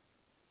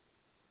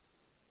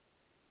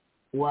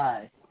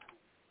 Why?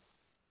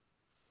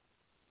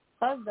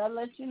 Because that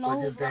lets you know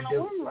who's gonna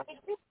win,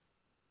 right?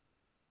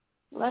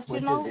 Let you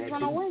know who's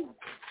gonna win.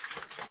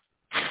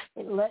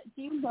 It lets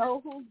you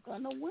know who's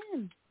gonna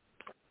win.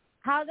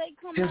 How they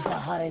come out. Just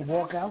how they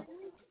walk out?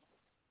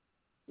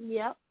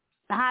 Yep.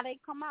 How they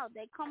come out.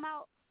 They come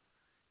out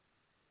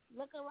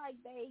looking like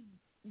they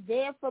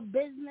there for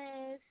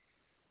business.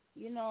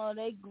 You know,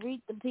 they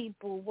greet the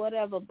people,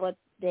 whatever, but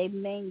they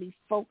mainly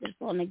focus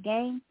on the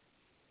game.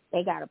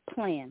 They got a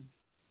plan.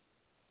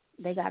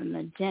 They got an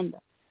agenda.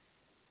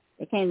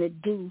 They came to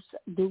do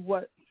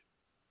work.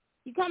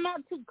 You come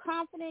out too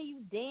confident, you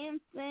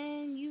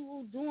dancing,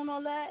 you doing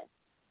all that,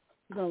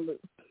 you're going to lose.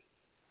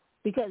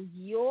 Because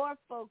you're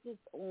focused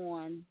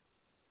on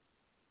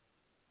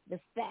the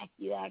fact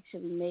you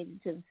actually made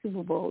it to the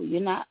Super Bowl.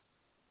 You're not,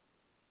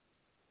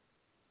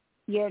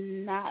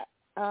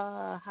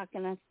 how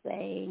can I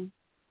say,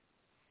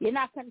 you're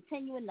not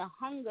continuing the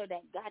hunger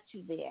that got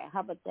you there. How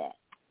about that?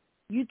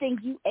 You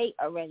think you ate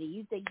already.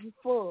 You think you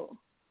full.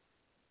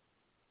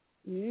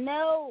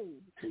 No.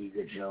 So you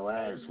get your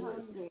ass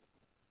whipped.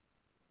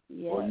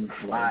 Yeah. Or you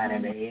flying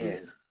in the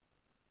air.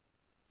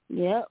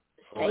 Yep.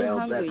 Stay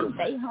hungry. Beckham.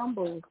 Stay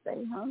humble.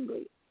 Stay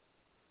hungry.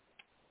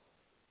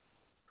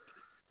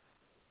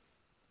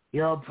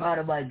 Yo, I'm proud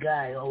of my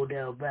guy,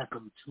 Odell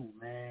Beckham, too,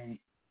 man.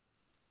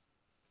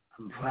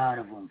 I'm proud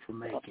of him for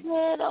making it.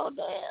 Good,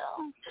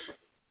 Odell.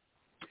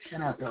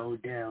 Shout out to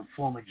Odell,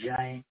 former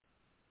Giant.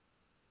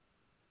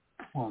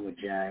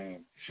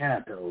 Shout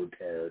out to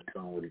Odell,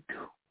 doing what he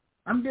do.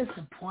 I'm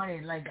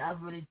disappointed. Like, I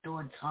really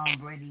thought Tom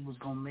Brady was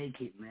going to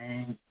make it,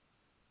 man.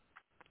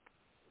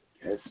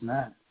 Guess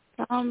not.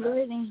 Tom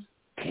Brady.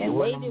 Can't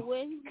win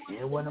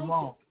them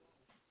all.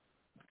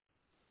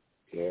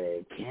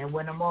 Yeah, can't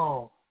win them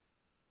all.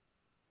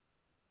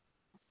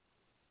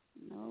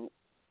 No.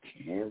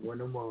 Can't win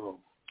them all.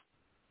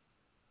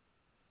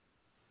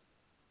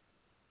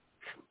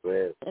 For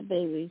real. That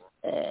baby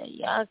said,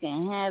 y'all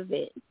can have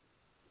it.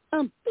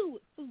 I'm through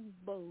with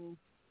football.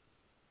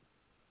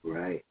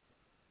 Right.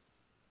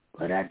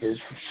 But at this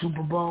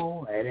Super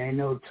Bowl, it ain't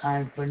no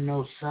time for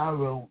no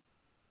sorrow.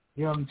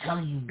 Yo, I'm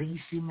telling you,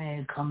 BC,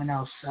 man, coming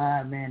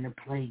outside, man, to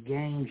play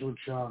games with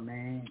y'all,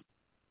 man.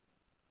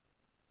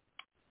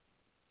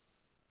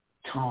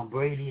 Tom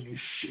Brady, this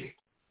shit.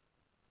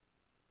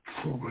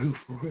 For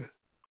real.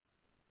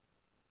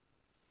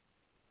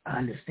 I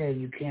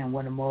understand you can't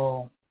win them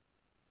all,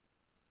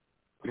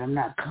 but I'm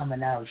not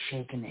coming out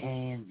shaking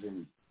hands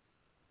and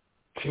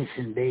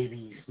kissing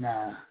babies,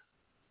 nah.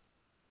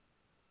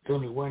 It's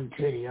only one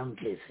titty I'm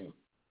kissing,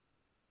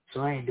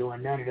 so I ain't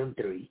doing none of them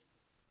three.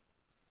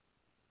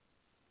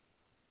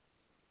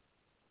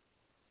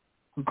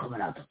 I'm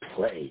coming out to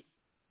play.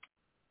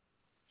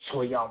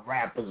 So y'all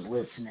rappers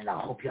listening, I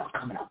hope y'all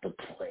coming out to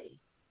play.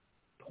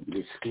 Don't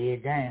get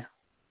scared down.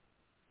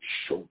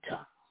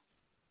 Showtime.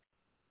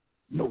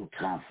 No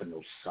time for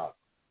no sorrow.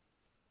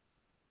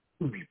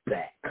 We'll be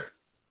back.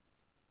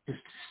 It's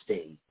the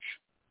stage.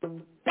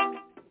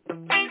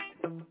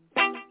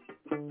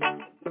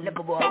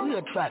 Look, boy, we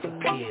a try to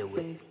deal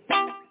with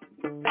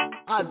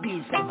our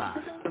beast man.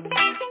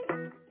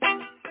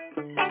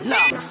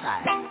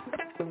 Alongside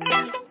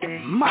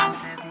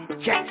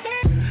Massive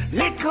Jackson.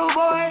 Little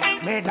boy,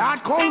 may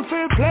not come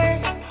to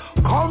play.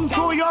 Come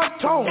to your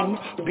town,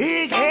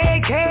 big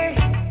AK.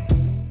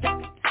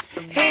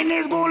 And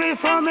this bullet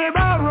from a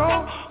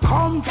barrel,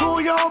 come to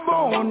your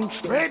bone,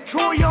 straight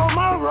through your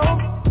marrow.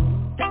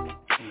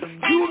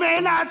 You may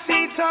not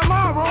see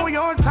tomorrow,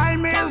 your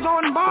time is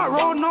on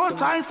borrow, no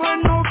time for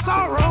no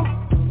sorrow.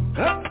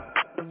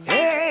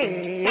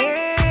 Hey,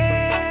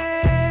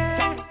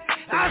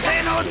 I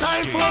say no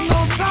time for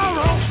no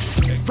sorrow.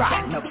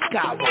 Riding up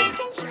Skyway,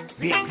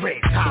 big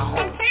red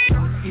Tahoe.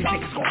 These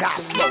niggas gon'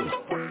 die slow,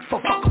 for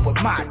fucking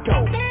with my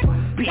dough.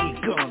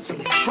 Big guns in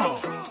the trunk,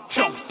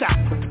 jumped out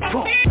with the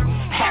bump.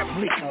 Have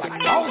leaking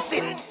like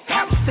faucet,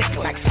 have sticking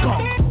like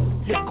skunk.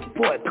 Little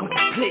boy come to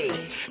play,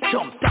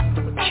 jumped out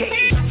to the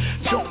cage,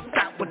 jumped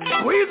out with the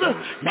squeezer,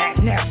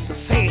 not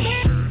necessary.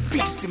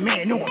 Beast the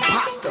man, no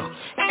imposter,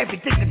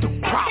 everything to do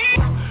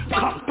proper.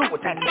 Come through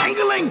with that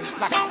dangling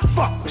like a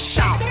fuck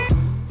shower.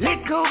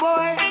 Little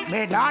boy,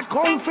 may not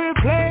come to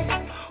play.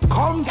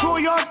 Come to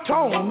your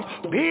town,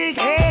 big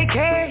AK.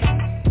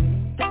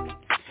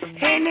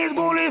 And this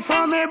bullet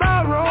from a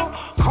barrel,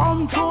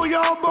 come to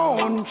your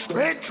bone,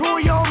 straight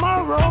through your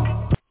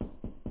marrow.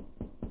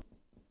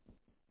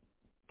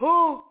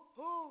 Who?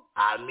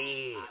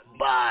 Amir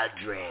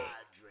Badre.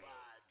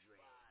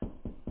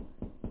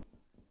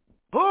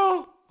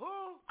 Who?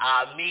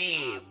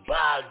 Amir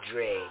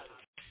Badre.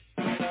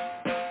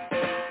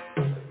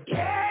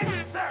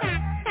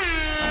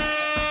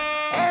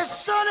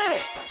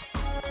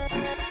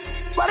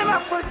 Why them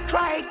efforts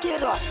try to get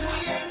us?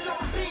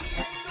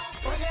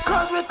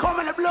 Cause we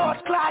coming to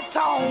blood clot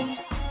town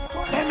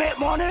and make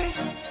money.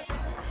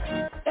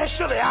 They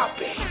should be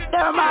happy.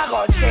 Them I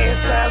go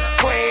chase us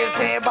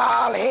crazy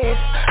ball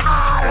hits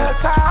out of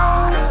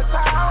town.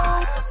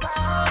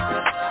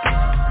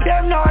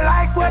 Them not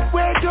like what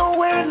we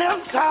do in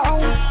them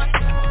town.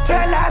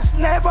 Tell us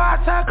never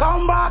to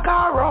come back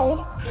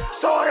around.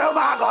 So them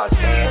I go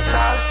chase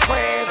us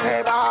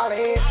crazy ball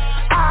hits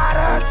out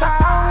of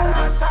town.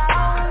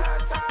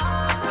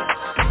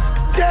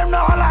 Them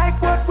not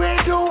like what we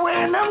do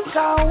in them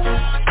town.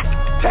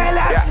 Tell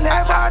us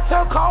never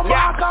to come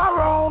back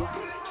around.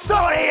 So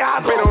they are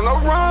been on the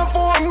run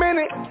for a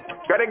minute.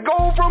 Gotta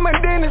go from a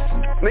dentist.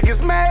 Niggas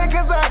mad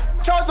cause I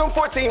charge them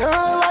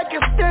 $1,400 like a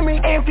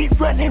stimmy. And be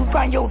running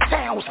around your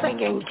town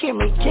singing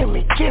gimme,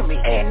 gimme, gimme.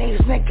 And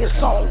these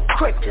niggas on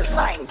crickets,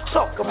 I ain't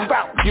talking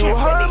about you Jiminy.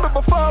 heard me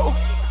before.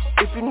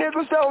 If you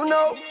niggas don't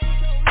know,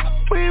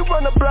 we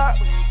run the block.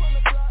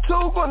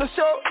 Two gonna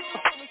show.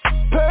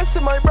 Pass to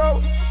my bro.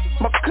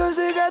 My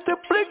cousin got the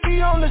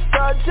blicky on the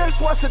side, just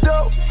watch the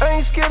dope. I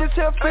ain't scared to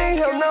tell fiend,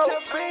 hell no.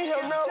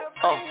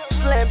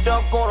 Slam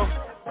dunk on him,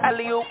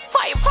 alley-oop,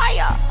 fire,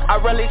 fire. I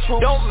really true,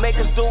 don't make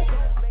us do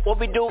what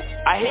we do.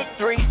 I hit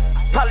 3,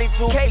 probably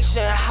 2,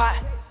 Cation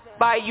hot,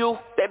 by you,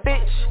 that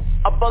bitch,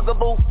 a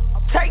bugaboo.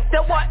 Take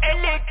the one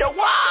and lick the one.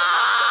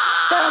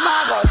 Them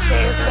I go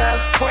chase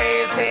us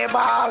crazy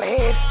ball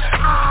hits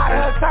out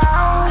of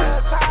town.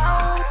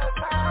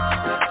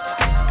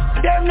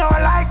 Them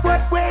not like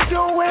what we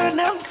do in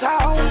them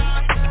town.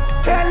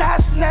 Tell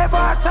us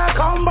never to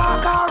come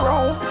back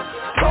around.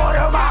 So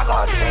them I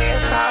go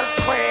chase us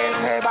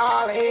crazy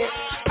ball hits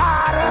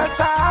out of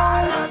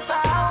town.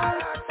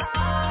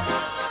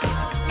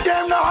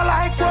 Them not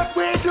like what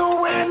we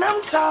do in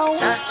them town.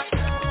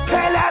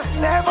 Tell us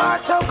never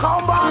to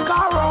come back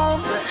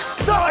around.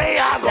 So they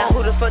are go. Now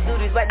who the fuck do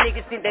these white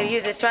niggas think they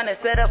is just tryna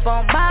set up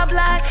on my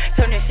block?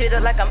 Turn this shit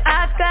up like I'm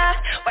Oscar.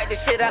 Wipe this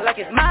shit out like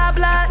it's my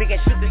block. We can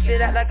shoot this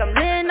shit out like I'm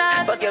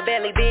Lennon. Fuck your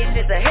belly bitch,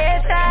 it's a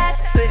headshot.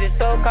 Split his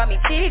soul, call me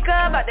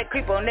Chica. About to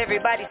creep on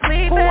everybody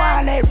sleeping. Who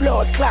on that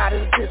blood clot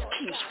is this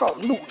keys from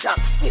New York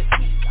City?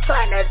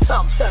 Trying to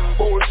talk some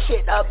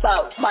bullshit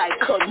about my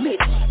committee.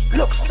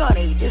 Look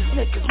sunny, this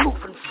nigga's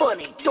moving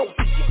funny. Don't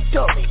be a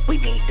dummy. We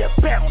need to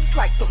bounce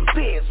like them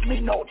bears.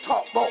 Me no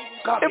talk about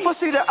gummy. If I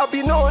see that, I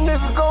be knowing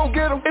niggas gon'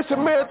 get him. It's a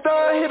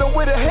marathon, hit him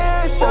with a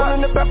headshot. Roll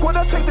in the back when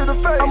I take to the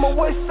face. I'm a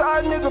west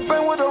side nigga,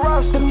 been with a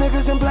roster. Them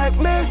niggas in black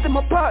masks and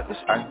my partners.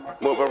 I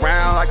move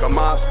around like a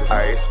monster.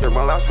 I spit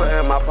my lobster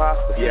in my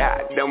pasta. Yeah,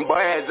 them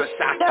boys are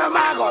shot. Them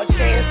I go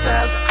chase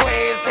us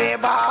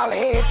crazy ball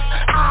hits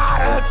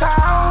out of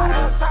town.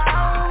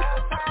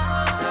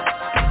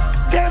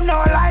 Them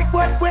not like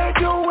what we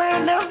do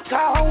in them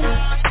town.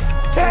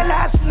 Tell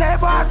us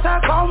never to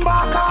come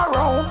back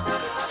around.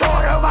 So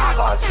them I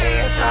go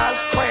chase us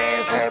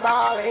crazy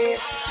ball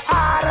hits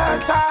out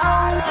of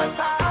town.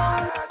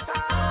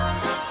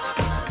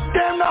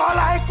 Them not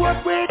like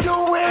what we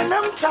do in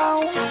them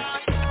town.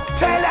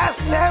 Tell us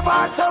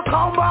never to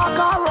come back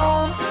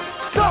around.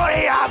 So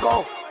they I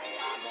go.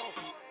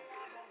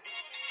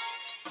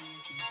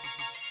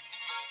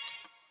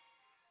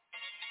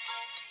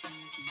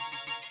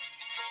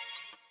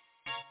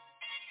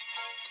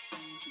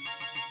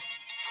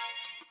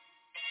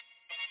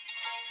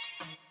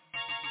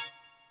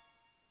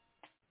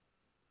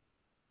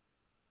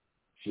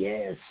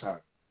 Yes,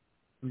 sir.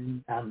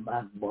 I'm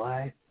my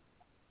boy.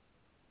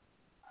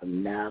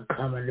 I'm now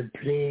coming to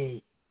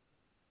play.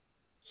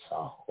 So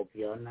I hope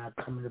y'all not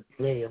coming to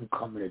play. I'm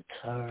coming to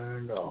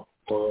turn the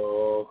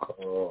fuck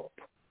up.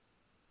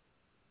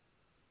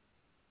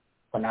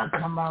 When I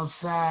come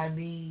outside,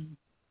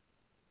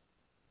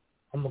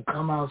 I'm going to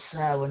come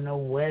outside with no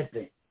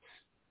weapons.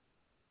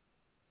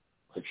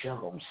 But y'all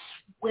going to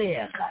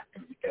swear I got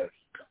them dirty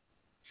guns.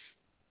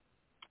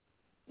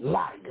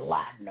 Lot in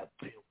the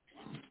building.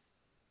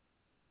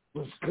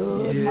 What's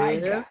good, my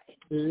guy?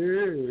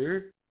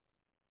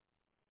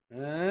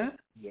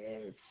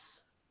 Yes.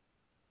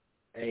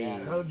 Hey. I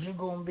heard you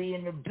gonna be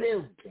in the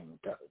building,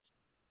 though.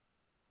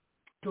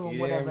 Doing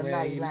whatever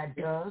Light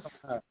does.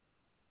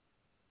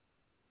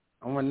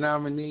 I'm a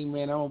nominee,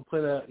 man. I'm gonna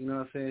put up, you know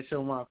what I'm saying,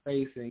 show my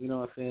face and, you know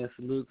what I'm saying,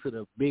 salute to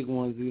the big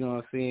ones, you know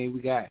what I'm saying.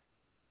 We got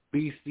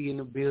BC in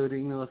the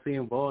building, you know what I'm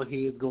saying, ball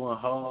heads going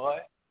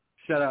hard.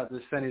 Shout out to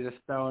Sonny the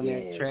Star on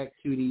that track,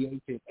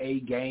 QDH and A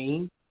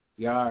Game.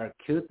 Y'all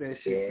killed that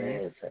shit,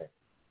 man. Sir.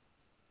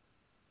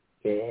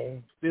 Yeah.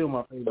 Still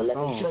my favorite But let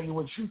song. me show you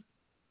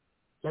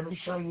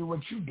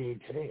what you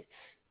did today.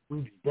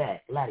 We be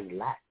back. Lottie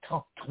Lot,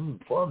 talk to him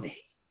for me.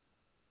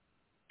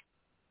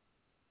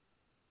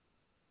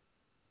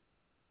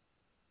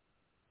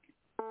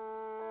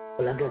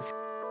 Well, I guess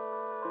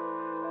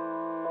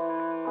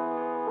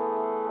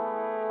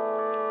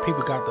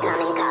people got the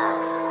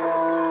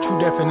true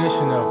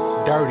definition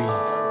of dirty.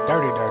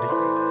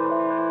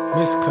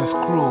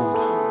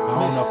 Misconstrued. I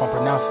don't know if I'm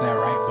pronouncing that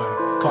right, but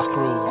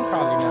construed. I'm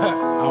probably not.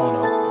 I don't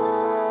know.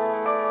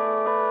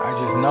 I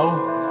just know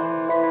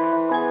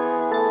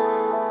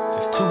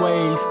there's two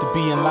ways to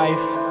be in life.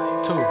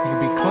 Two, you can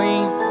be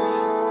clean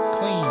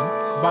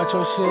about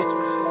your shit,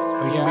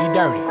 or you can be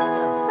dirty.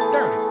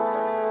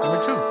 Number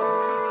two.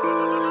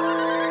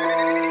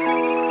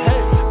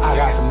 I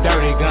got some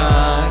dirty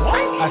guns.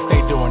 I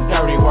stay doing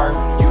dirty work.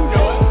 You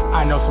know it.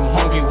 I know some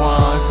hungry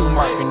ones who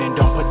murking and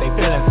don't put their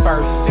feelings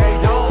first. They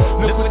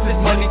don't. Look what this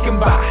money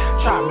can buy.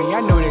 Try me,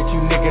 I know that you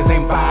niggas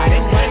ain't buy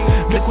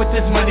it. Look what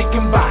this money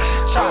can buy.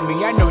 Try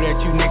me, I know that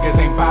you niggas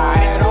ain't buy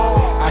it at all.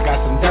 I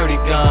got some dirty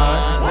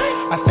guns.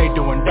 I stay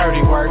doing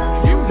dirty work.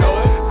 You know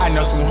it. I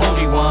know some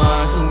hungry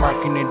ones who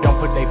murking and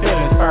don't put their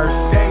feelings first.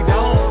 They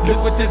don't.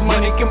 Look what this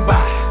money can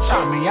buy.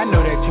 Try me, I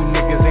know that you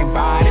niggas ain't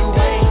buy it.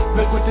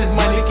 Look what this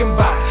money can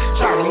buy.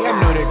 Try me, I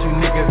know that you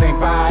niggas ain't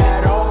buy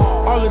it at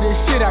all. All of this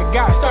shit I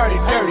got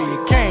started dirty.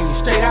 It came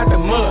straight out the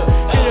mud.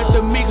 Hit up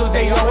the Migos,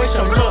 they always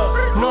show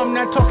love. No, I'm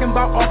not talking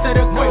about all set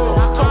of Quavo.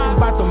 I'm talking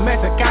about the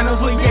Mexicanos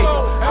with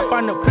Diego. I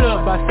found the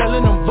plug by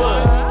selling them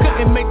bud.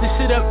 Couldn't make this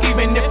shit up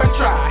even if I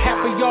tried. Half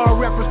of y'all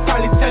rappers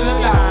probably telling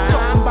lies.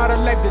 Talking about a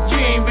life that you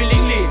ain't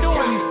really lived.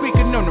 When you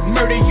speaking on the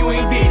murder, you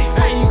ain't did it.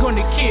 How you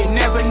gonna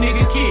kidnap a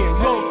nigga kid?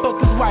 Go fuck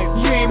his wife,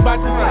 you ain't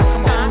about to die.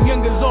 Them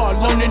youngers all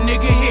on the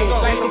nigga head.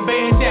 Like a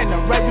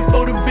bandana right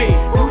before the bed.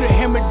 Do the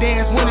hammer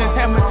dance when it's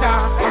hammer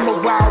time. I'm a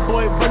wild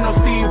boy, but no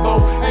Steve-O.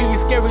 Ain't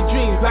scary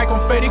dreams like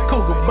I'm Freddy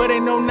Cougar, but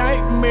ain't no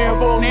nightmare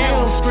of old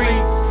Elm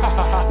Street.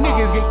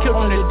 Niggas get killed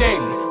on the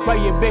daily while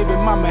your baby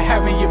mama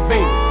having your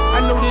baby.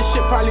 I know this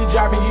shit probably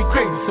driving you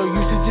crazy, so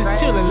you should just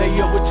chill and lay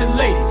up with your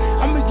lady.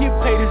 I'ma get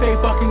paid to stay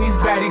fucking these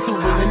baddies who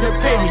willing to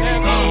pay me.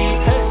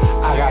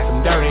 I got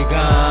some dirty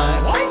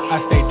guns. I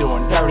stay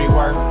doing dirty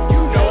work.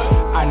 You know it.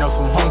 I know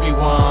some hungry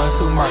ones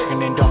who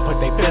murking and don't put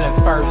their feelings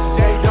first.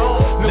 They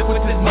don't. Look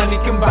what this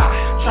money can buy.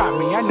 Try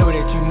me, I know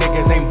that you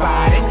niggas ain't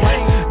buy it.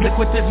 Look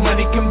what this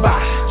money can buy.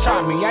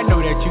 Try me, I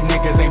know that you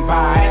niggas ain't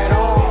buy it at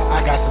all.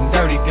 I got some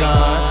dirty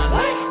guns.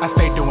 I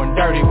stay doing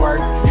dirty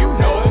work. You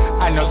know it.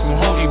 I know some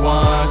hungry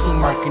ones who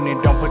murking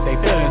and don't put their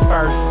feelings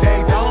first.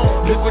 They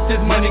don't. Look what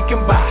this money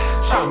can buy.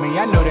 Try me,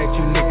 I know that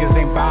you niggas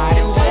ain't buy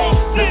it.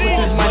 Look what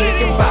this money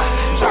can buy.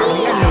 Try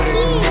me, I know that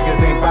you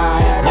niggas ain't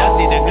buy it. Y'all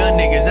see the gun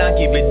niggas, I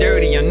keep it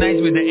dirty. I'm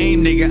nice with the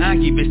aim, nigga, I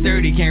keep it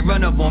sturdy. Can't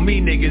run up on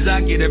me, niggas,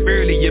 I get up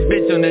early. Your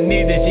bitch on the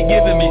knees and she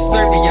giving me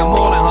slurpy. I'm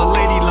all in her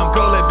lady, lump,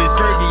 call that bitch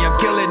turkey. I'm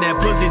killing that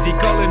pussy, she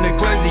calling the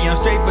clergy.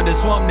 I'm straight for the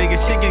swamp, nigga,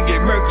 shit can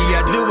get murky.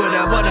 I do what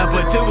I want, I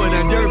put two in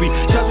a derby.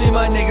 Trust me,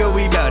 my nigga,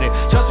 we bout it.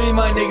 Trust me,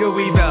 my nigga,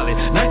 we valid.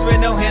 Nice with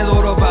no hands,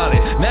 auto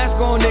pilot. Mask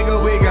on, nigga,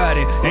 we got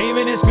it.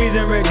 Aiming and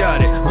squeezing,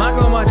 retarded. Lock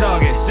on my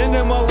target, send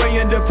them away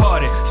and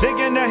departed. Sick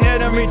in the head,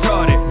 I'm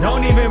retarded.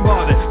 Don't even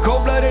bother.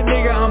 Cold-blooded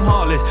nigga, I'm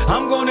heartless.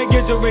 I'm gonna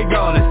get you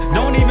regardless.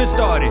 Don't even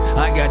start it.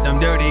 I got them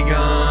dirty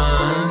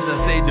guns. I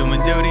say doing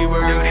dirty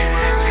work.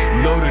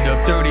 Loaded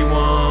up 31.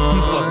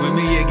 Fuck with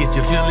me, yeah, get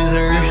your feelings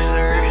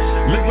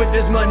hurt. Look what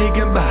this money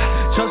can buy.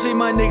 Trust me,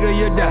 my nigga,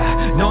 you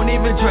die. Don't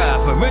even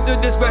try. Parental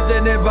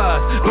discretion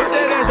advised. Put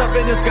that ass up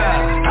in the sky.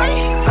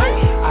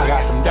 I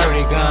got some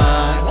dirty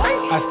guns.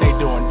 I stay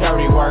doing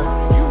dirty work.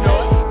 You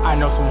know it. I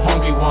know some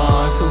hungry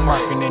ones who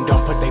murking and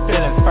don't put their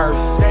feelings first.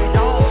 They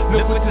don't.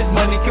 Look what this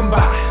money can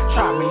buy.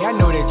 Try me, I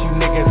know that you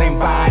niggas ain't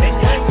buy it.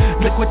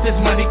 Look what this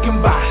money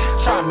can buy.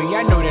 Try me,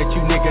 I know that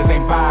you niggas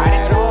ain't buy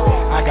it at all.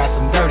 I got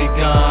some dirty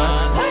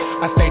guns.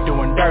 I stay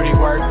doing dirty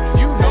work.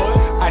 You know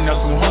it. I know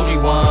some hungry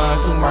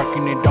ones who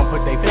murking and don't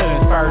put their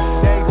feelings first.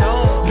 They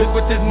don't. Look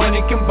what this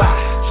money can buy.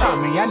 Try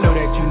me, I know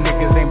that you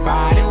niggas ain't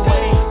buy it.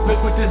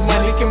 Look what this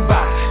money can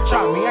buy.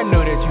 Try me, I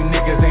know that you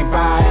niggas ain't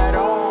buy it at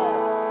all.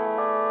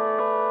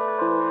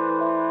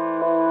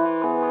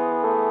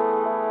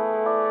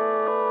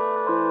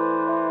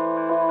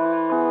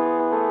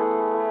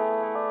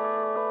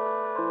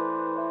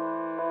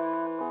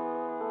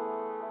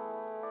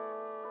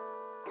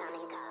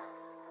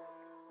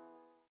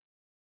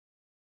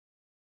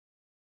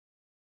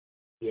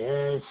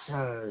 Yes,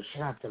 sir.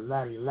 Shout out to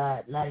Lottie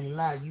Lot. Lottie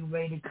Lot, you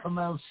ready to come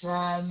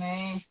outside,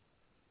 man?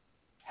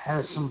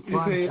 Have some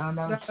fun. Turn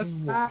out to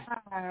you.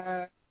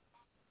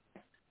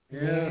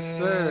 Yes,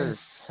 sir.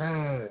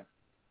 Sir.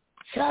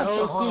 Shout out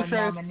to all the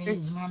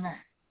nominees, man.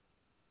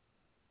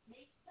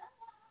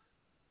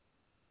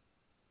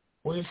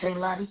 What you say,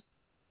 Lottie?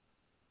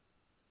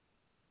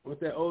 What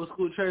that old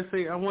school church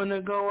say? I want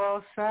to go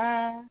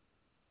outside.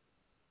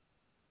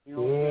 You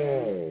know,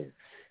 yes.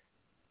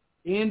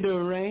 In the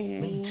rain.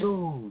 Me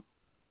too.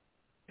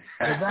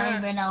 Cause I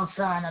ain't been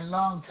outside in a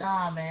long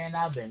time, man.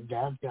 I've been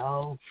ducked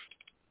off.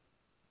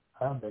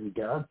 I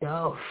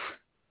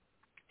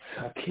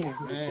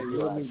can't man,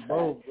 you and me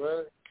both,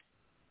 bro.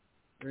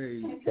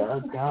 Hey.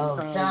 Ducked off.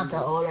 Shout out to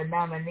all the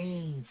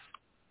nominees.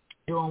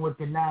 Doing what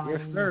the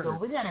nominees do.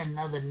 We got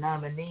another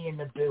nominee in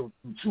the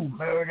building. To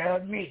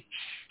Murder Mitch.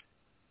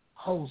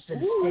 Host of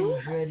the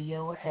Stage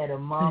Radio. Had a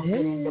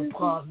marketing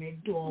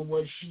department doing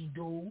what she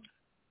do.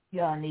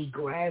 Y'all need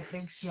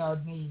graphics. Y'all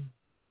need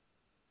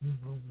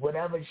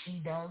whatever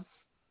she does.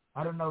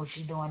 I don't know if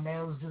she's doing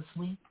nails this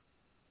week,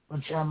 but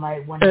y'all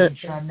might want to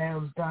get your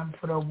nails done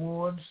for the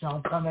awards.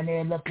 Don't come in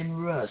there looking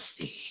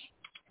rusty.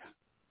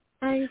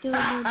 I ain't doing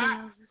no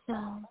nails,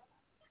 so.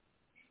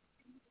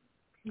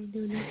 Can't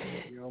do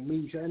nothing. You know,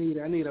 me, I need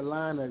a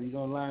lineup. You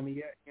gonna line me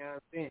up? You know what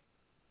I'm saying?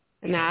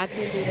 Nah, I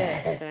can't do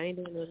that. I ain't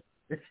doing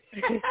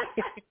nothing.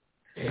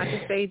 I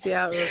can fade you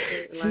out real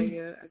quick. Like,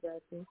 yeah, I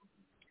got you.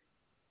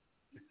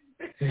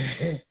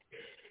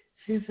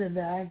 She said,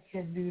 "No, I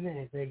can't do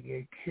that. They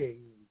get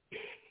crazy."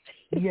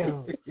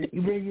 Yo,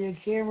 you bring your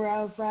camera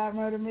outside,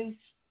 Murder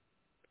Meats?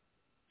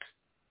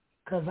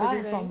 Because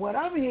from what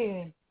I'm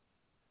hearing,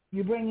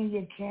 you're bringing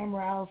your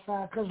camera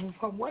outside. Because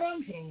from what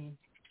I'm hearing,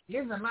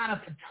 there's a lot of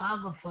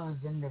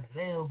photographers in the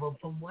Ville, but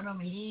from what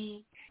I'm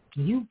hearing,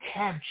 you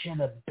capture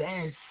the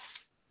best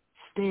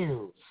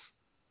stills.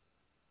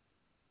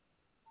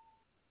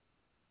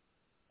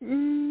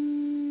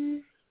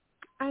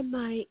 I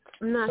might.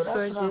 I'm not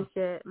sure just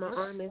yet. My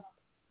arm is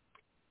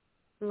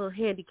a little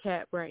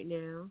handicapped right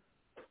now.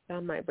 So I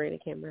might bring the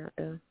camera out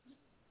there.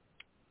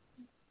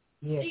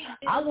 Yeah,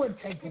 I would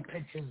take the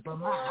pictures, but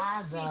my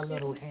eyes are a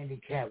little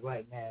handicapped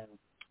right now.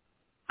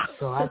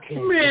 So I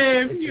can't.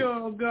 Man, you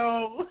don't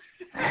go.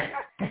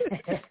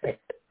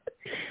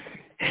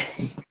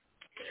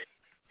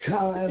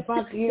 So if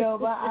I,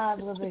 my eyes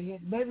wasn't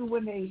hit, maybe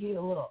when they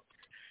heal up,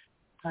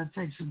 I'll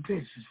take some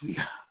pictures for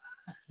you.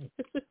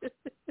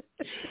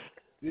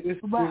 This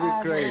my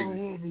eyes crazy. are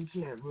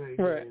handicapped right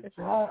now.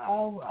 So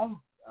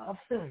I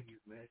feel you,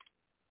 man.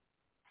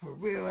 For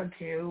real, I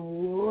can't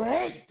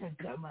wait to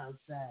come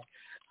outside.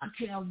 I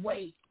can't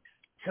wait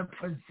to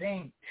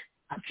present.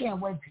 I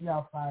can't wait till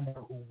y'all find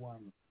out who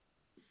won.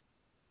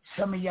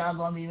 Some of y'all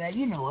gonna be mad.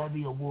 You know,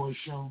 every award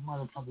show,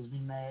 motherfuckers be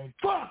mad.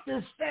 Fuck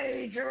the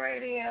stage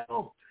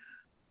radio.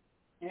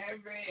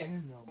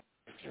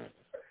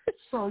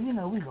 So,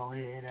 we gonna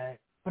hear that.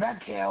 But I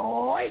can't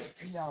wait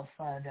till y'all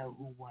find out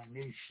who won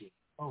this shit.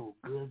 Oh,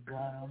 good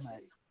God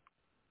Almighty.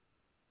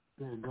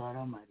 Good God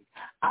Almighty.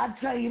 I'll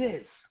tell you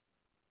this.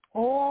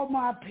 All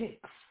my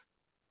picks,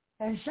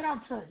 and shout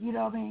out to,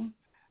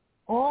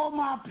 all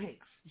my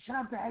picks. Shout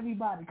out to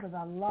everybody, because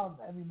I love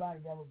everybody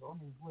that was on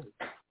this list.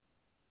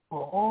 But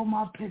all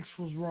my picks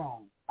was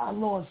wrong. I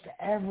lost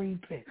every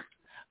pick.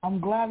 I'm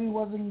glad he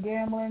wasn't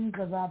gambling,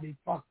 because I'd be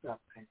fucked up.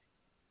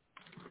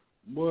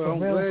 Boy, I'm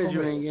glad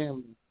you ain't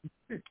gambling.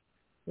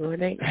 Well,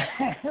 they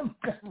don't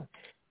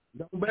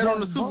bet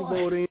on the Super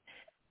Bowl then.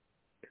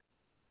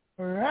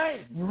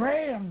 Right,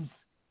 Rams.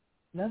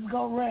 Let's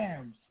go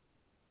Rams.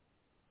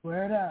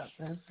 Word up.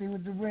 Let's see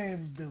what the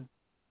Rams do.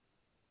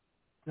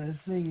 Let's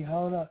see.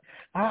 Hold up.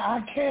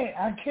 I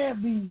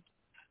can't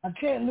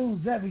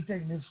lose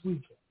everything this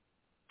weekend.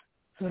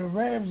 So the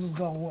Rams is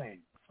gonna win.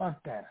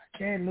 Fuck that. I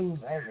can't lose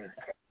everything.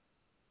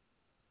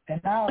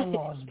 And I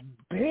lost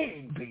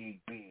big.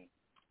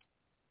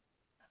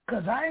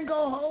 Cause I ain't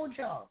gonna hold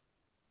y'all.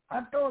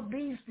 I thought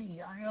Beastie,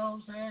 you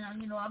know what I'm saying?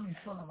 I be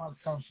feeling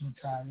myself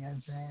sometimes, you know what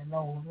I'm saying?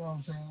 No, you know what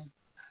I'm saying?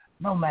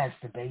 No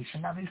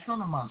masturbation. I be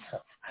feeling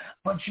myself.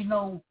 But,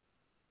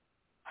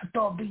 I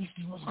thought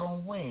Beastie was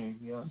going to win,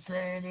 you know what I'm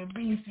saying? And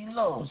Beastie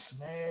lost,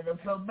 man. I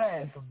felt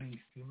bad for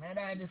Beastie, man.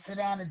 I had to sit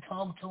down and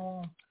talk to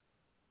him.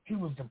 He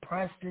was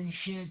depressed and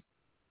shit.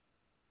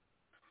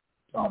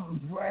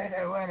 Right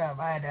up.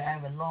 I had to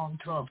have a long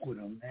talk with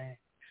him, man.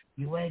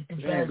 You ain't the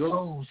best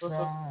host,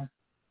 son.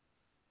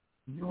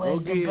 You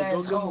ain't the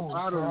best host,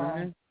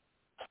 son.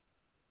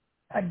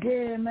 I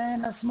did,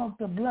 man. I smoked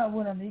the blunt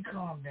with him. He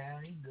calmed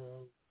down. He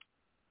good.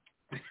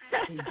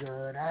 He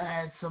good. I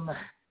had some of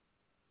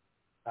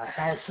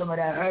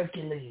that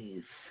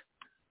Hercules.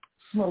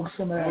 Smoked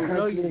some of that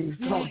Hercules.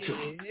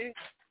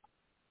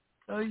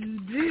 Oh, you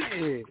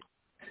did.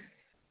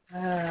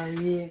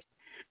 Yeah.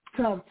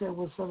 Talked to him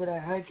with some of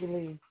that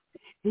Hercules.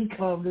 He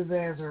calmed his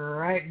ass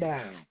right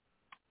down.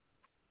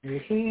 He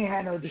ain't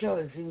had no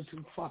choice. He was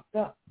too fucked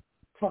up.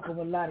 Fucking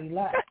with Lottie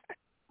Lot.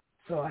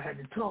 So I had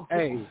to talk to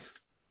him.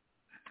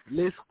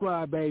 Let's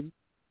squad, baby.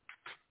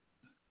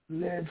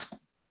 Let's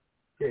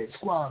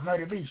squad,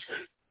 Murder Beach.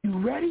 You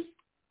ready?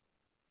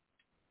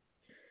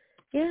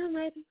 Yeah, I'm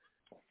ready.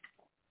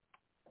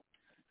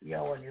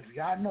 Yo, and if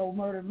y'all know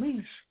Murder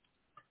Meats,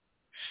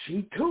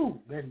 she too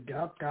been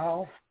ducked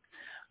off.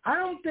 I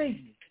don't think,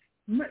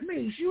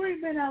 Meats, you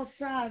ain't been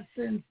outside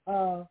since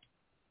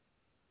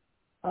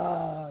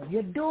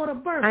your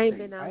daughter's birthday, I ain't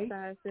been right?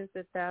 outside since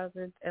the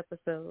 1000th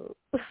episode.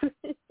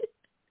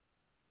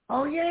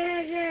 Oh,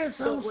 yeah.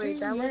 So wait,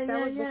 that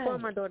was before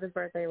my daughter's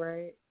birthday,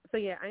 right? So,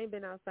 yeah, I ain't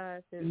been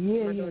outside since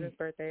my daughter's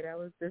birthday. That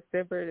was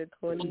December the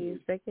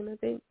 22nd, I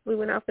think. We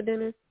went out for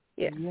dinner.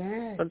 Yeah.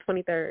 On the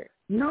 23rd.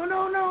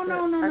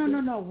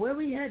 No. Where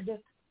we had the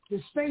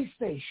space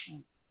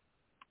station.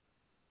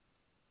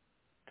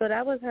 So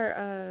that was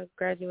her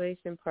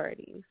graduation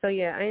party. So,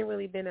 yeah, I ain't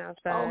really been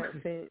outside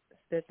since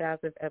the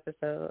 1000th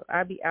episode.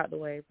 I'll be out the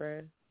way,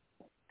 bruh.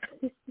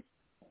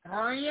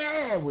 Oh,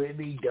 yeah, we'll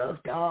be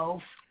ducked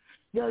off.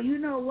 Yo, you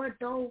know what,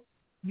 though?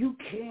 You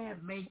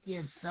can't make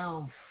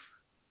yourself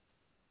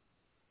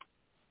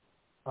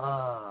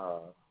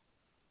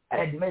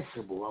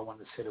admissible, I want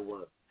to say the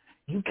word.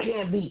 You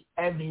can't be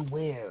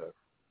everywhere.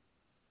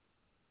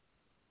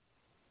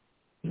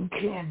 You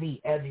can't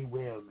be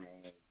everywhere,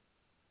 man.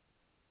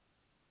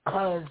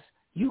 Because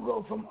you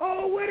go from,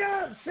 oh, what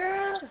up,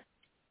 sir?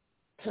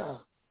 Tuh.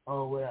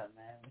 Oh, what up,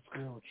 man? What's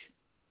good with you?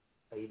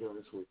 How you doing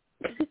this week?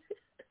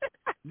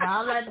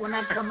 Now, I like when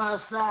I come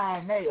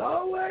outside and they,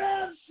 oh, what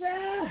up,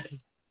 son?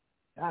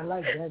 I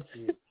like that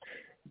shit.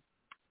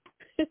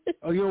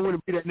 Oh, you don't want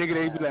to be that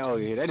nigga that be like, oh,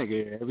 yeah, that nigga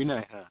here every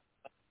night, huh?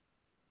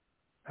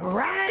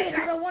 Right.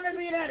 I don't want to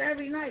be that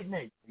every night,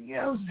 Nick. You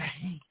know what I'm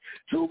saying?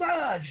 Too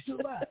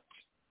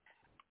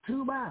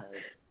much.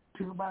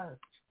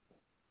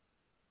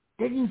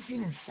 Didn't you see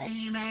the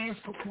same ass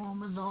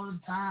performers all the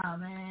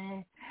time,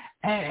 man?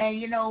 And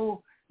you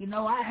know,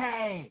 I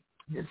had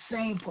the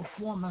same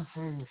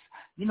performances.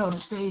 You know, the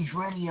stage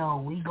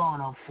radio, we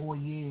going on 4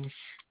 years.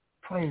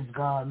 Praise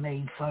God,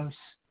 May 1st.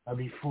 It'll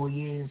be 4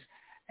 years.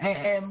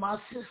 And my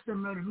sister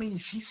murdered me.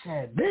 She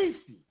said,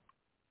 Beastie.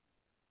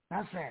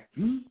 I said,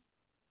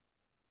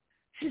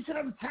 She said,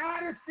 I'm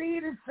tired of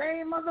seeing the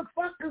same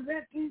motherfuckers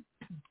at you.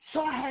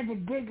 So I had to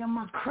dig in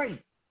my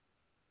crate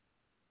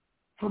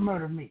for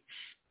Murder Meat.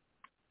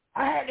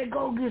 I had to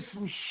go get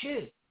some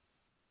shit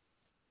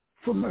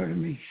for Murder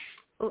Meat.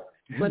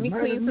 Let me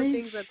clean some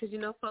things up because, you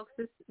know, folks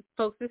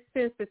is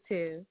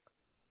sensitive.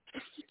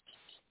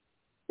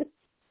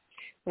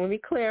 Let me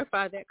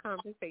clarify that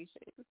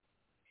conversation.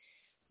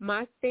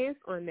 My stance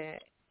on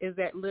that is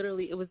that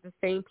literally it was the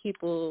same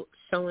people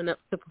showing up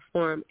to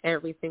perform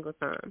every single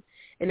time.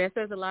 And that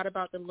says a lot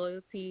about the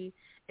loyalty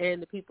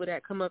and the people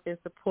that come up and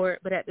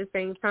support. But at the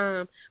same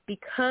time,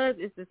 because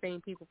it's the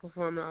same people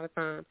performing all the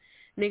time,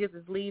 niggas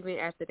is leaving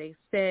after they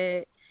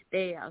set.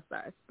 They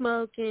outside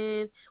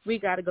smoking. We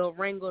got to go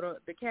wrangle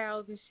the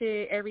cows and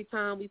shit every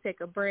time we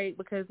take a break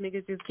because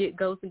niggas just get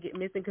ghosts and get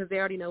missing because they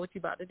already know what you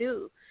about to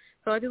do.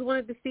 So I just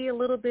wanted to see a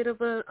little bit of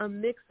a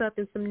mix-up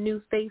and some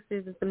new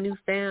faces and some new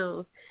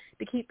sounds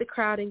to keep the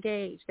crowd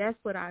engaged. That's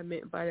what I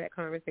meant by that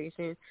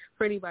conversation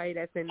for anybody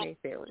that's in their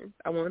feelings.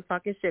 I wasn't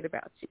talking shit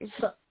about you.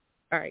 All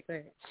right, go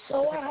ahead.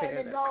 So I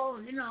had to go,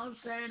 you know what I'm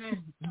saying, and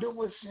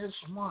do it since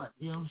month,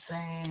 you know what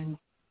I'm saying?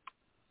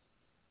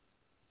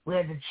 We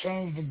had to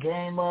change the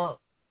game up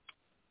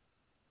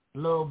a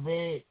little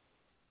bit.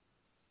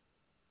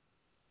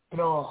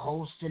 Throw a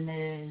host in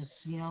there,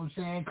 you know what I'm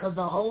saying? Because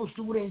the hosts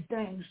do their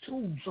things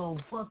too, so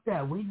fuck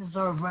that. We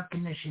deserve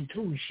recognition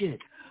too,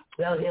 shit.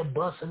 We out here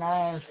busting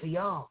our ass for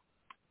y'all.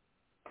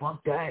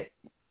 Fuck that.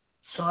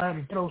 So I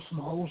had to throw some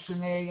hosts in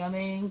there, you know what I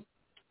mean?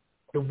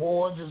 The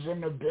awards is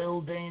in the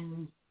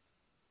building.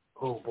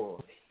 Oh, boy.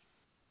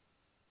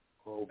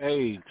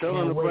 Hey, tell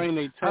them to bring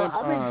their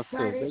tampons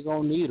because they're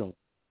going to need them.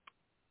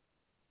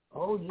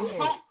 Oh,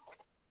 yeah.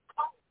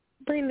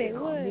 Bring their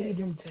what? They need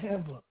them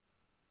tampons.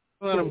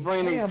 Tell them to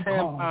bring their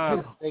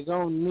tampons. They're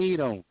going to need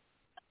them.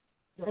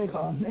 They're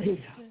going to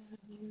need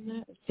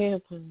them.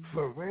 Tampons.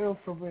 For real.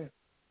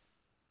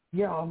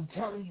 Yo, I'm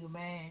telling you,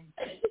 man,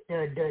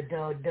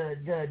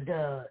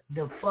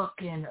 the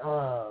fucking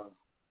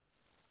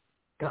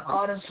the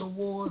Artist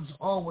Awards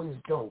always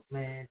dope,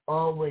 man.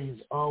 Always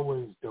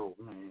dope,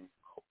 man.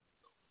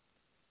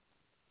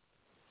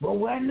 But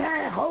when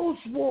that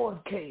host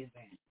award came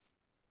in,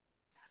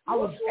 I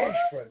was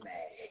extra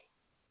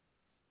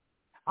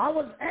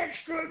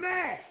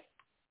mad.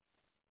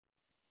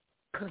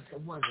 Because it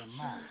wasn't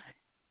mine.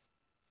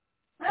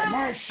 And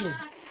that shit's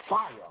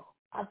fire.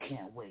 I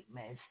can't wait,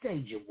 man.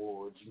 Stage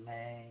awards,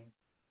 man.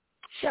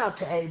 Shout out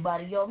to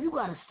everybody. Yo, if you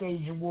got a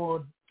stage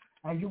award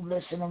and you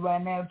listening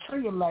right now,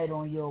 turn your light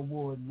on your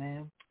award,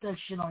 man. Put that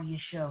shit on your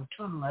shelf.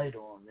 Turn the light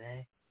on,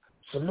 man.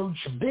 Salute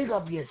you. Big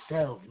up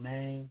yourself,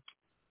 man.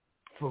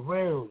 For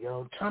real,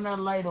 yo. Turn that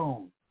light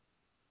on.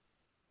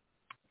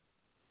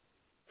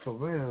 For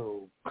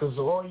real. Because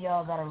all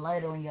y'all got a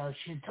light on y'all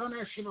shit. Turn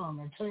that shit on,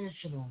 man. Turn your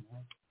shit on,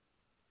 man.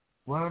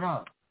 Word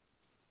up.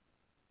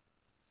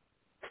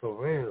 For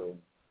real.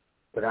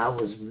 But I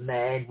was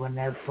mad when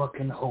that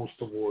fucking host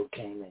award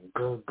came in.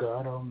 Good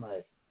God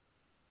Almighty.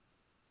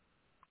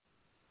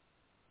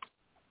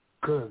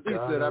 Good God He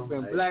said, I've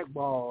Almighty. been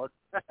blackballed.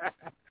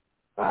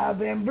 I've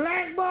been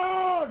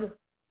blackballed.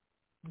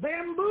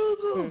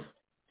 Bamboozled.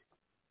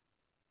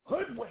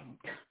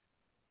 Hoodwinked.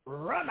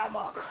 Run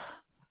amok.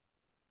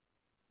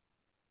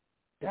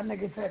 That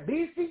nigga said,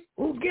 Beastie,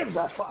 who gives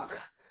a fuck?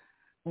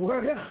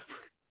 Word up.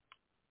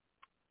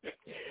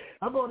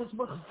 I'm on this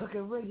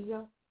motherfucking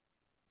radio.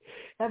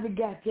 Every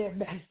goddamn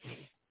night.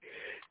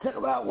 Talk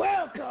about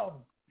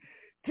welcome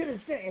to the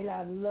city.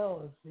 I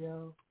love it,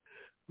 yo.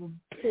 I'm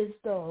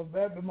pissed off.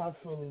 I'm in my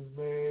feelings,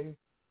 man.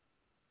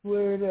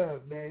 Word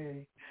up,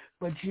 man.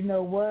 But you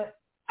know what?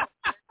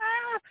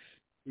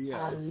 Yeah.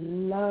 I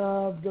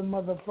love the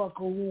motherfucker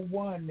who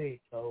won it,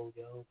 though,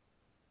 yo.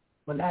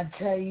 When I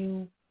tell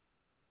you,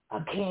 I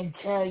can't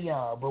tell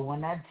y'all, but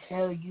when I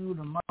tell you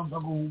the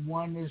motherfucker who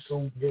won this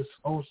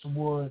host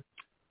award,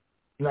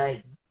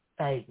 like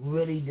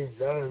really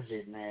deserves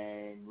it,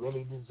 man.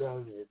 Really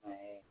deserves it,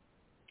 man.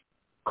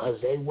 Because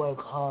they work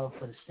hard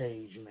for the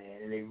stage,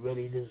 man, and they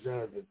really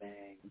deserve it,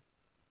 man.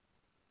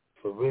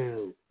 For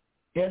real.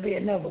 There'll be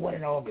another one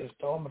in August,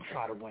 though. I'm going to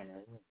try to win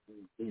it.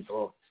 These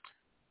August.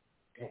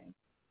 Dang.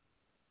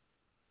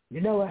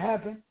 You know what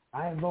happened?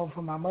 I ain't voting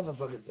for my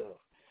motherfucking self.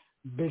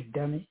 Big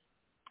dummy.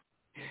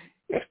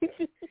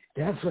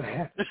 That's what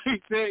happened.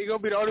 He said you're going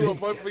to be the only one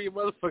voting for your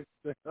motherfucker.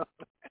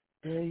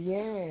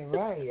 Yeah,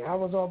 right. I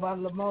was all about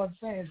Lamar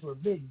Jackson for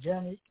Big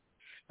Johnny.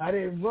 I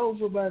didn't vote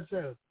for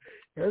myself.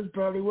 That's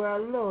probably where I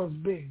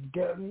lost, Big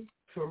Johnny.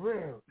 For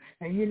real.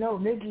 And you know,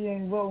 Nikki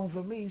ain't voting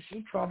for me.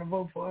 She trying to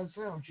vote for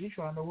herself. She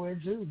trying to win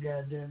too,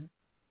 goddamn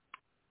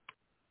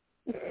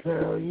it.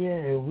 So,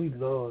 yeah, we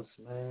lost,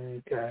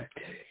 man. God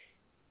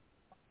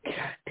damn.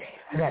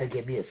 I got to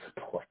get me a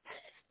support.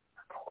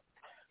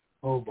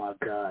 Oh, my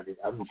God.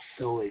 I'm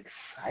so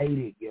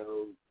excited,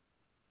 yo.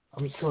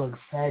 I'm so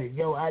excited.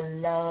 Yo, I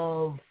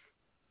love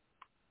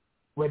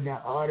when the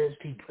artists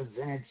be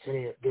presented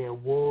to their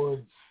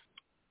awards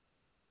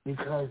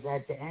because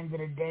at the end of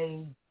the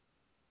day,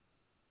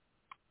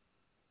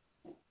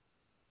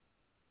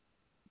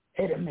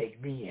 it'll make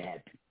me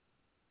happy.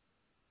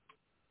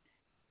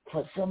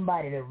 For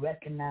somebody to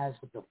recognize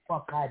what the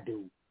fuck I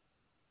do,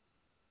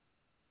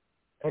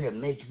 it'll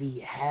make me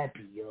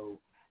happy, yo.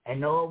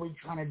 And all we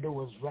trying to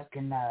do is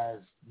recognize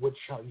what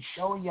y'all,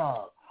 show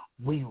y'all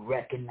we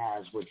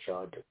recognize what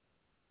y'all do.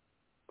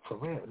 For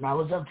real. Now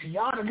it's up to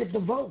y'all to get the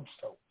votes,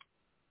 though.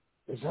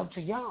 It's up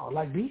to y'all.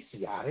 Like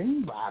BC, I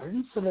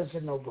didn't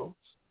solicit no votes.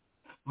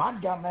 My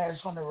dumb ass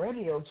on the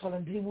radio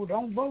telling people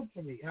don't vote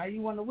for me. How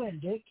you want to win,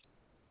 Dick?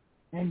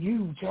 And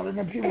you telling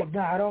them people,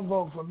 nah, don't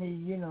vote for me,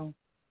 you know.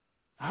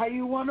 How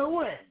you want to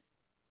win?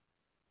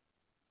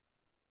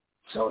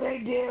 So they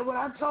did what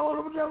I told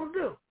them they would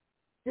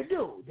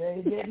do.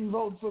 They didn't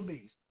vote for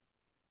me.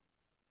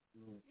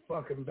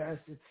 Fucking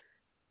bastards.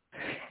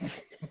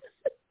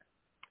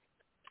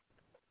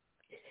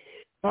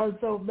 I'm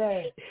so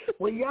mad.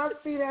 When y'all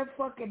see that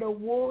fucking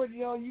award,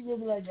 yo, you gonna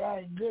be like, all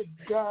right, good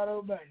God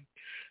almighty.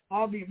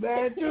 I'll be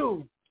mad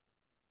too.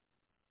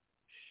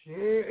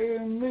 Shit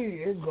in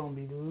me. It's gonna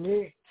be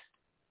lit.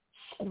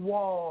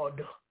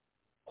 Squad,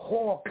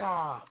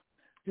 Hawkeye,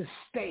 the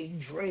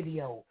Stage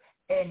Radio,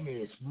 and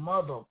this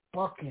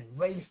motherfucking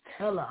Race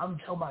Teller. I'm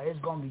talking about it's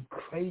gonna be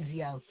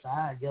crazy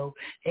outside, yo.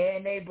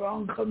 And they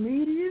brought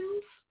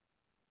comedians.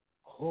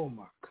 Oh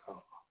my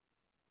God.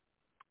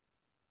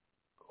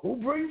 Who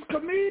brings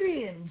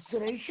comedians to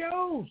their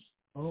shows?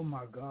 Oh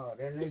my God.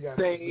 And they got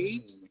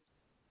Stage.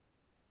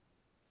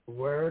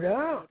 Word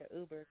up.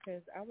 Uber,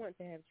 because I want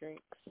to have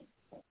drinks.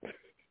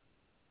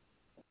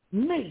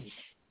 Me.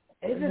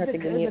 Is it the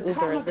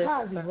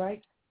kamikaze,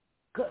 right?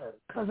 Because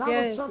I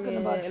was talking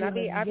about you and I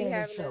be having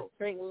a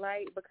drink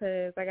light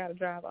because I got to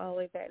drive all the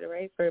way back to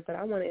Rayford, but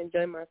I want to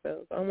enjoy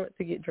myself. I want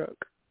to get drunk.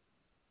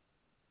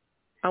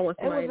 I want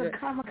somebody to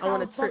trip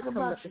come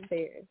up the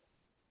stairs.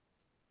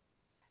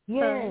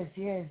 Yes.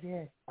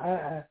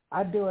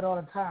 I do it all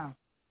the time,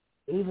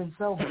 even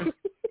sober.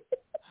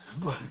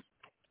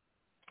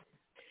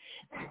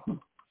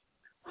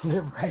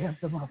 Right up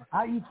the mother.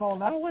 How you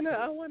fall up? I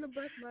wanna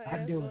bust my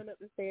ass going up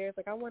the stairs.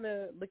 Like I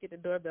wanna look at the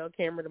doorbell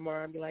camera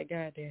tomorrow and be like,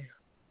 God damn.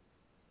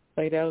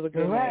 Like that was a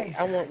good night.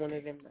 I want one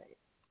of them nights.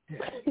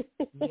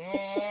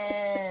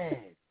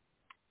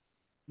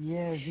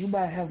 Yes, you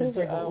might have to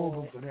take an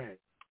Uber for that.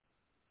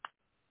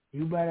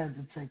 You might have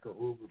to take an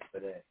Uber for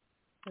that.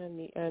 I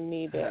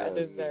need that. I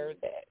deserve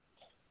that.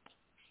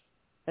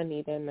 I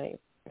need that night.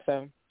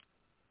 So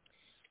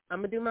I'm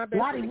gonna do my best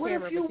Lottie, with the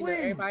camera, but you know,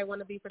 everybody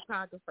want to be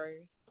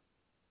photographers.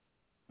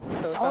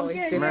 So What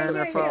you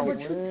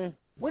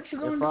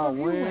gonna do if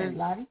you win,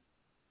 Lottie?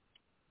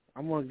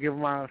 I'm gonna give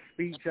my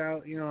speech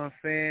out. You know what I'm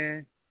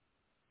saying?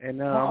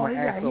 And I'm gonna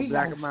ask for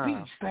Black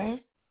Amount.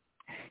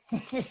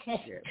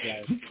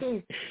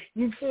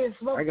 You can't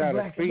smoke. I got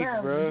a speech,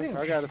 bro.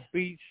 I got a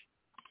speech.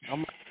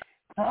 You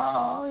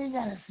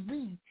got a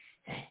speech.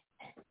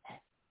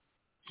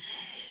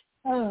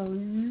 Oh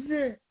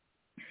shit.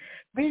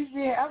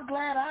 BC, I'm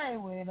glad I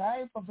ain't win.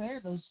 I ain't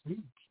prepared no speech.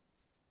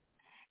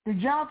 Did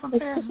y'all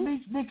prepare a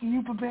speech? Nikki,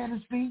 you prepared a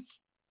speech?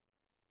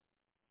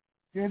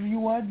 If you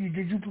won,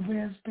 did you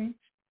prepare a speech?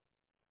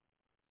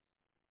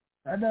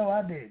 I know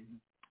I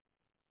didn't.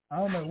 I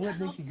don't know what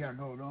Nikki got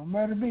going on.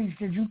 Murder Beach,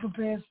 did you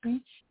prepare a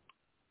speech?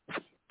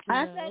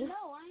 I said no,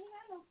 I ain't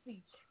got no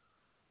speech.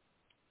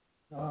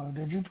 Oh,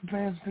 did you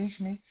prepare a speech,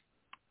 Nick?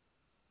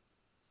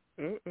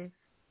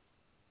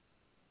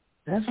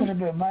 That's gonna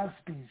be my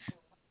speech.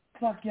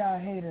 Fuck y'all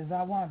haters.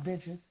 I want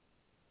bitches.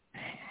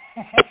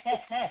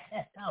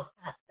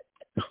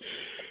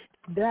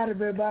 That'll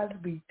be my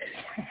speech.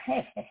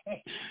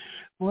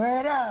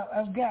 Word up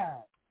of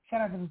God.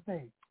 Shout out to the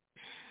state.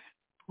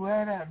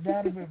 Word up.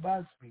 That'll be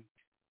my speech.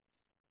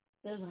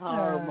 It's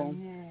horrible.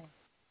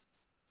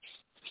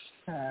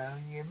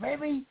 Yeah.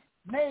 Maybe,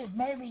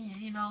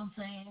 you know what I'm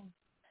saying?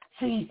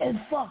 See, it's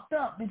fucked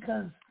up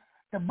because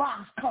the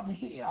box come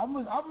here. I'm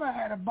gonna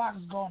have a box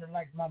going to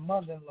like my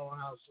mother-in-law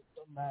house or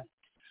something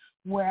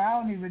where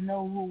I don't even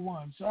know who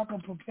won, so I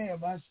can prepare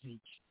my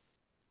speech.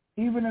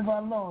 Even if I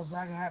lost,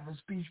 I can have a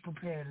speech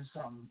prepared or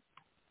something.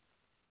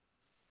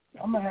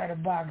 I'm gonna have a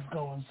box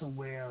going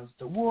somewhere else.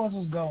 The wars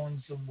is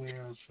going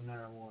somewhere else from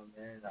now on,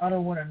 man. I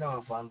don't want to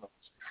know if I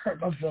lost. Hurt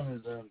my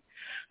feelings early.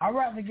 I'd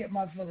rather get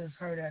my feelings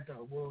hurt at the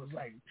awards.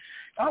 Like,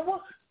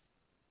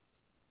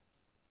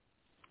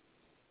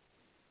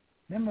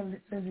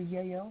 Remember Lizzie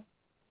Yayo?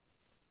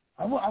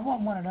 I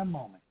want one of them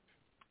moments.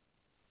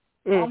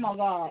 Oh my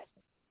God.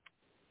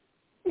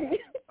 I'm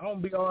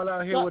gonna be all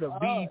out here with a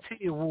BET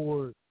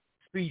award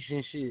speech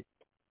and shit.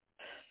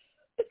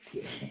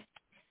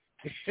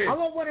 I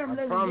want one of them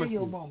Lizzie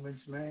Yayo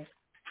moments, man.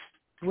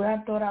 Where I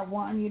thought I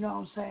won, you know what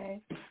I'm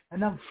saying?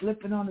 And I'm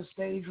flipping on the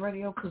stage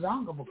radio because I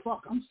don't give a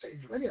fuck. I'm stage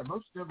radio.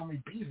 I'm still going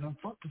to be beating them.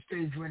 Fuck the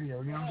stage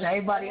radio. You know what I'm saying?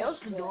 Everybody else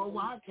can do it. Well,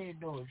 I can't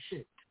do it.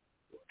 Shit.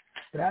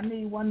 But I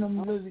need one of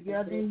them music.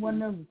 I need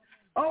one of them.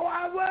 Oh,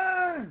 I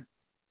won!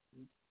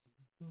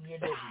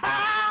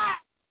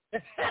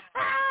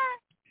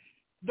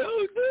 Don't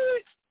do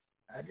it.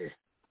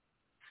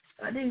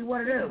 I need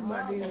one of them.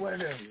 I need one of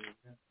them.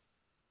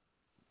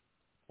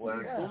 What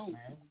man?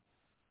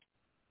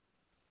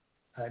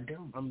 I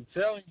do. I'm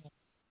telling you.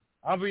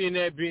 I'll be in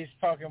that bitch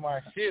talking my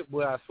shit,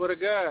 boy. I swear to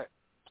God.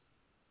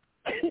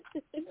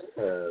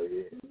 Hell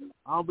yeah.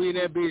 I'll be in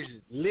that bitch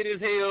lit as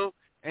hell,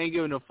 ain't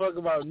giving a fuck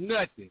about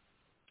nothing.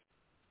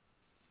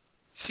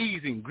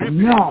 Cheesing,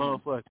 gripping that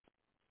motherfucker.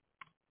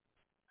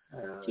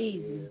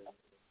 Cheesing.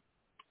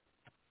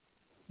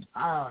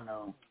 I don't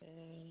know.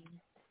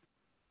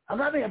 I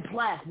got me a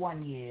plaque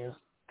one year.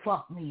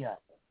 Fuck me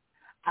up.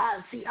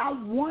 I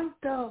want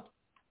the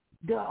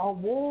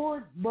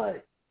award,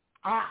 but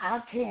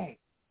I can't.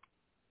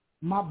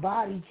 My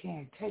body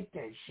can't take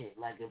that shit.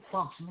 Like, it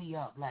fucks me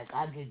up. Like,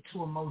 I get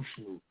too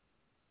emotional.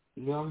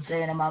 You know what I'm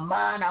saying? In my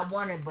mind, I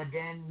want it, but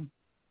then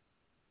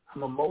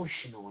I'm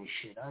emotional and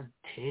shit. I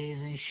tears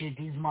and shit.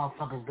 These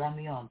motherfuckers got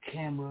me on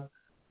camera.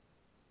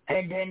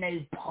 And then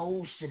they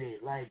posted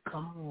it. Like,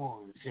 come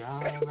on,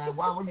 son. Like,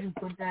 why would you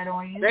put that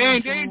on you? They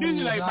ain't do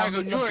you like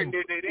Michael Jordan,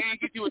 did they? They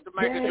ain't get you with the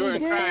Michael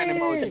Jordan crying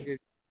emoji.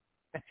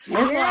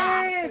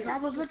 Yes, I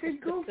was looking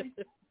goofy.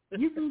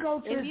 You can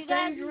go to If the you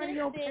guys stage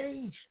radio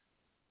page.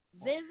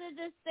 Visit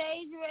the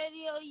Stage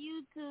Radio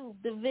YouTube.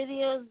 The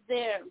video's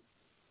there.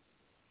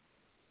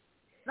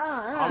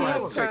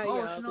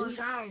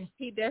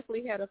 He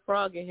definitely had a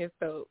frog in his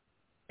throat.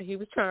 He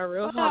was trying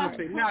real I'm hard.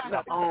 gonna say, not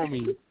the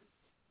homie.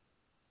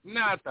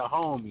 Not the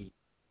homie.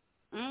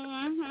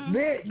 Mm-hmm.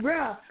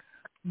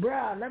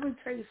 Bruh, let me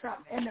tell you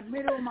something. In the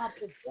middle of my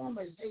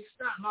performance, they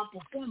stopped my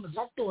performance.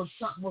 I thought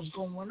something was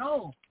going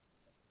on.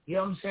 You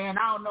know what I'm saying?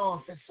 I don't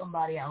know if it's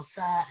somebody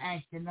outside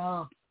acting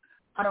up.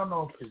 I don't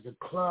know if it's the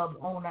club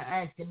owner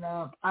acting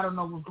up. I don't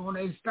know what's going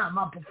on. They stopped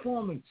my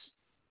performance.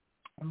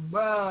 And,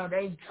 bruh,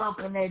 they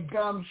talking that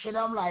dumb shit.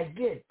 I'm like,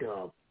 get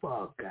the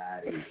fuck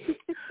out of here.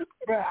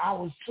 Bruh, I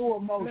was too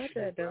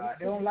emotional, bruh.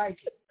 I don't like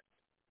it.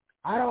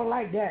 I don't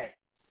like that.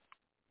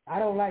 I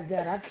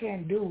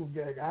can't do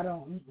that. I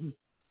don't.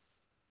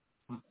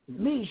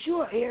 Me,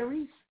 sure,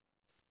 Aries.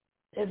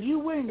 If you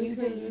win, you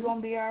think you're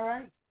going to be all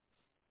right?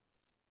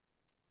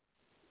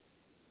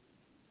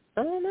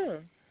 I don't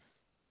know.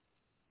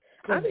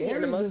 I be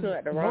getting emotional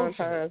at the wrong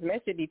times.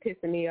 That should be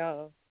pissing me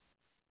off.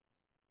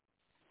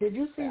 Did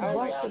you see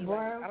Buster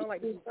Brown? I don't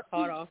like being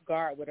caught off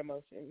guard with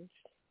emotions.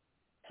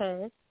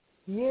 Huh?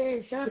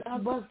 Yeah, shout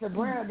out Buster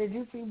Brown. Did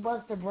you see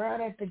Buster Brown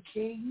at the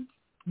King?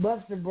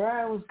 Buster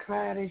Brown was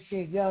crying and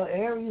shit. Yo,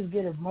 Aries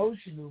get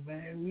emotional,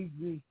 man. We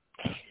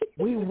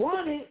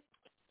want it,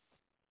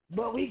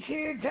 but we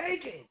can't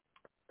take it.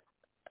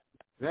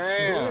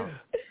 Damn.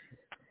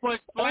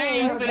 Put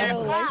flames to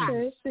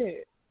that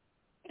shit.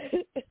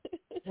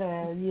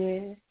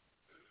 Yeah.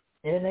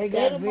 And they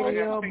got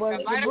video of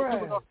Buster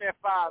Brown.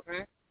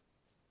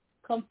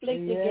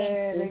 Conflicted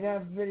gangster. They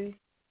got video.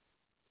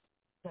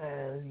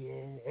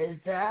 Yeah.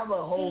 It's I'm a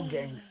whole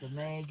gangster,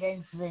 man.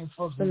 Gangsters ain't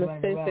supposed to be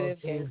running around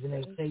with tears in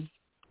their face.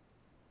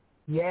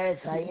 Yes,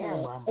 I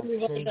am. I'm a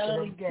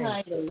sensitive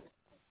gangster.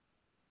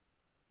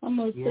 I'm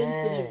a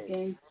sensitive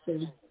gangster.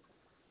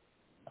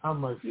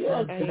 I'm a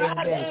sensitive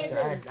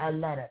gangster. I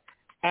love it.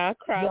 I'll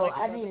cry. Yo, like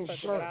I need a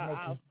shirt,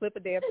 I'll flip a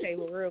damn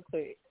table real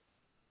quick.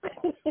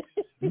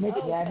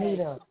 Nikki, I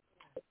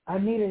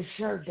need a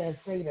shirt that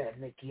say that,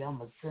 Nikki.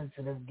 I'm a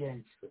sensitive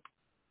gangster.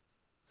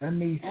 I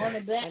need on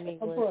the back.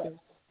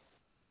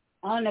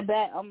 On the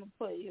back, I'm gonna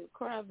put you a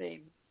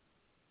crybaby.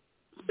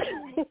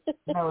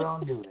 No,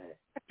 don't do that.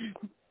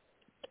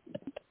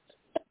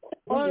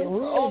 I'm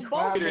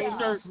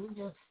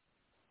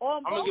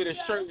gonna get a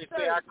shirt that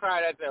say I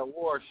cried at that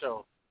war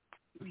show.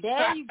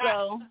 There you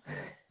go.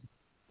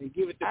 And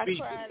give it to I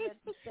people. cried at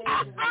the stage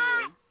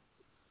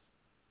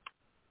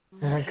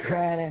I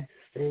cried at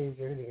the stage.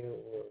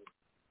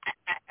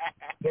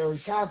 Yo,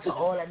 shout out to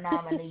all the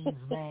nominees,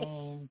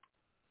 man.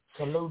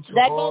 Salute to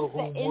that all goes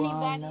for who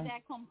anybody won.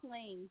 that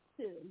complains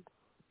too.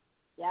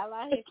 Y'all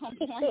out here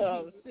complaining.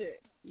 Oh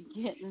shit!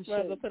 Getting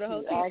shit. Put a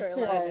whole t-shirt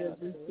on.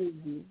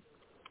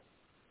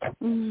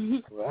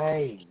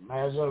 Right,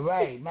 might as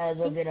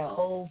well get a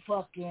whole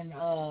fucking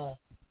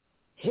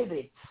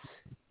hibbit.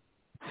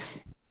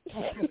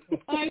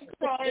 I'm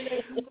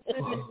sorry.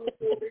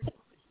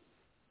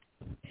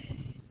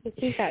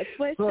 He got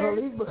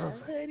sweatshirts,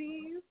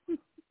 hoodies.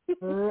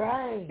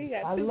 Right. He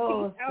got I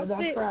lost because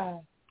I cried.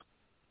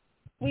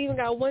 We even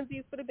got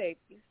onesies for the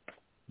babies.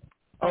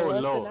 Oh,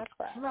 Lord.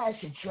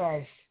 Smash and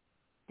trash.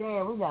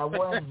 Damn, we got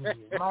one.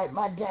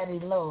 My daddy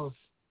loves.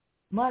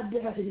 My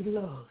daddy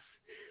loves.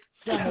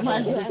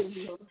 My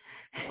daddy loves.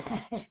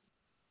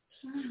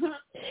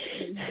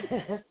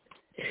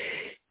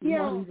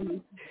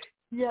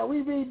 Yeah,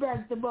 we be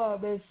back tomorrow,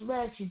 man.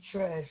 Smash your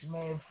trash,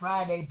 man.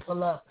 Friday,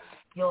 pull up.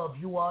 Yo,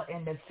 if you are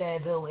in the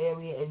Fayetteville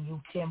area and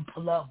you can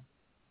pull up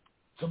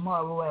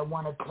tomorrow at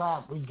 1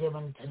 o'clock, we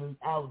giving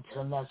out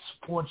to less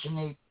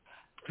fortunate.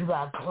 If you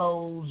got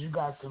clothes, you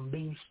got some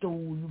beef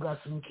stew, you got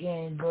some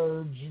canned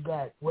goods, you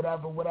got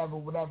whatever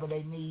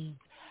they need,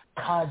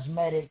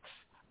 cosmetics,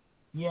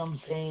 you know what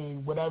I'm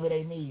saying, whatever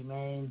they need,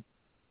 man.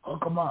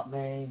 Hook them up,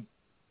 man.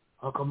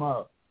 Hook them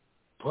up.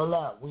 Pull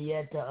up. We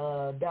at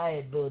the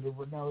Diet Building.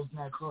 No, it's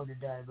not called the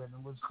Diet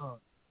Building. What's it called?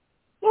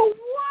 Well,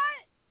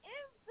 what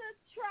is the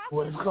Tropic?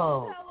 What is it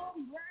called?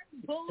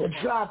 The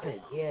Tropic.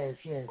 Yes.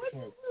 You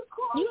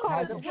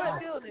call it the what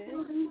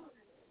building?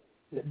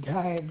 The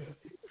Diet Building.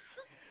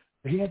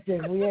 We at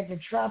the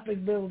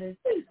Tropic Building.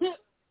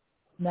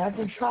 Not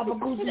the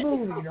Tropical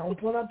Smoothie. Don't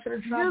pull up to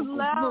the Tropical You're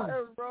loud Smoothie.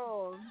 and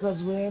wrong. Because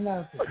we ain't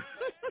out there.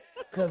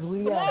 Because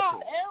we out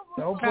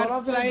there. Don't pull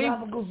up to the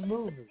Tropical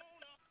Smoothie.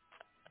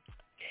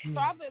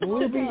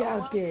 We'll be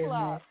out there,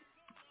 man.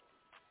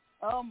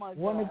 Oh my God.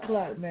 1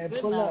 o'clock, man.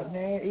 Good Pull night. up,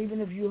 man. Even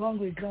if you're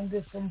hungry, come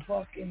get some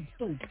fucking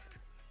soup.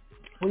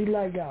 We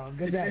like y'all.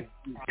 Good night.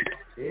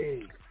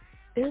 Hey.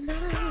 Good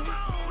night.